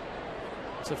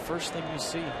 It's the first thing you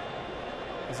see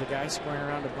is a guy squaring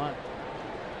around a bunt.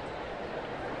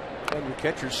 And your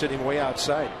catcher's sitting way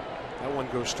outside. That one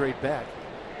goes straight back.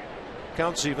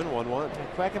 Counts even, 1-1.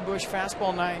 Quackenbush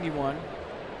fastball 91,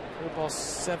 curveball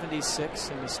 76,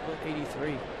 and the split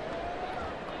 83.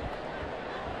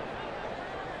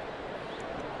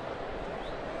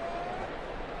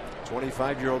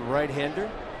 '25-year-old right-hander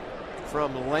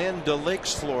from Land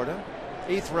O'Lakes, Florida.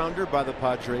 8th rounder by the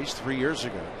Padres 3 years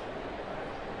ago.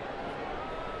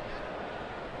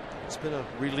 He's been a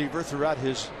reliever throughout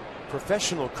his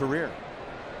professional career.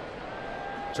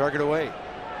 Target away.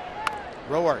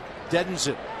 Roark deadens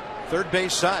it. 3rd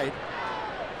base side.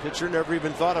 Pitcher never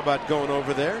even thought about going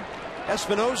over there.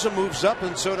 Espinosa moves up,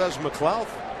 and so does McLeod.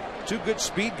 2 good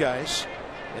speed guys.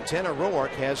 And Tanner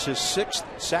Roark has his 6th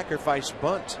sacrifice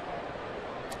bunt.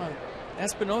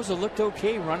 Espinosa looked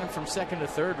okay running from 2nd to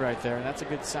 3rd right there, and that's a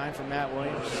good sign from Matt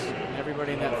Williams and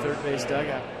everybody in that 3rd base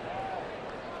dugout.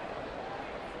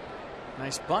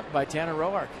 Nice bunt by Tanner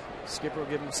Roark. Skipper will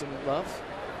give him some love.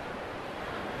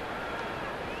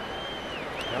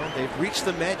 Well, they've reached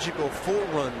the magical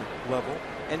 4-run level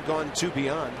and gone 2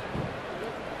 beyond.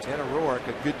 Tanner Roark,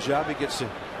 a good job. He gets to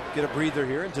get a breather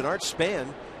here. And Denard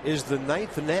Span is the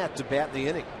 9th Nat to bat in the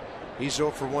inning. He's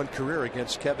 0 for 1 career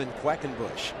against Kevin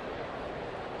Quackenbush.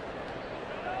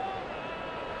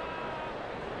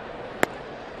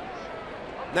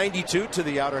 .92 to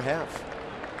the outer half.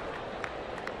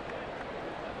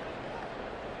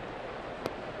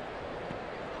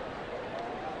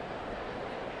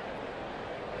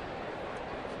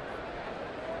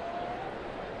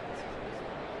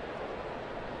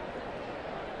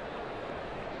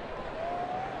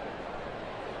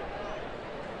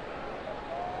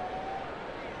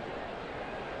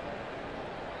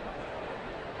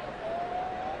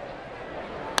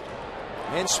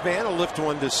 And Span will lift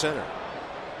one to center.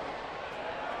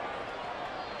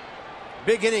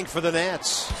 Big inning for the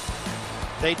Nats.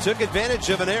 They took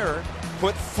advantage of an error,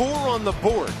 put 4 on the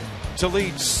board to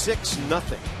lead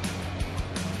 6-0.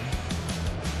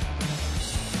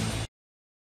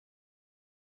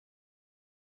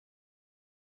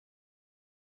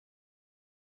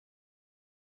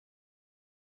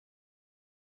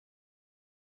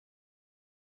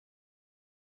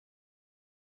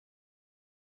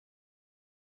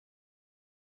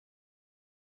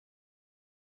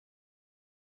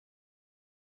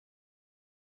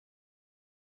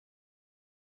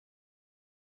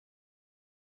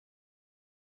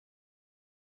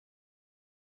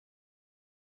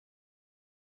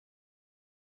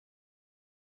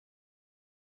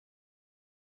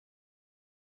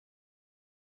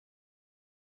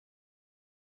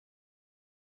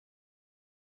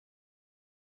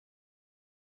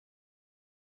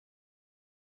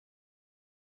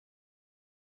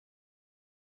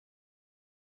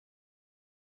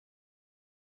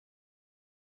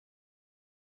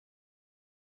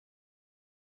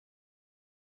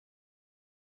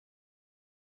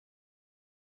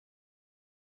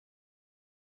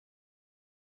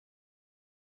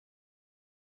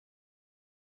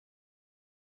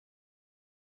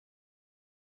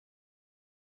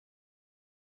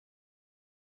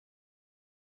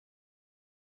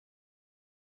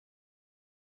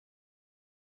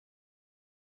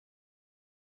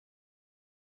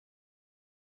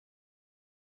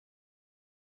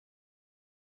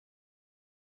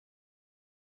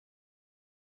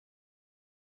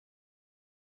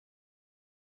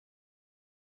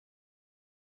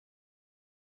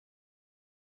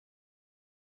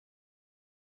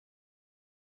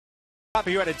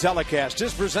 Copyrighted telecast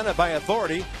is presented by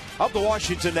authority of the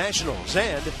Washington Nationals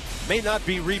and may not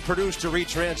be reproduced or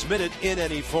retransmitted in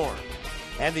any form.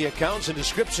 And the accounts and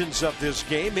descriptions of this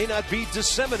game may not be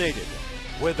disseminated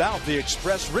without the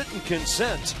express written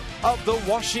consent of the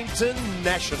Washington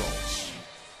Nationals.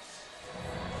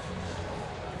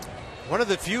 One of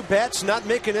the few bats not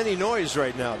making any noise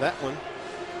right now. That one.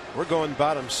 We're going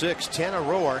bottom 6. Tanner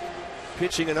Roark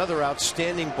pitching another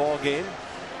outstanding ball game.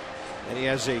 And he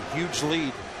has a huge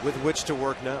lead with which to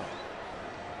work now.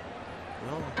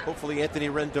 Well, hopefully Anthony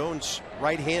Rendon's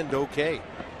right hand okay.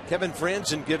 Kevin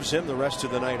Franzen gives him the rest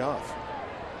of the night off.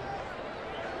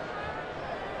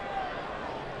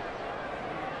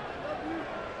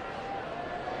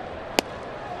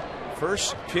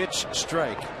 First pitch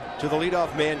strike to the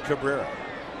leadoff man Cabrera.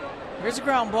 Here's a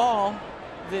ground ball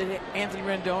that hit Anthony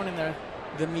Rendon in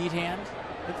the meat hand.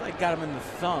 Looked like got him in the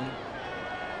thumb.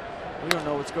 We don't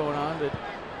know what's going on, but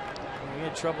he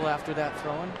had trouble after that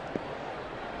throwing.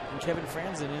 And Kevin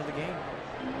Franzen into the game.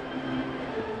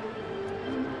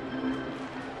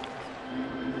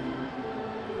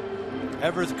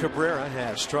 Everth Cabrera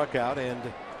has struck out and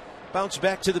bounced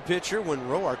back to the pitcher when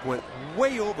Roark went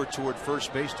way over toward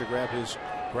first base to grab his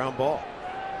ground ball.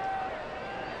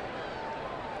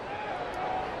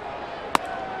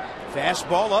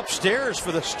 Fastball upstairs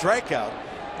for the strikeout,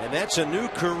 and that's a new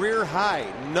career high,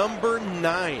 number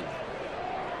 9.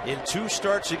 In 2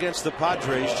 starts against the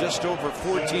Padres, just over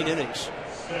 14 innings,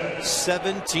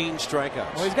 17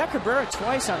 strikeouts. Well, he's got Cabrera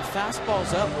twice on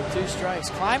fastballs up with 2 strikes.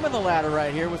 Climbing the ladder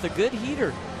right here with a good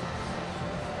heater.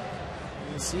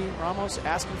 You see Ramos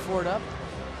asking for it up.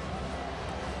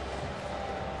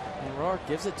 And Roark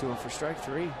gives it to him for strike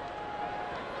 3.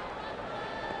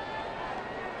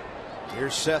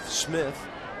 Here's Seth Smith.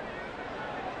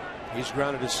 He's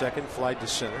grounded to second, flied to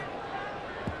center.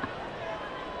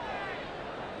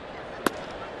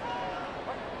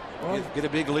 Well, Get a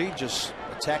big lead, just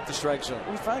attack the strike zone.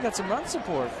 We finally got some run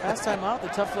support. Last time out, the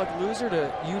tough luck loser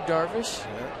to Yu Darvish.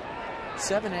 Yeah.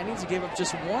 7 innings, he gave up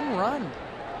just 1 run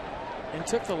and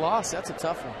took the loss. That's a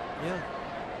tough one. Yeah.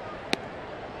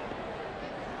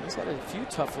 He's had a few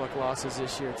tough luck losses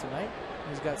this year tonight.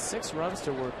 He's got 6 runs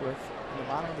to work with in the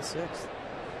bottom of the 6th.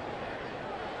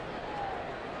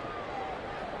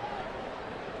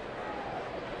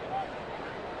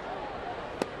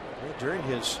 During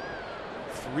his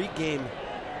 3-game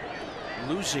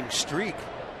losing streak,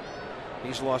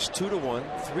 he's lost 2-1,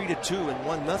 3-2, and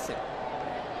 1-0.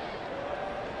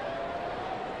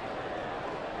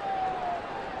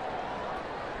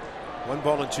 One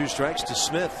ball and 2 strikes to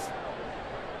Smith.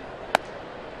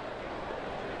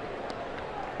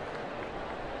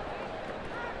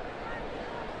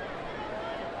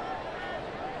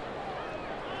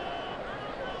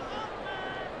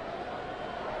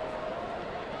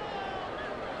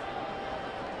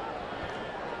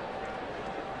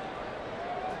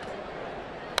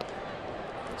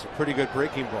 Pretty good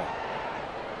breaking ball.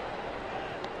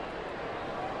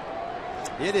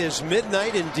 It is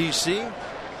midnight in D.C.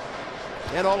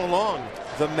 and all along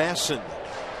the Masson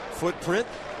footprint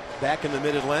back in the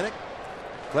Mid-Atlantic.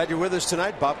 Glad you're with us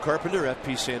tonight. Bob Carpenter,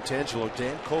 F.P. Santangelo,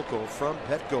 Dan Coco from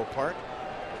Petco Park.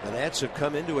 The Nats have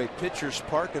come into a pitcher's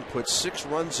park and put 6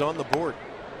 runs on the board.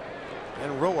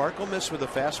 And Roark will miss with a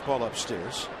fastball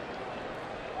upstairs.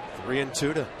 3-2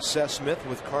 to Seth Smith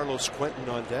with Carlos Quentin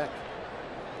on deck.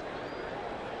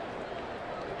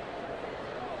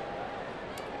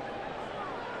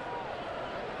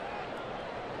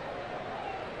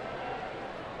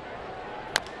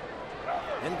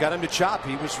 And got him to chop.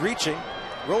 He was reaching.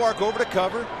 Roark over to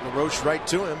cover. LaRoche right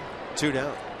to him. 2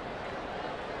 down.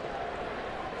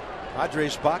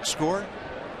 Padres box score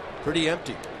pretty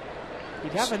empty.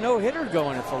 He'd have a no-hitter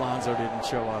going if Alonso didn't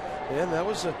show up. And that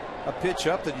was a pitch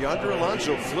up that Yonder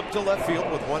Alonso flipped to left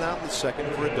field with 1 out in the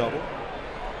second for a double.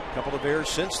 A couple of errors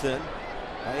since then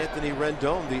by Anthony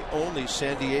Rendon, the only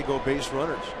San Diego base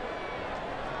runners.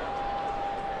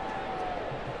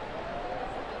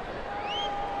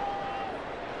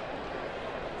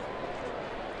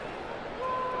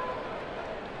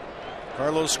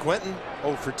 Carlos Quentin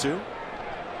 0 for 2.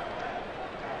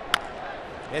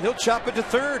 And he'll chop it to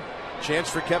third. Chance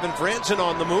for Kevin Franzen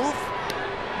on the move.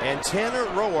 And Tanner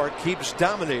Roark keeps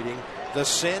dominating the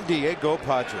San Diego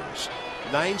Padres.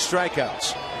 9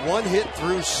 strikeouts, 1 hit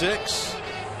through 6.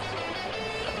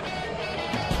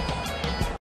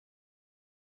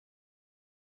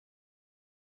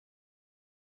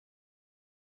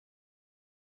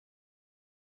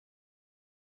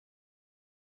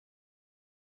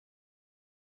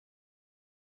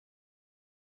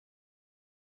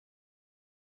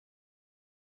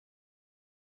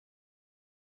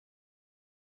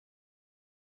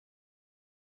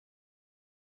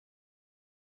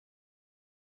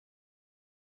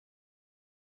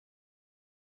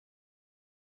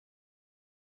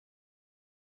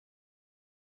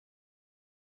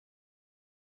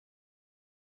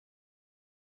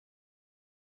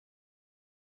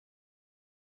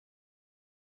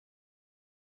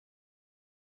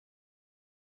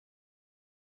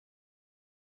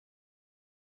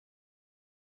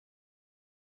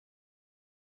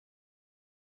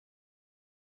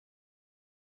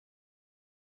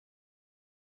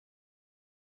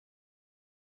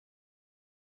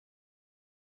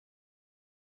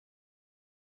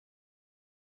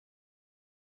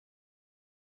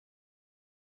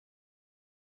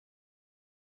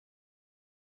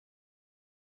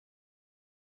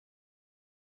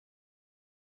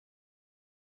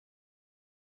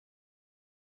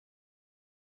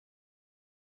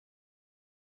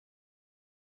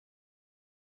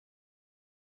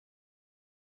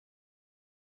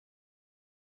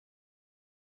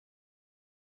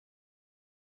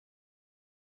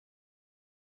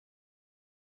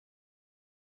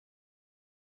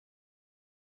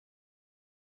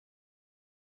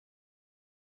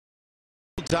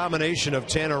 domination of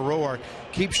Tanner Roark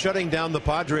keeps shutting down the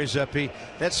Padres, Epi.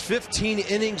 That's 15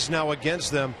 innings now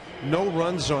against them. No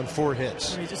runs on 4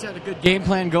 hits. He just had a good game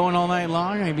plan going all night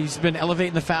long. I mean, he's been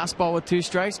elevating the fastball with 2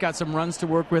 strikes. Got some runs to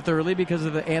work with early because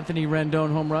of the Anthony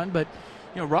Rendon home run. But,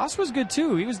 Ross was good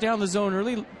too. He was down the zone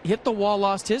early, hit the wall,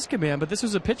 lost his command. But this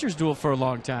was a pitcher's duel for a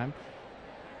long time.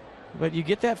 But you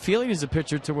get that feeling as a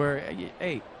pitcher to where,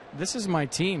 hey, this is my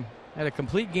team. Had a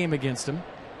complete game against him.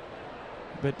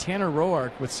 But Tanner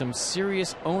Roark with some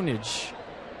serious ownage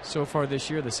so far this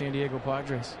year, the San Diego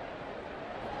Padres.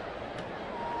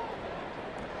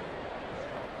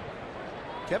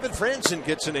 Kevin Franzen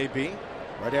gets an AB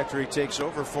right after he takes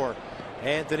over for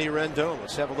Anthony Rendon.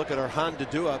 Let's have a look at our Honda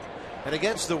do-up. And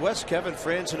against the West, Kevin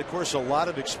Franzen, of course, a lot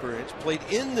of experience. Played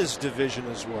in this division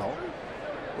as well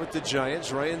with the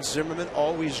Giants. Ryan Zimmerman,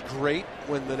 always great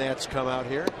when the Nats come out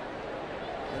here.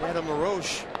 And Adam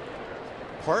LaRoche,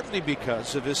 partly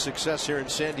because of his success here in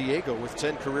San Diego with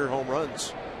 10 career home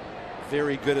runs.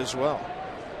 Very good as well.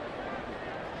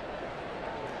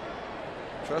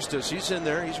 Trust us, he's in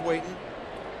there, he's waiting.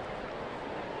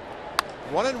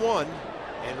 1-1,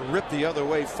 and ripped the other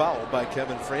way, foul by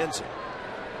Kevin Franzen.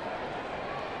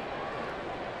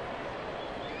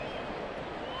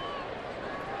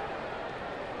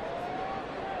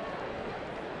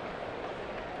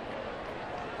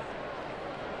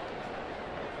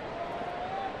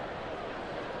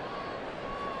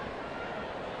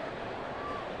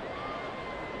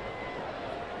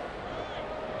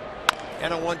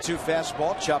 And a 1-2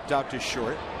 fastball chopped out to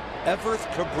short. Everth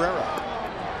Cabrera.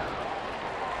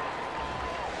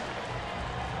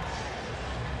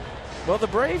 Well, the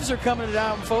Braves are coming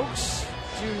down, folks.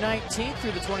 June 19th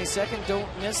through the 22nd. Don't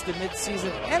miss the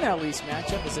midseason NL East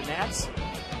matchup as the Nats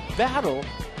battle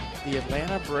the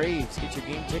Atlanta Braves. Get your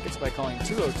game tickets by calling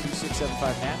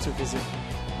 202-675-NATS or visit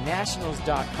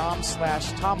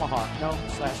nationals.com/tomahawk. No,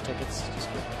 /tickets. Just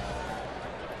kidding.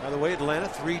 By the way, Atlanta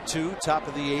 3-2, top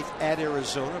of the 8th at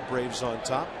Arizona. Braves on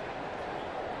top.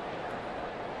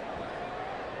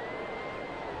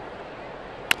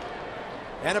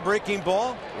 And a breaking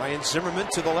ball. Ryan Zimmerman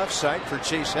to the left side for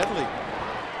Chase Headley.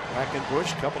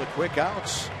 Quackenbush, couple of quick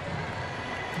outs.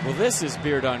 Well, this is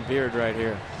beard on beard right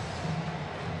here.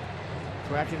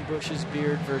 Quackenbush's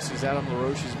beard versus Adam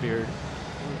LaRoche's beard.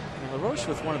 And LaRoche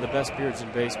with one of the best beards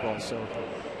in baseball, so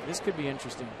this could be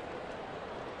interesting.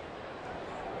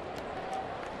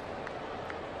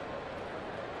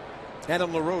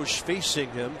 Adam LaRoche facing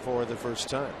him for the first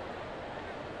time.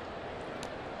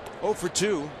 0 for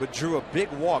 2, but drew a big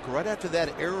walk right after that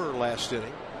error last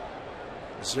inning.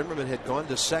 Zimmerman had gone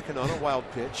to second on a wild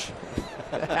pitch.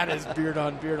 That is beard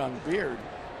on beard on beard.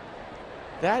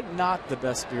 That not the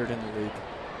best beard in the league.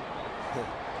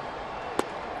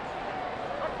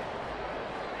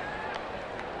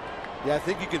 Yeah, I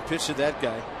think you can pitch to that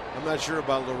guy. I'm not sure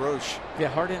about LaRoche. Yeah,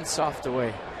 hard in, soft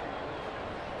away.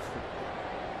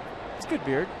 It's good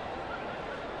beard.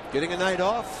 Getting a night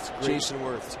off, Jason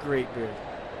Worth. It's great beard.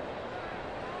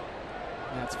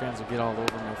 Nats fans will get all over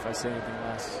me if I say anything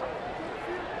less.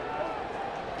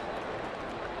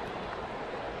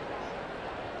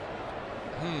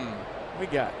 We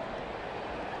got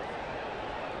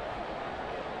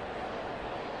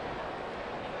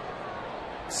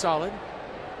solid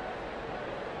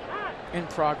in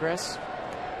progress.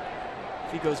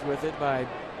 If he goes with it by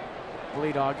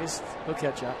late August, he'll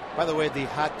catch up. By the way, the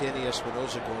hot Danny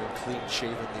Espinosa going clean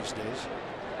shaven these days.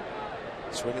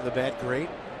 Swinging the bat great.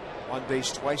 On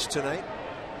base twice tonight.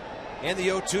 And the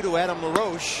 0-2 to Adam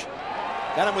LaRoche.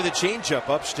 Got him with a changeup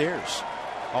upstairs.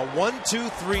 A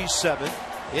 1-2-3-7.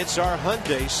 It's our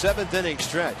Hyundai 7th inning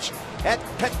stretch at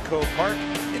Petco Park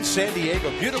in San Diego.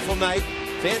 Beautiful night.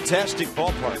 Fantastic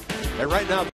ballpark. And right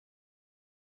now,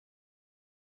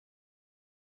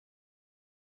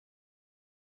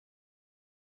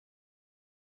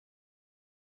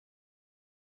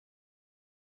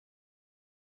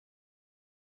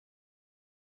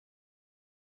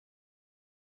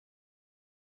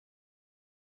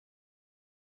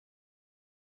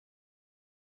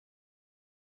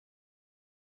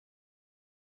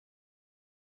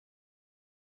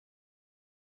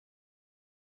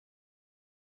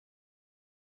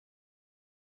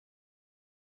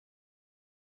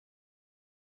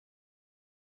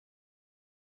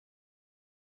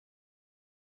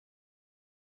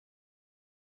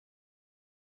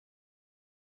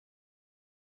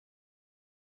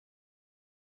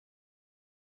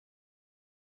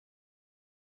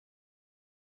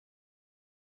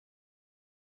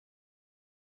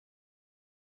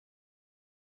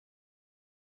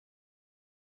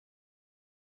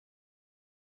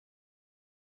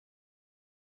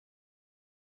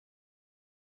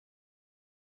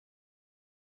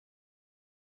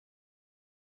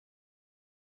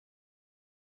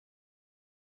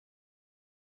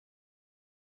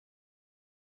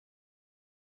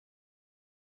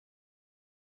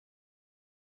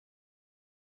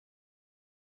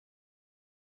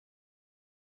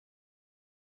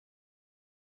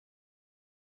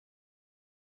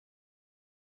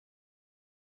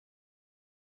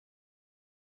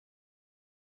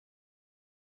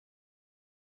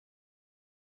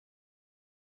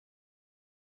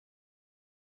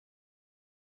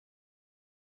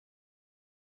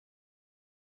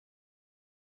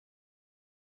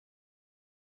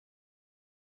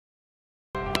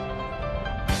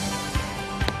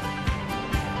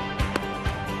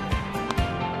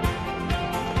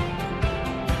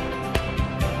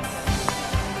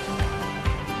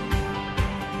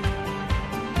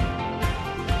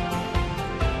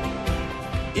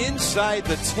 inside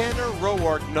the Tanner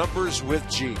Roark numbers with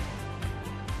G.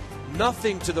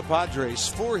 Nothing to the Padres,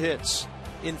 4 hits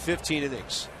in 15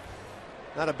 innings.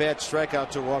 Not a bad strikeout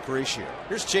to walk ratio.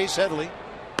 Here's Chase Headley.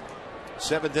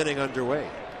 7th inning underway.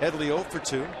 Headley 0 for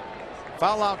 2.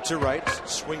 Foul out to right.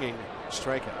 Swinging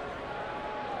strikeout.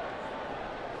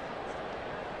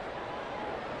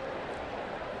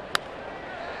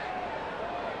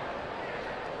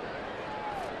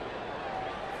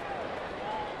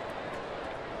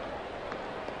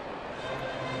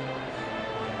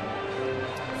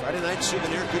 Friday night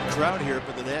souvenir, good crowd here,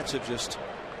 but the Nats have just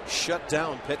shut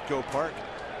down Petco Park,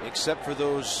 except for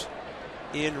those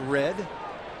in red.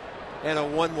 And a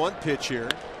 1-1 pitch here.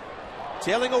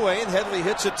 Tailing away, and Headley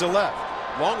hits it to left.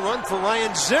 Long run for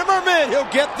Ryan Zimmerman.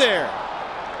 He'll get there.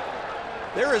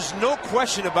 There is no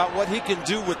question about what he can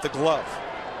do with the glove.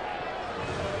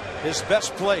 His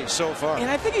best play so far. And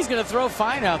I think he's going to throw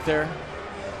fine out there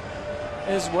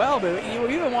as well. But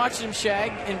we've been watching him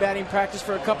shag in batting practice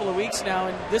for a couple of weeks now,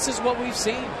 and this is what we've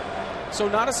seen. So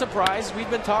not a surprise. We've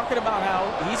been talking about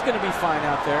how he's going to be fine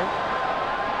out there.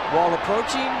 Wall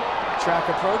approaching, track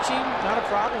approaching, not a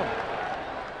problem.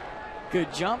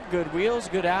 Good jump, good wheels,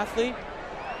 good athlete.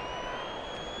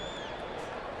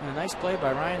 And a nice play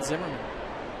by Ryan Zimmerman.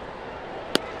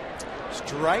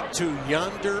 Strike to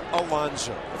Yonder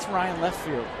Alonso. That's Ryan left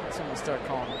field. That's what I'm going to start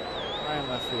calling him. Ryan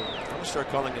left field. I'm going to start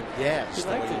calling him Yaz. He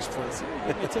liked it.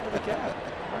 Give me a tip of the cap.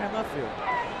 Ryan left field.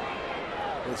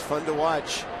 It's fun to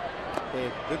watch.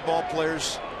 Hey, good ball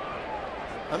players.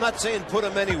 I'm not saying put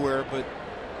him anywhere, but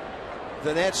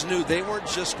the Nats knew they weren't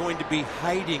just going to be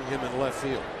hiding him in left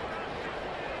field.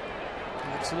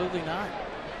 Absolutely not.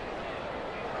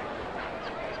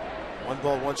 1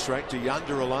 ball, 1 strike to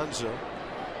Yonder Alonso,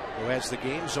 who has the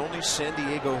game's only San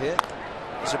Diego hit.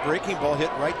 It's a breaking ball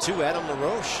hit right to Adam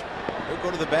LaRoche. He'll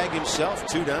go to the bag himself,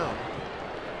 2 down.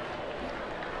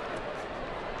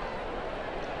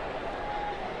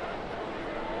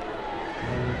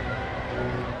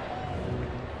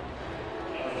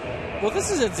 Well,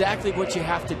 this is exactly what you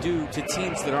have to do to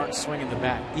teams that aren't swinging the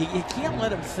bat. You can't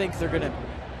let them think they're going to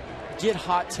get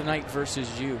hot tonight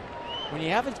versus you. When you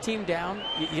have a team down,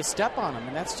 you step on them,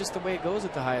 and that's just the way it goes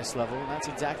at the highest level, and that's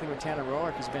exactly what Tanner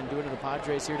Roark has been doing to the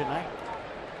Padres here tonight.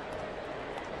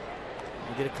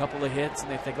 You get a couple of hits,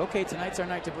 and they think, okay, tonight's our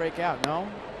night to break out. No,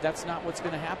 that's not what's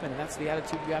going to happen, and that's the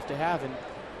attitude you have to have, and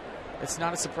it's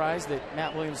not a surprise that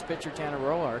Matt Williams' pitcher, Tanner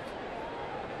Roark,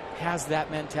 has that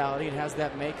mentality and has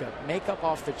that makeup. Makeup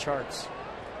off the charts.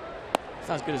 It's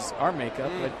not as good as our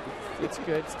makeup, but it's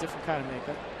good. It's a different kind of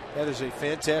makeup. That is a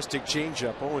fantastic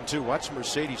changeup. 0-2. Watch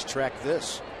Mercedes track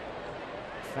this.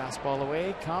 Fastball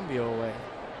away, Cambio away.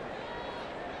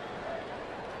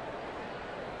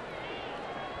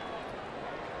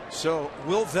 So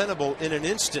Will Venable in an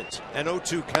instant, an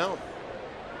 0-2 count.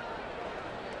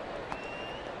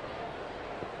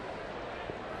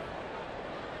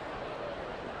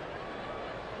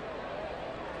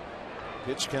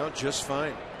 Pitch count just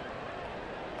fine.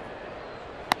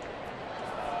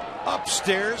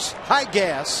 Upstairs, high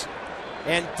gas,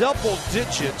 and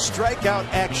double-digit strikeout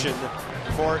action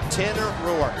for Tanner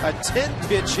Roark. A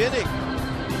 10-pitch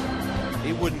inning.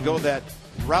 He wouldn't go that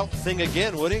route thing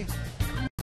again, would he?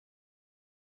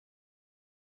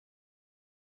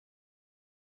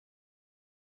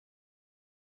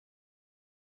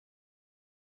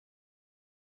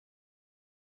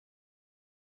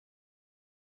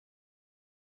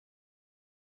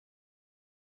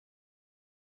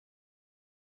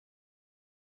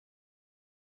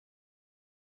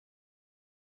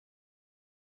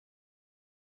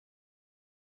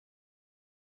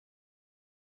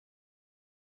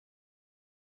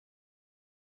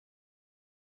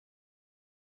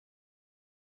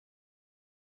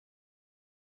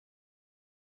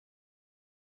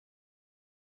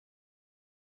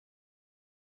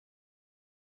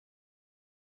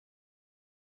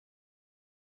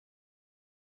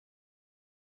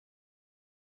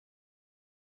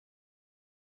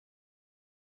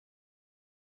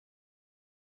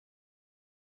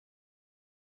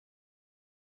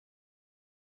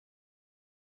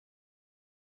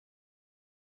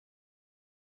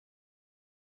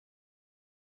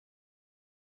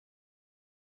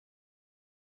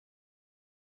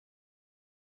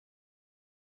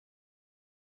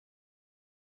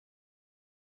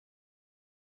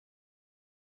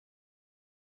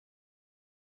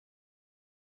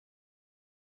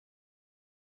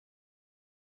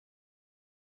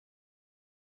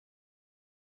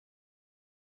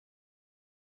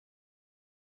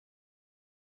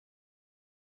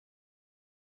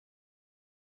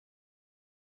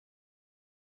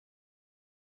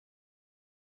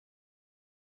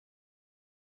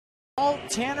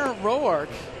 Tanner Roark,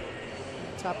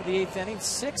 top of the 8th inning,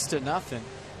 6-0.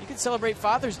 You can celebrate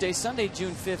Father's Day Sunday,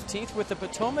 June 15th with the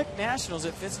Potomac Nationals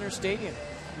at Fitzner Stadium.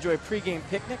 Enjoy a pregame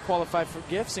picnic, qualify for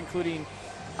gifts including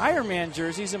Ironman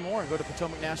jerseys and more. Go to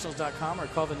PotomacNationals.com or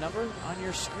call the number on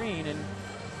your screen. And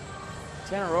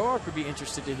Tanner Roark would be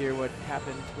interested to hear what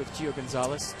happened with Gio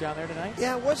Gonzalez down there tonight.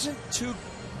 Yeah, it wasn't too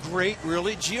great,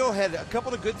 really. Gio had a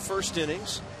couple of good first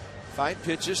innings. 5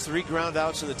 pitches, 3 ground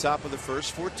outs in the top of the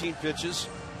first, 14 pitches,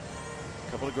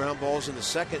 a couple of ground balls in the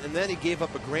second, and then he gave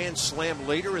up a grand slam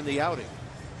later in the outing.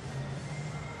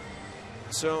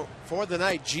 So for the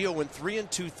night, Gio went 3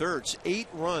 2/3, 8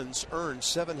 runs earned,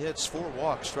 7 hits, 4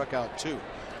 walks, struck out 2.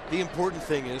 The important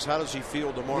thing is, how does he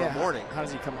feel tomorrow morning? How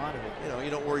does he come out of it? You know,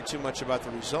 you don't worry too much about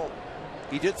the result.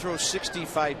 He did throw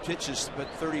 65 pitches, but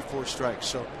 34 strikes.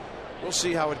 So we'll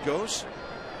see how it goes.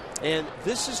 And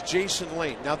this is Jason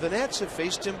Lane. Now, the Nats have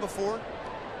faced him before,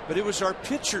 but it was our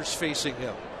pitchers facing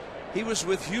him. He was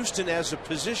with Houston as a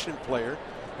position player,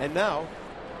 and now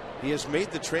he has made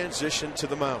the transition to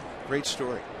the mound. Great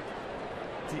story.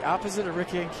 The opposite of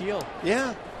Ricky Ankiel.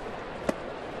 Yeah.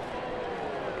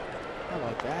 How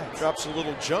about that? Drops a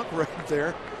little junk right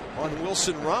there on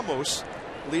Wilson Ramos,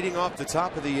 leading off the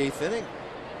top of the 8th inning.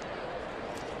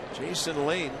 Jason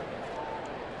Lane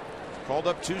called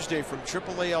up Tuesday from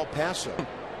AAA El Paso.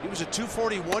 He was a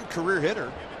 .241 career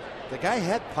hitter. The guy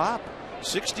had pop.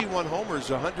 61 homers,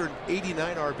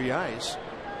 189 RBIs.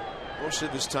 Most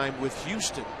of his time with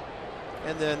Houston.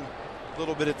 And then a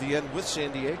little bit at the end with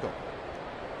San Diego.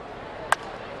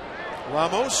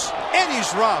 Ramos, and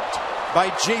he's robbed by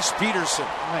Jace Peterson.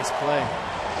 Nice play.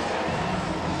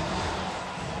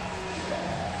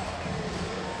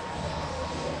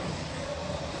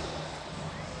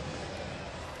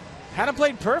 Hadn't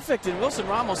played perfect, and Wilson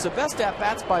Ramos, the best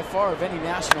at-bats by far of any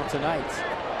National tonight.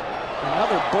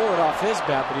 Another bullet off his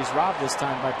bat, but he's robbed this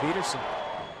time by Peterson.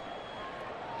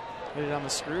 Hit it on the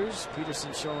screws.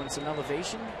 Peterson showing some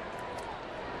elevation.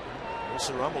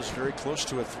 Wilson Ramos very close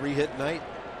to a 3-hit night.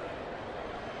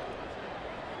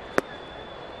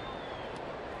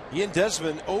 Ian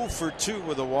Desmond 0 for 2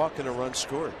 with a walk and a run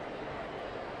scored.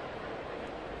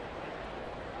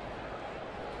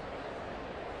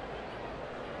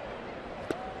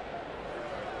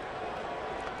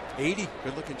 '80,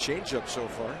 good looking changeup so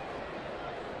far.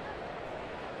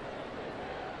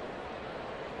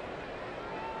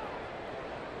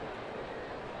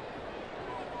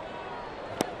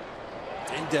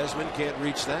 And Desmond can't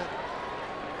reach that.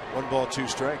 1 ball, 2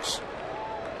 strikes.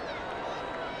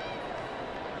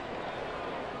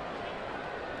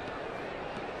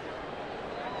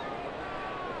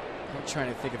 I'm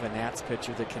trying to think of a Nats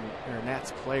pitcher that can, or a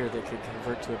Nats player that could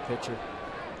convert to a pitcher.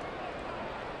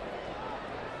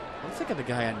 I'm thinking the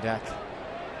guy on deck.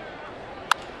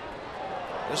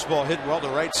 This ball hit well to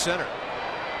right center.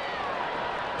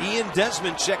 Ian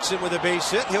Desmond checks in with a base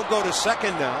hit. He'll go to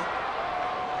second now.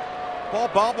 Ball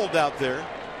bobbled out there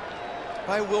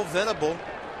by Will Venable.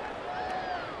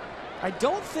 I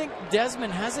don't think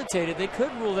Desmond hesitated. They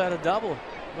could rule that a double.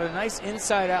 But a nice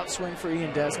inside out swing for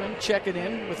Ian Desmond. Check it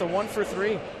in with a 1 for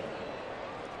 3.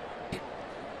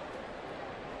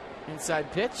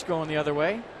 Inside pitch going the other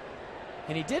way.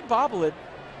 And he did bobble it.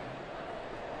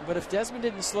 But if Desmond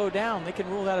didn't slow down, they can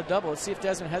rule that a double. Let's see if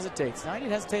Desmond hesitates. No, he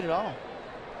didn't hesitate at all.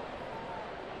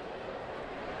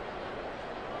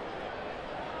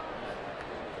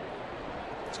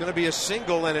 It's going to be a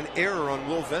single and an error on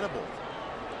Will Venable.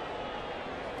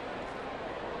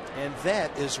 And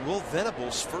that is Will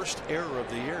Venable's first error of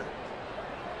the year.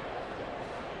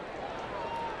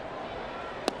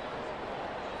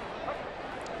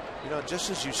 You know, just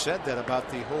as you said that about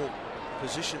the whole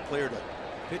position player to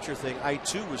pitcher thing, I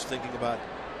too was thinking about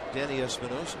Danny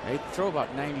Espinosa. He'd throw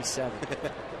about 97.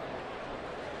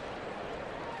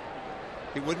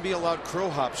 He wouldn't be allowed crow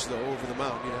hops though over the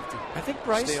mound. You'd have to. I think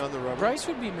Bryce, stay on the rubber. Bryce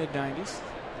would be mid-90s.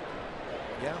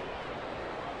 Yeah.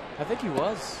 I think he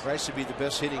was. Bryce would be the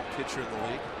best hitting pitcher in the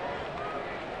league.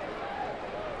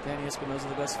 Danny Espinosa,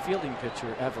 the best fielding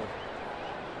pitcher ever.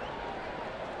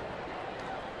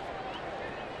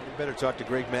 You better talk to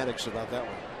Greg Maddux about that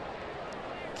one.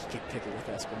 He could pick it with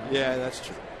Espinosa. Yeah, that's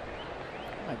true.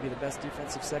 Might be the best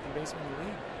defensive second baseman in the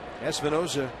league.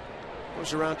 Espinosa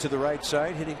goes around to the right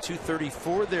side, hitting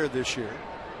 .234 there this year.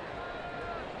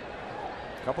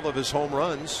 A couple of his home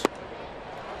runs.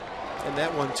 And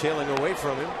that one tailing away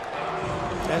from him.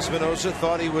 Espinosa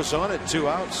thought he was on it. 2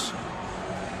 outs.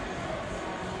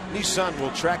 Nissan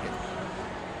will track it.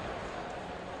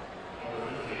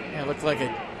 Yeah, it looked like a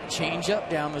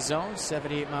changeup down the zone,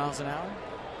 78 miles an hour.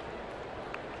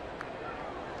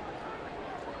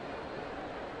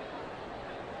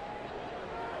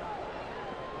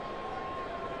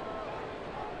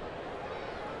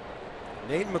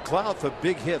 Nate McLouth, a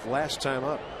big hit last time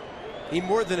up. He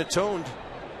more than atoned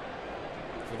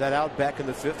for that out back in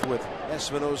the 5th with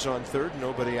Espinosa on 3rd,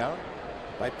 nobody out,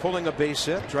 by pulling a base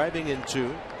hit, driving in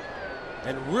 2,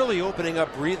 and really opening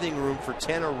up breathing room for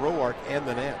Tanner Roark and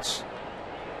the Nats.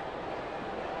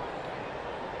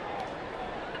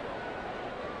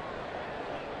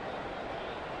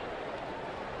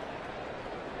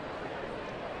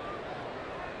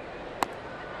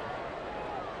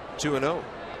 Two and 0.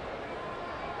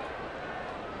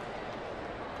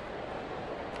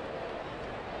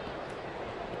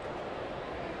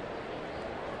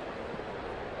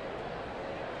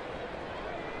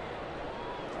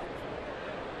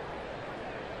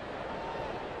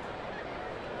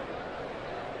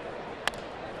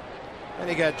 And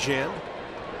he got jammed.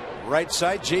 Right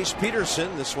side, Jace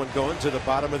Peterson. This one going to the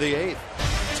bottom of the 8th.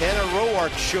 Tanner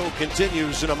Roark's show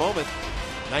continues in a moment.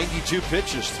 92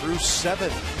 pitches through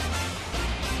 7.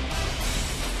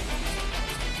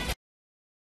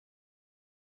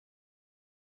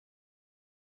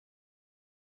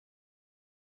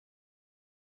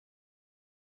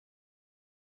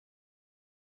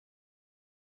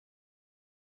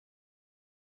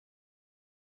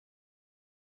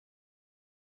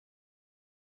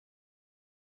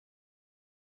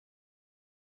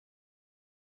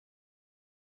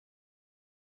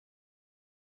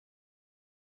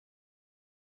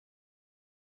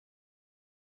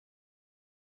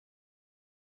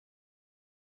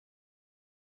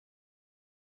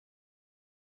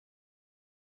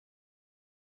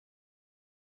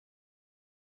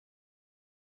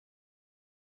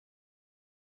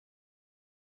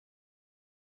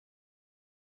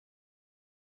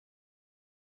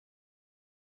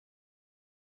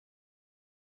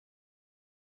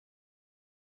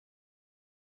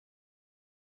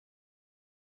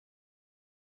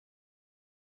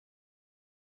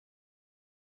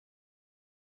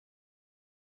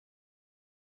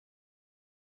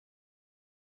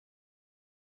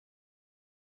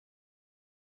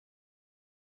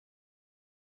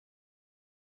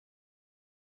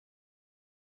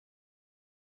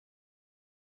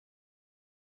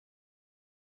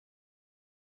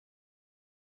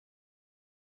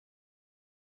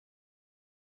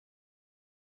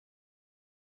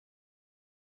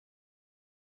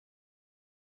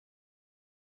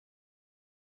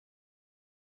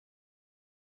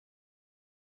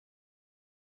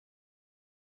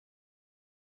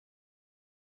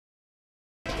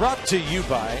 Brought to you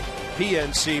by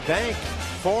PNC Bank,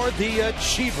 for the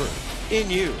achiever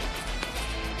in you.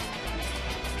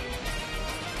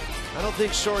 I don't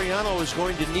think Soriano is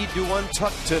going to need to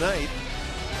untuck tonight.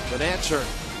 The Nats are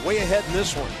way ahead in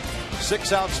this one.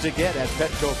 6 outs to get at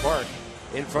Petco Park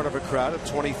in front of a crowd of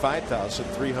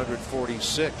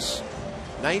 25,346.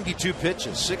 92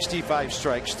 pitches, 65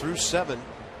 strikes through 7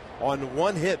 on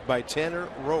 1 hit by Tanner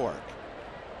Roark.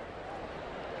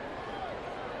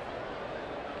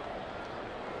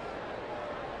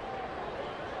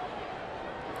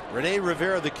 Rene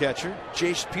Rivera, the catcher,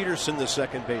 Jace Peterson, the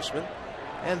second baseman,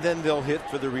 and then they'll hit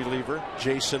for the reliever,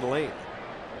 Jason Lane.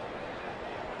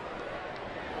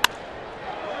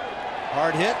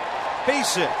 Hard hit,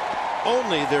 base hit,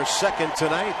 only their second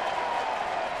tonight.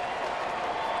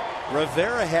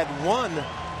 Rivera had 1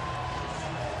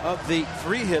 of the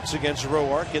 3 hits against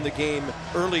Roark in the game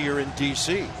earlier in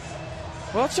D.C.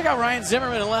 Well, let's check out Ryan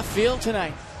Zimmerman in left field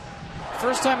tonight.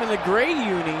 First time in the Grade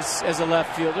unis as a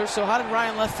left fielder. So how did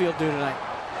Ryan left field do tonight?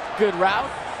 Good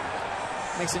route.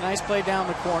 Makes a nice play down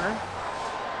the corner.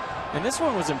 And this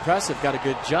one was impressive. Got a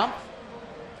good jump.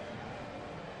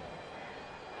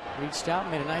 Reached out,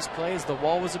 made a nice play as the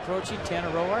wall was approaching. Tanner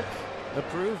Roark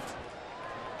approved.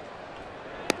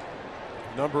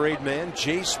 Number 8 man,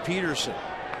 Jace Peterson.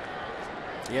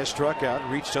 He has struck out,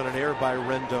 reached on an error by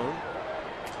Rendon.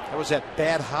 That was that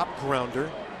bad hop grounder.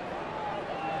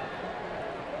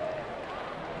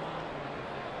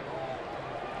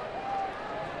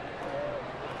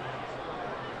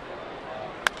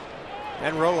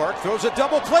 And Roark throws a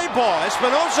double play ball.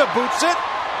 Espinosa boots it,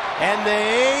 and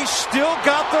they still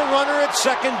got the runner at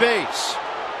second base.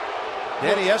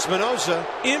 Danny Espinosa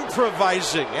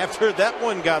improvising after that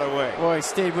one got away. Boy, he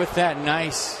stayed with that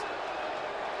nice.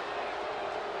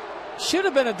 Should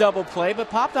have been a double play,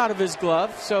 but popped out of his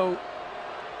glove. So,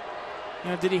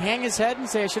 did he hang his head and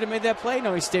say, I should have made that play?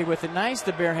 No, he stayed with it nice.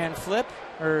 The bare hand flip,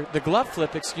 or the glove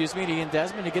flip, excuse me, to Ian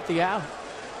Desmond to get the out.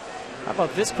 How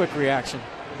about this quick reaction?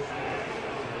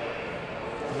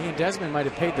 Ian Desmond might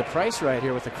have paid the price right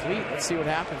here with the cleat. Let's see what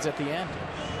happens at the end.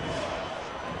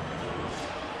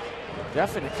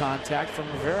 Definite contact from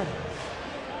Rivera.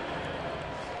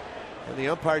 And the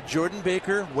umpire, Jordan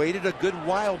Baker, waited a good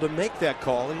while to make that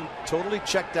call. He totally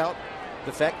checked out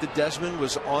the fact that Desmond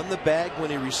was on the bag when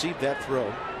he received that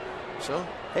throw. So,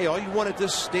 hey, all you want at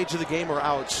this stage of the game are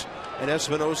outs, and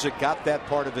Espinosa got that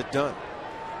part of it done.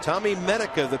 Tommy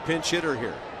Medica, the pinch hitter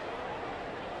here.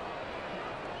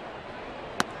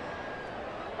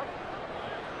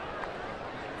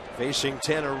 Facing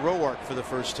Tanner Roark for the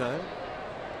first time.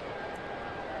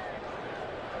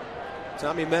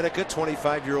 Tommy Medica,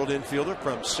 25-year-old infielder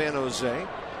from San Jose.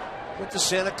 Went to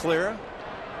Santa Clara.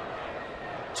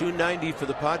 .290 for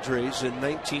the Padres in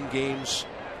 19 games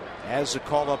as a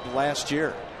call-up last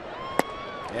year.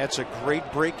 That's a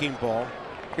great breaking ball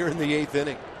here in the 8th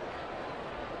inning.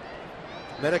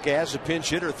 Medica as a pinch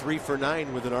hitter, 3 for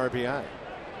 9 with an RBI.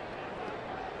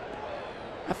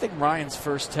 I think Ryan's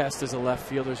first test as a left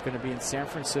fielder is going to be in San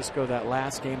Francisco, that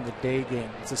last game, the day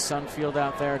game. It's a sun field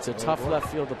out there. It's a tough left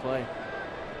field to play.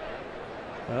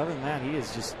 But other than that,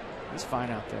 he's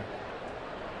fine out there.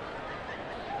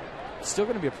 It's still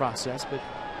going to be a process, but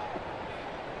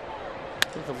I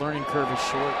think the learning curve is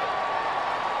short.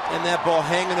 And that ball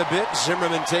hanging a bit.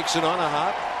 Zimmerman takes it on a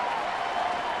hop.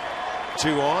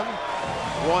 2 on,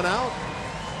 1 out.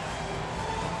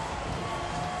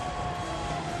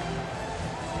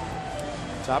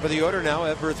 Top of the order now,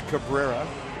 Everth Cabrera.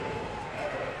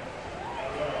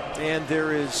 And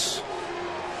there is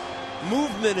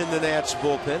movement in the Nats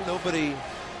bullpen. Nobody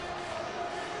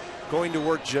going to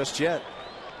work just yet.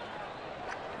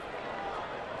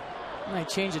 And I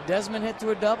change a Desmond hit to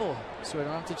a double, so I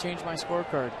don't have to change my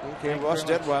scorecard. Okay, Ross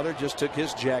Detweiler just took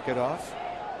his jacket off.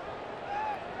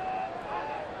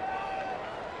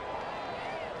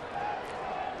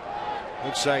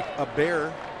 Looks like a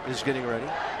bear is getting ready.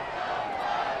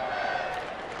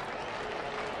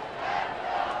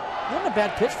 Not a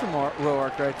bad pitch from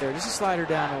Roark right there. Just a slider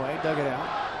down the way, dug it out.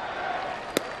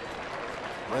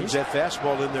 Runs that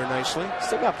fastball in there nicely.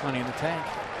 Still got plenty in the tank.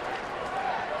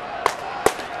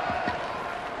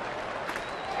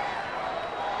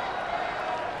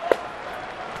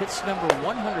 Pitch number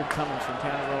 100 coming from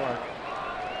Tanner Roark.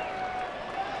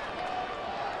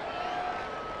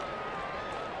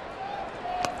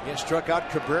 He struck out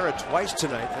Cabrera twice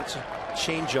tonight. That's a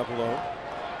changeup low.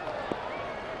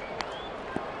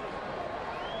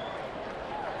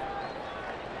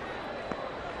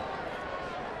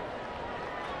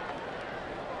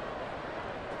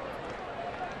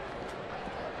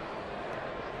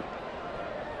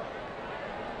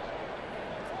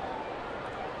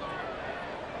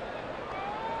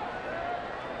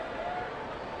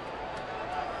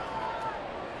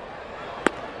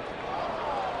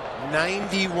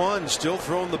 .91, still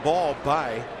throwing the ball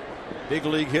by big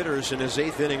league hitters in his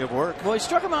 8th inning of work. Well, he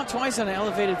struck him out twice on an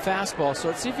elevated fastball, so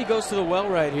let's see if he goes to the well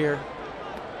right here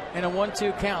in a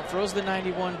 1-2 count. Throws the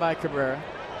 91 by Cabrera,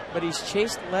 but he's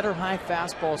chased letter high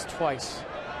fastballs twice.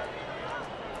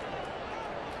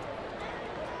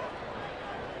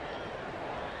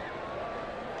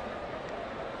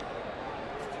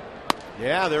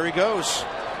 Yeah, there he goes.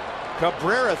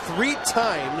 Cabrera 3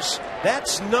 times.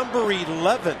 That's number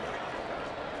 11.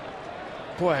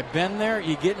 Boy, I've been there.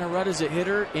 You get in a rut as a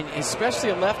hitter, and especially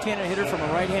a left-handed hitter from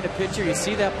a right-handed pitcher. You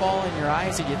see that ball in your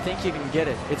eyes, and you think you can get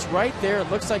it. It's right there.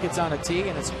 It looks like it's on a tee,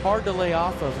 and it's hard to lay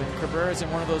off of. And Cabrera's in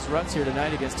one of those ruts here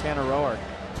tonight against Tanner Roark.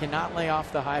 Cannot lay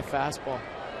off the high fastball.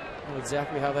 I know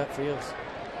exactly how that feels.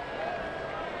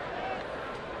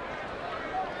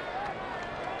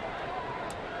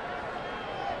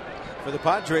 For the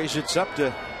Padres, it's up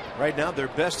to, right now, their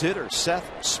best hitter,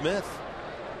 Seth Smith.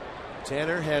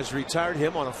 Tanner has retired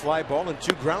him on a fly ball and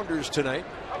 2 grounders tonight.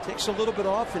 Takes a little bit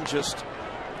off and just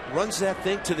runs that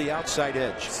thing to the outside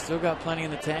edge. Still got plenty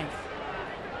in the tank.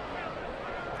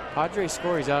 Padres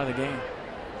score, he's out of the game.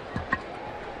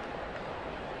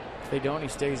 If they don't, he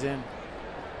stays in.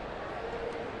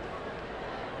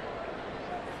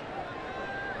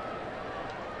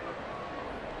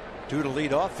 Due to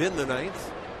lead off in the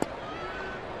 9th.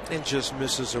 And just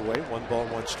misses away. 1 ball,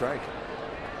 1 strike.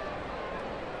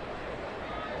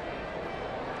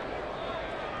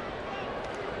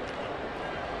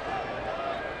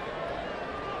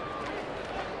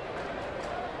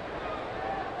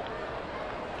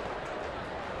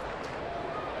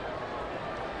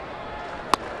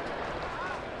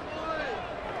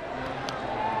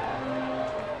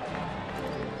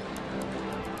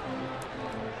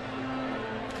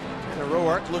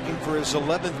 Looking for his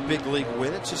 11th big league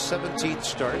win. It's his 17th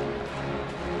start.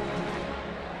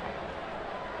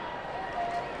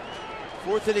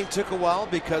 4th inning took a while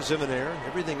because of an error.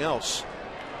 Everything else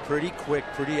pretty quick,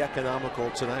 pretty economical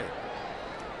tonight.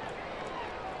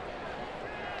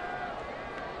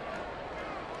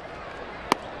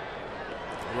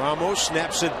 Ramos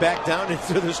snaps it back down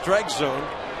into the strike zone.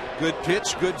 Good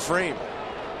pitch, good frame.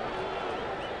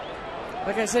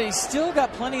 Like I said, he's still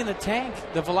got plenty in the tank.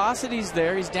 The velocity's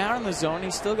there. He's down in the zone.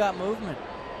 He's still got movement.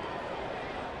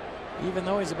 Even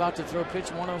though he's about to throw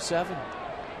pitch 107.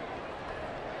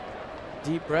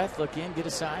 Deep breath, look in, get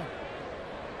a sign.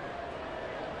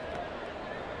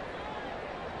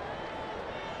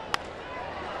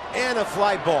 And a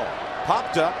fly ball.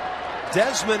 Popped up.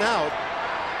 Desmond out.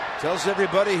 Tells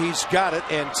everybody he's got it.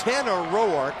 And Tanner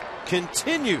Roark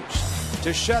continues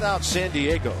to shut out San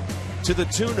Diego to the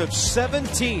tune of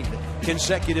 17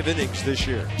 consecutive innings this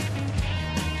year.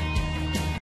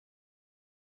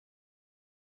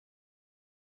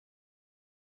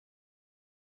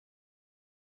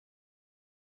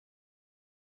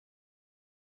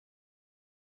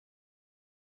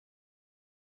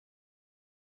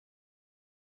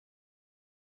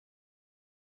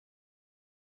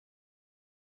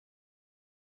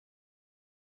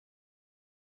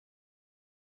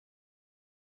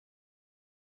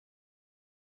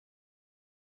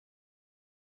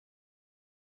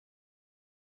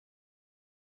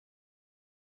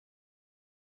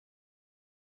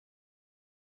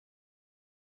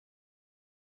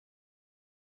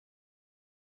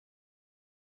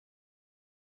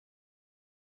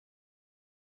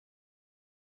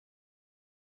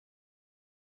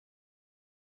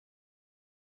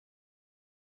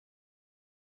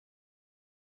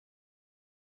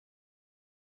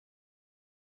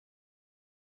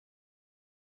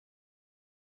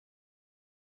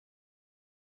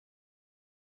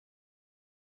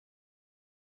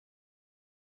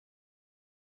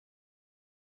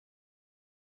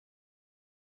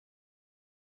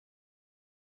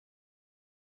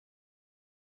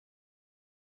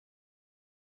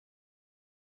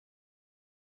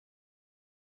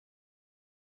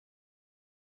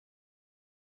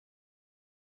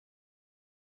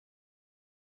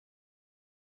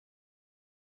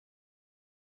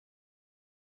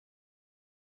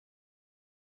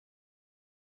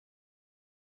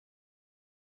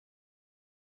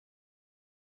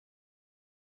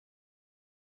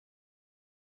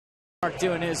 Mark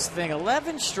doing his thing.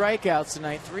 11 strikeouts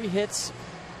tonight, 3 hits,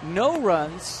 no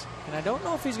runs. And I don't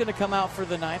know if he's going to come out for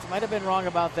the ninth. Might have been wrong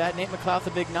about that. Nate McLeod,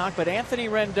 the big knock. But Anthony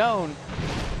Rendon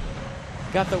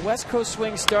got the West Coast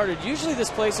swing started. Usually this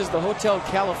place is the Hotel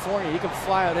California. You can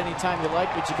fly out anytime you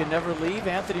like, but you can never leave.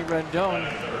 Anthony Rendon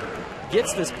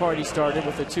gets this party started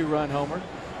with a 2-run homer.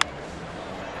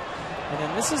 And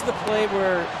then this is the play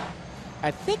where I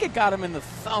think it got him in the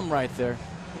thumb right there.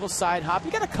 Little side hop.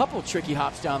 He got a couple tricky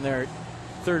hops down there at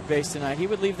third base tonight. He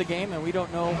would leave the game, and we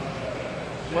don't know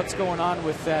what's going on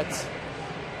with that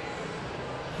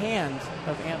hand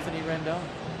of Anthony Rendon.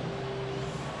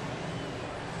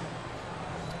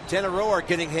 Tanner Roark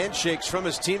getting handshakes from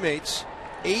his teammates.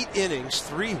 8 innings,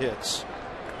 3 hits,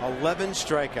 11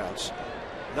 strikeouts.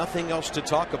 Nothing else to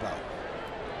talk about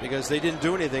because they didn't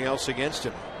do anything else against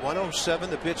him. 107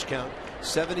 the pitch count,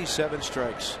 77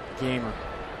 strikes. Gamer.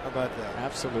 How about that?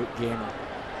 Absolute gamer.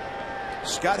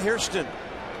 Scott Hairston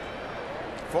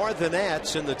for the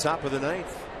Nats in the top of the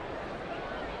 9th.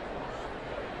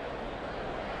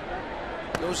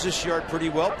 Goes this yard pretty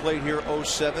well. Played here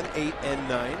 07, 8, and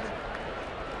 9.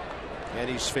 And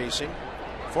he's facing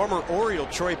former Oriole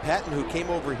Troy Patton, who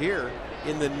came over here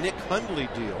in the Nick Hundley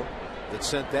deal that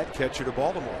sent that catcher to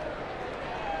Baltimore.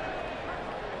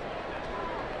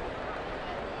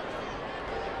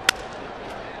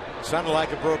 Sounded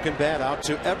like a broken bat. Out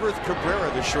to Everett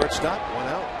Cabrera, the shortstop. 1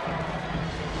 out.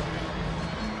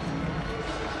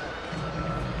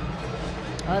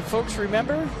 All right, folks,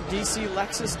 remember, DC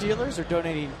Lexus dealers are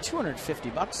donating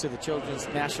 $250 to the Children's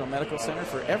National Medical Center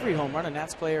for every home run a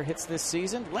Nats player hits this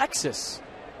season. Lexus,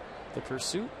 the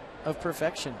pursuit of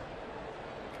perfection.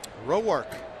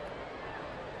 Roark,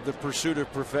 the pursuit of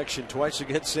perfection, twice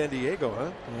against San Diego,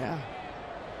 huh? Yeah.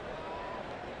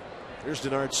 Here's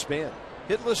Denard Span.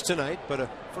 Hitless tonight, but a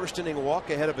first inning walk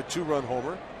ahead of a 2-run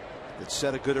homer that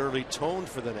set a good early tone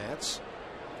for the Nats.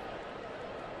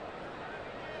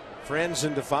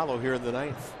 Franzen to follow here in the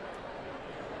 9th.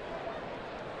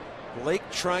 Blake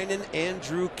Trinan,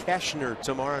 Andrew Kashner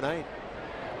tomorrow night.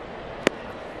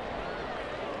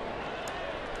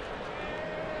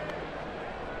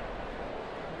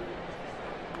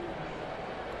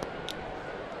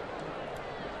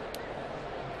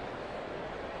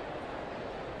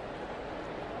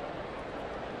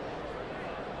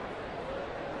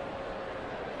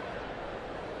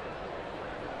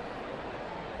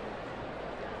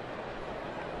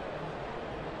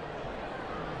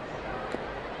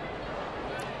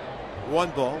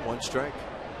 One ball, 1 strike.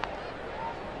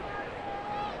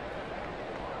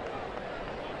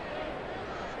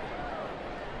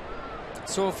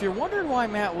 So if you're wondering why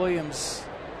Matt Williams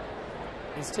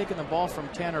is taking the ball from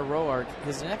Tanner Roark,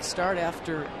 his next start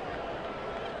after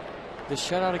the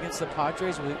shutout against the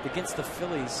Padres was against the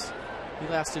Phillies. He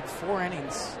lasted 4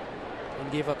 innings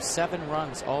and gave up 7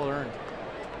 runs, all earned.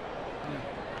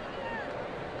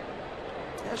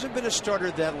 Hasn't been a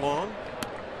starter that long.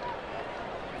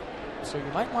 So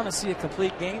you might want to see a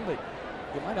complete game, but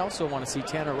you might also want to see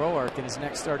Tanner Roark in his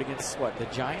next start against what, the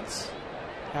Giants,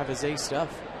 have his ace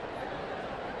stuff.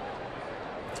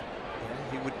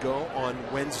 He would go on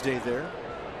Wednesday there.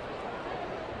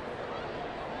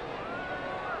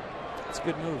 It's a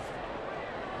good move.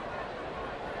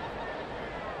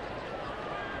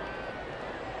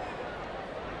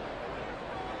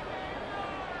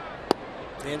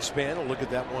 And Span will look at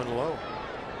that one low.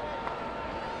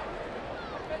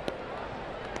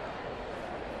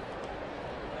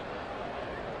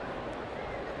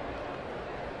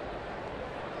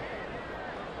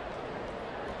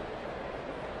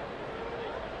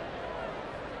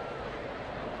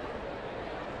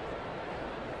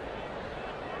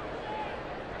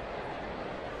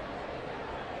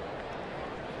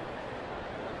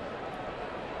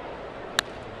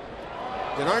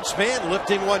 Denard Span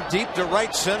lifting one deep to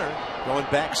right center. Going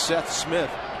back, Seth Smith.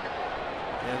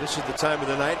 Yeah, this is the time of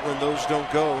the night when those don't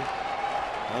go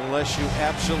unless you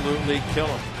absolutely kill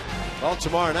them. Well,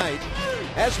 tomorrow night,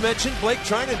 as mentioned, Blake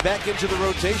Trinan back into the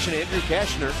rotation. Andrew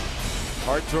Cashner,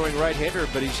 hard-throwing right-hander,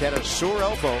 but he's had a sore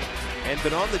elbow and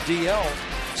been on the DL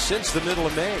since the middle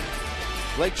of May.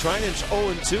 Blake Trinan's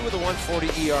 0-2 with a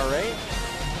 1.40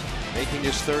 ERA, making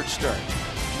his 3rd start.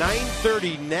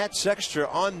 9:30 Nats Extra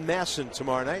on Masson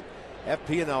tomorrow night.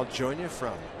 FP and I'll join you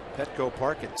from Petco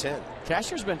Park at 10.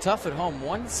 Cashner's been tough at home.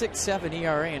 1.67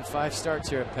 ERA in 5 starts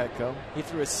here at Petco. He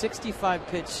threw a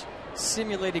 65-pitch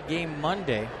simulated game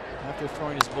Monday after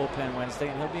throwing his bullpen Wednesday,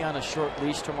 and he'll be on a short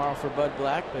leash tomorrow for Bud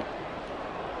Black. But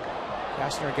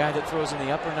Cashner, a guy that throws in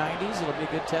the upper 90s, it'll be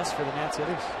a good test for the Nats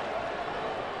hitters.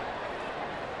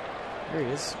 Here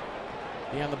he is.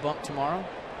 Be on the bump tomorrow.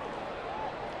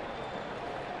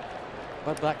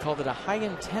 Bud Black called it a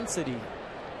high-intensity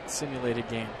simulated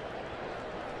game.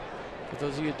 For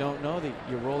those of you who don't know, that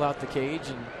you roll out the cage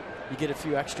and you get a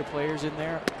few extra players in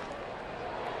there,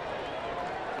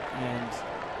 and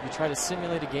you try to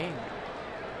simulate a game.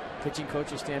 Pitching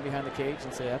coach will stand behind the cage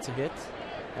and say, that's a hit,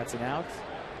 that's an out.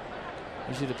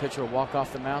 Usually the pitcher will walk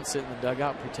off the mound, sit in the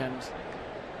dugout, pretend,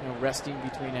 resting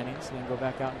between innings, and then go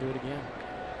back out and do it again.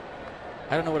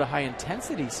 I don't know what a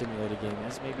high-intensity simulated game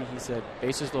is. Maybe he said,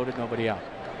 bases loaded, nobody out.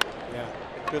 Yeah,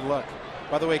 good luck.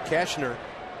 By the way, Cashner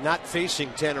not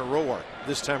facing Tanner Roark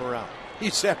this time around.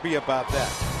 He's happy about that.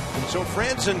 So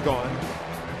Franzen gone.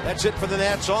 That's it for the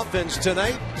Nats offense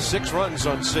tonight. 6 runs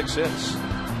on 6 hits.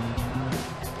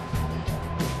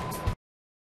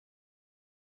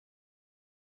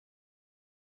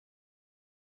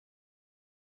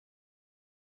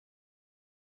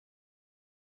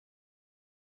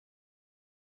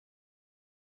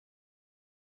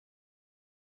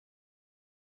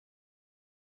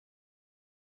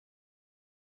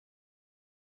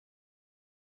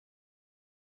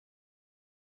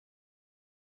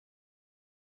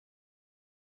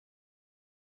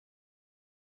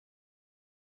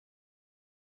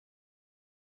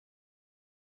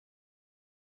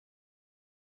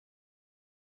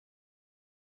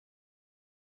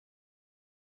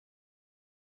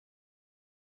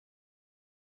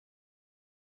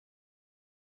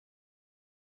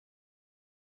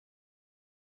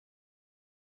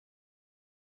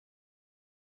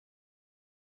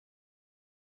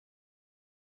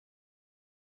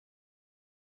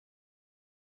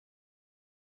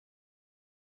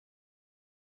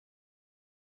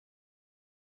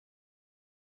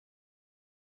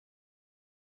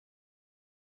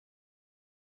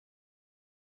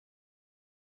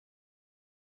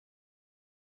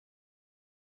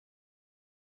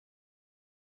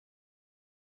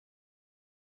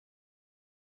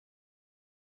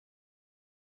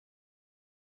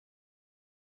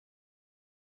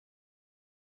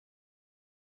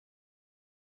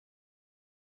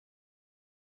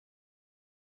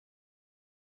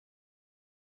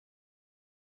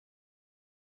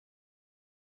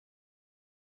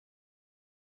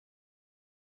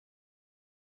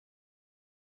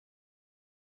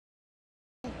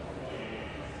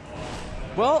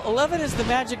 Well, 11 is the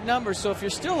magic number, so if you're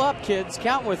still up, kids,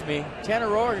 count with me. Tanner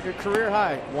Roark, your career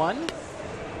high. 1,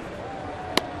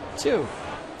 2,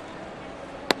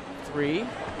 3.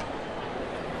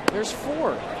 There's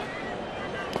 4,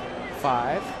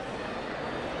 5,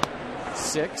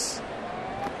 6,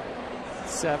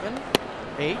 7,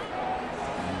 8,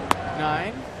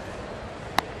 9,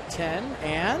 10,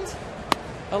 and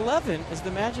 11 is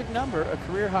the magic number, a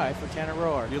career high for Tanner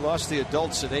Roark. You lost the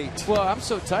adults at 8. Well, I'm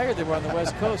so tired they were on the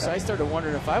West Coast. I started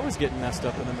wondering if I was getting messed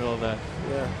up in the middle of that.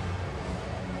 Yeah.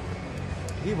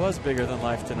 He was bigger than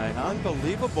life tonight, huh?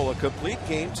 Unbelievable. A complete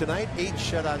game tonight. 8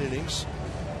 shutout innings,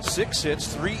 6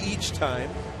 hits, 3 each time.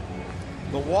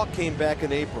 The walk came back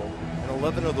in April, and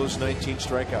 11 of those 19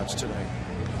 strikeouts tonight.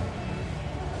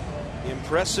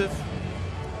 Impressive,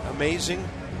 amazing,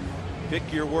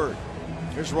 pick your word.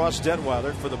 Here's Ross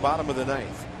Detweiler for the bottom of the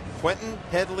 9th. Quentin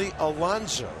Headley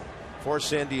Alonso for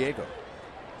San Diego.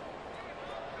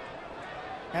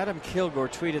 Adam Kilgore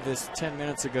tweeted this 10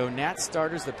 minutes ago. Nats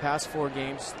starters the past 4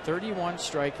 games, 31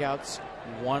 strikeouts,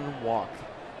 1 walk.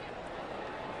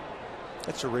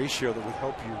 That's a ratio that would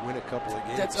help you win a couple of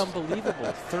games. That's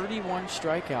unbelievable. 31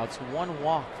 strikeouts, 1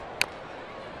 walk.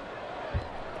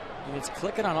 And it's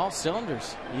clicking on all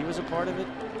cylinders. He was a part of it.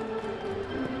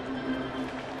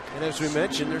 And as we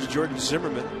mentioned, there's Jordan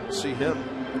Zimmerman. We'll see him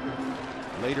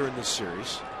later in this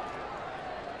series.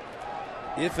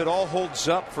 If it all holds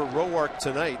up for Roark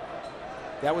tonight,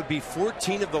 that would be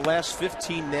 14 of the last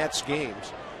 15 Nats games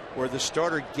where the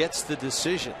starter gets the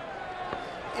decision.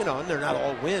 You know, and they're not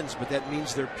all wins, but that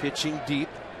means they're pitching deep,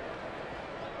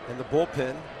 and the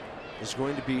bullpen is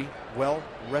going to be well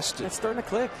rested. It's starting to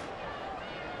click.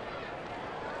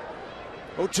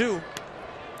 0-2.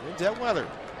 And Detweiler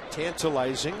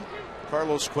tantalizing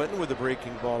Carlos Quentin with a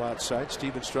breaking ball outside.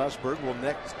 Steven Strasburg will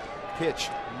next pitch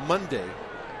Monday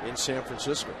in San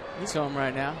Francisco. He's home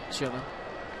right now, chilling.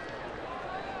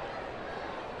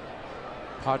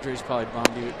 Padres probably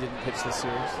bummed he didn't pitch this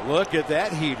series. Look at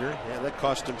that heater. Yeah, that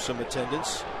cost him some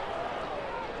attendance.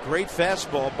 Great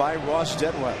fastball by Ross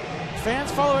Detweiler.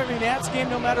 Fans, follow every Nats game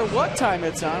no matter what time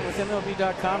it's on with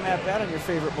MLB.com. App that on your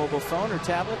favorite mobile phone or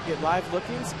tablet. Get live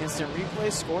lookings, instant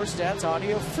replays, score stats,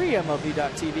 audio, free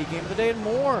MLB.tv game of the day, and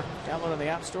more. Download on the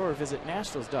App Store or visit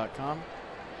Nationals.com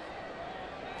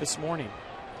this morning.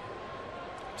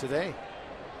 Today.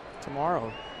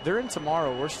 Tomorrow. They're in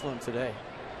tomorrow. We're still in today.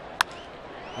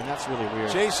 And that's really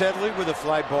weird. Chase Headley with a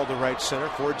fly ball to right center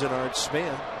for Denard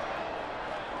Span.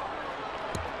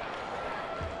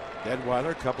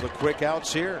 Detweiler, a couple of quick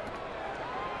outs here.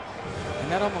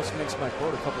 And that almost makes my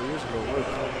quote a couple of years ago work.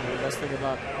 The best thing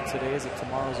about today is that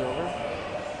tomorrow's over.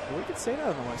 Well, we could say that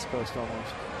on the West Coast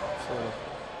almost. So,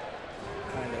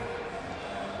 kind of.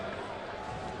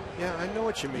 Yeah, I know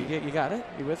what you mean. You got it?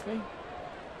 You with me?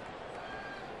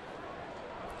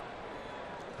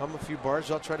 Hum a few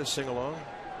bars. I'll try to sing along.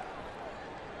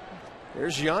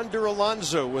 There's Yonder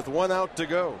Alonso with 1 out to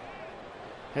go.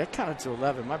 Hey, I counted to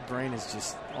 11. My brain is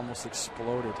just almost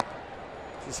exploded.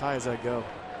 It's as high as I go.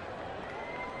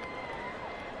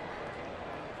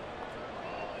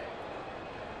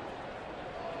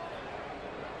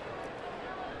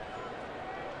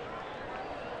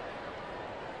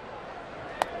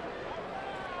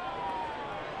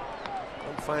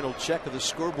 One final check of the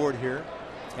scoreboard here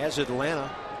has Atlanta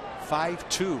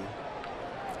 5-2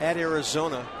 at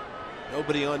Arizona.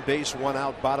 Nobody on base, 1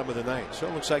 out, bottom of the 9th. So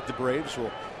it looks like the Braves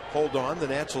will hold on. The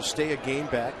Nats will stay a game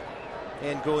back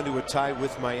and go into a tie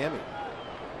with Miami.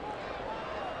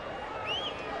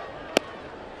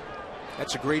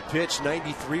 That's a great pitch,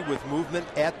 93 with movement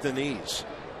at the knees.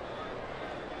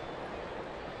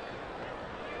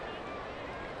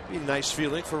 Be a nice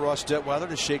feeling for Ross Detweiler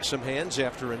to shake some hands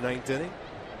after a 9th inning.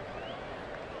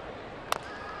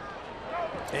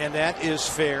 And that is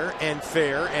fair and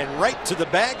right to the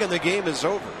bag, and the game is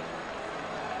over.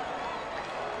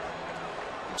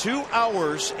 2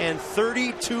 hours and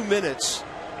 32 minutes.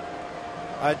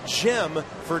 A gem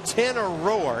for Tanner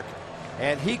Roark,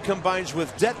 and he combines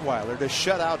with Detweiler to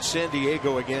shut out San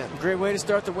Diego again. Great way to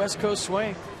start the West Coast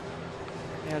swing.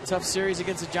 And a tough series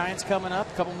against the Giants coming up.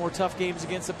 A couple more tough games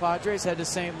against the Padres. Head to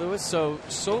St. Louis. So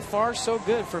far, so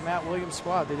good for Matt Williams'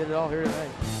 squad. They did it all here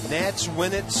tonight. Nats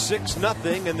win it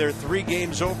 6-0, and they're 3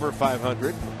 games over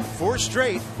 500. 4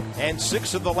 straight, and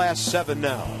 6 of the last 7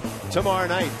 now. Tomorrow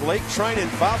night, Blake Trinan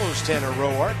follows Tanner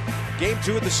Roark. Game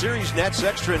 2 of the series, Nats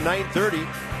Extra at 9:30.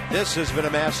 This has been a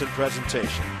Masson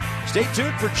presentation. Stay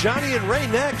tuned for Johnny and Ray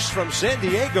next from San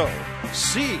Diego.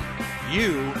 See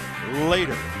you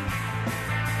later.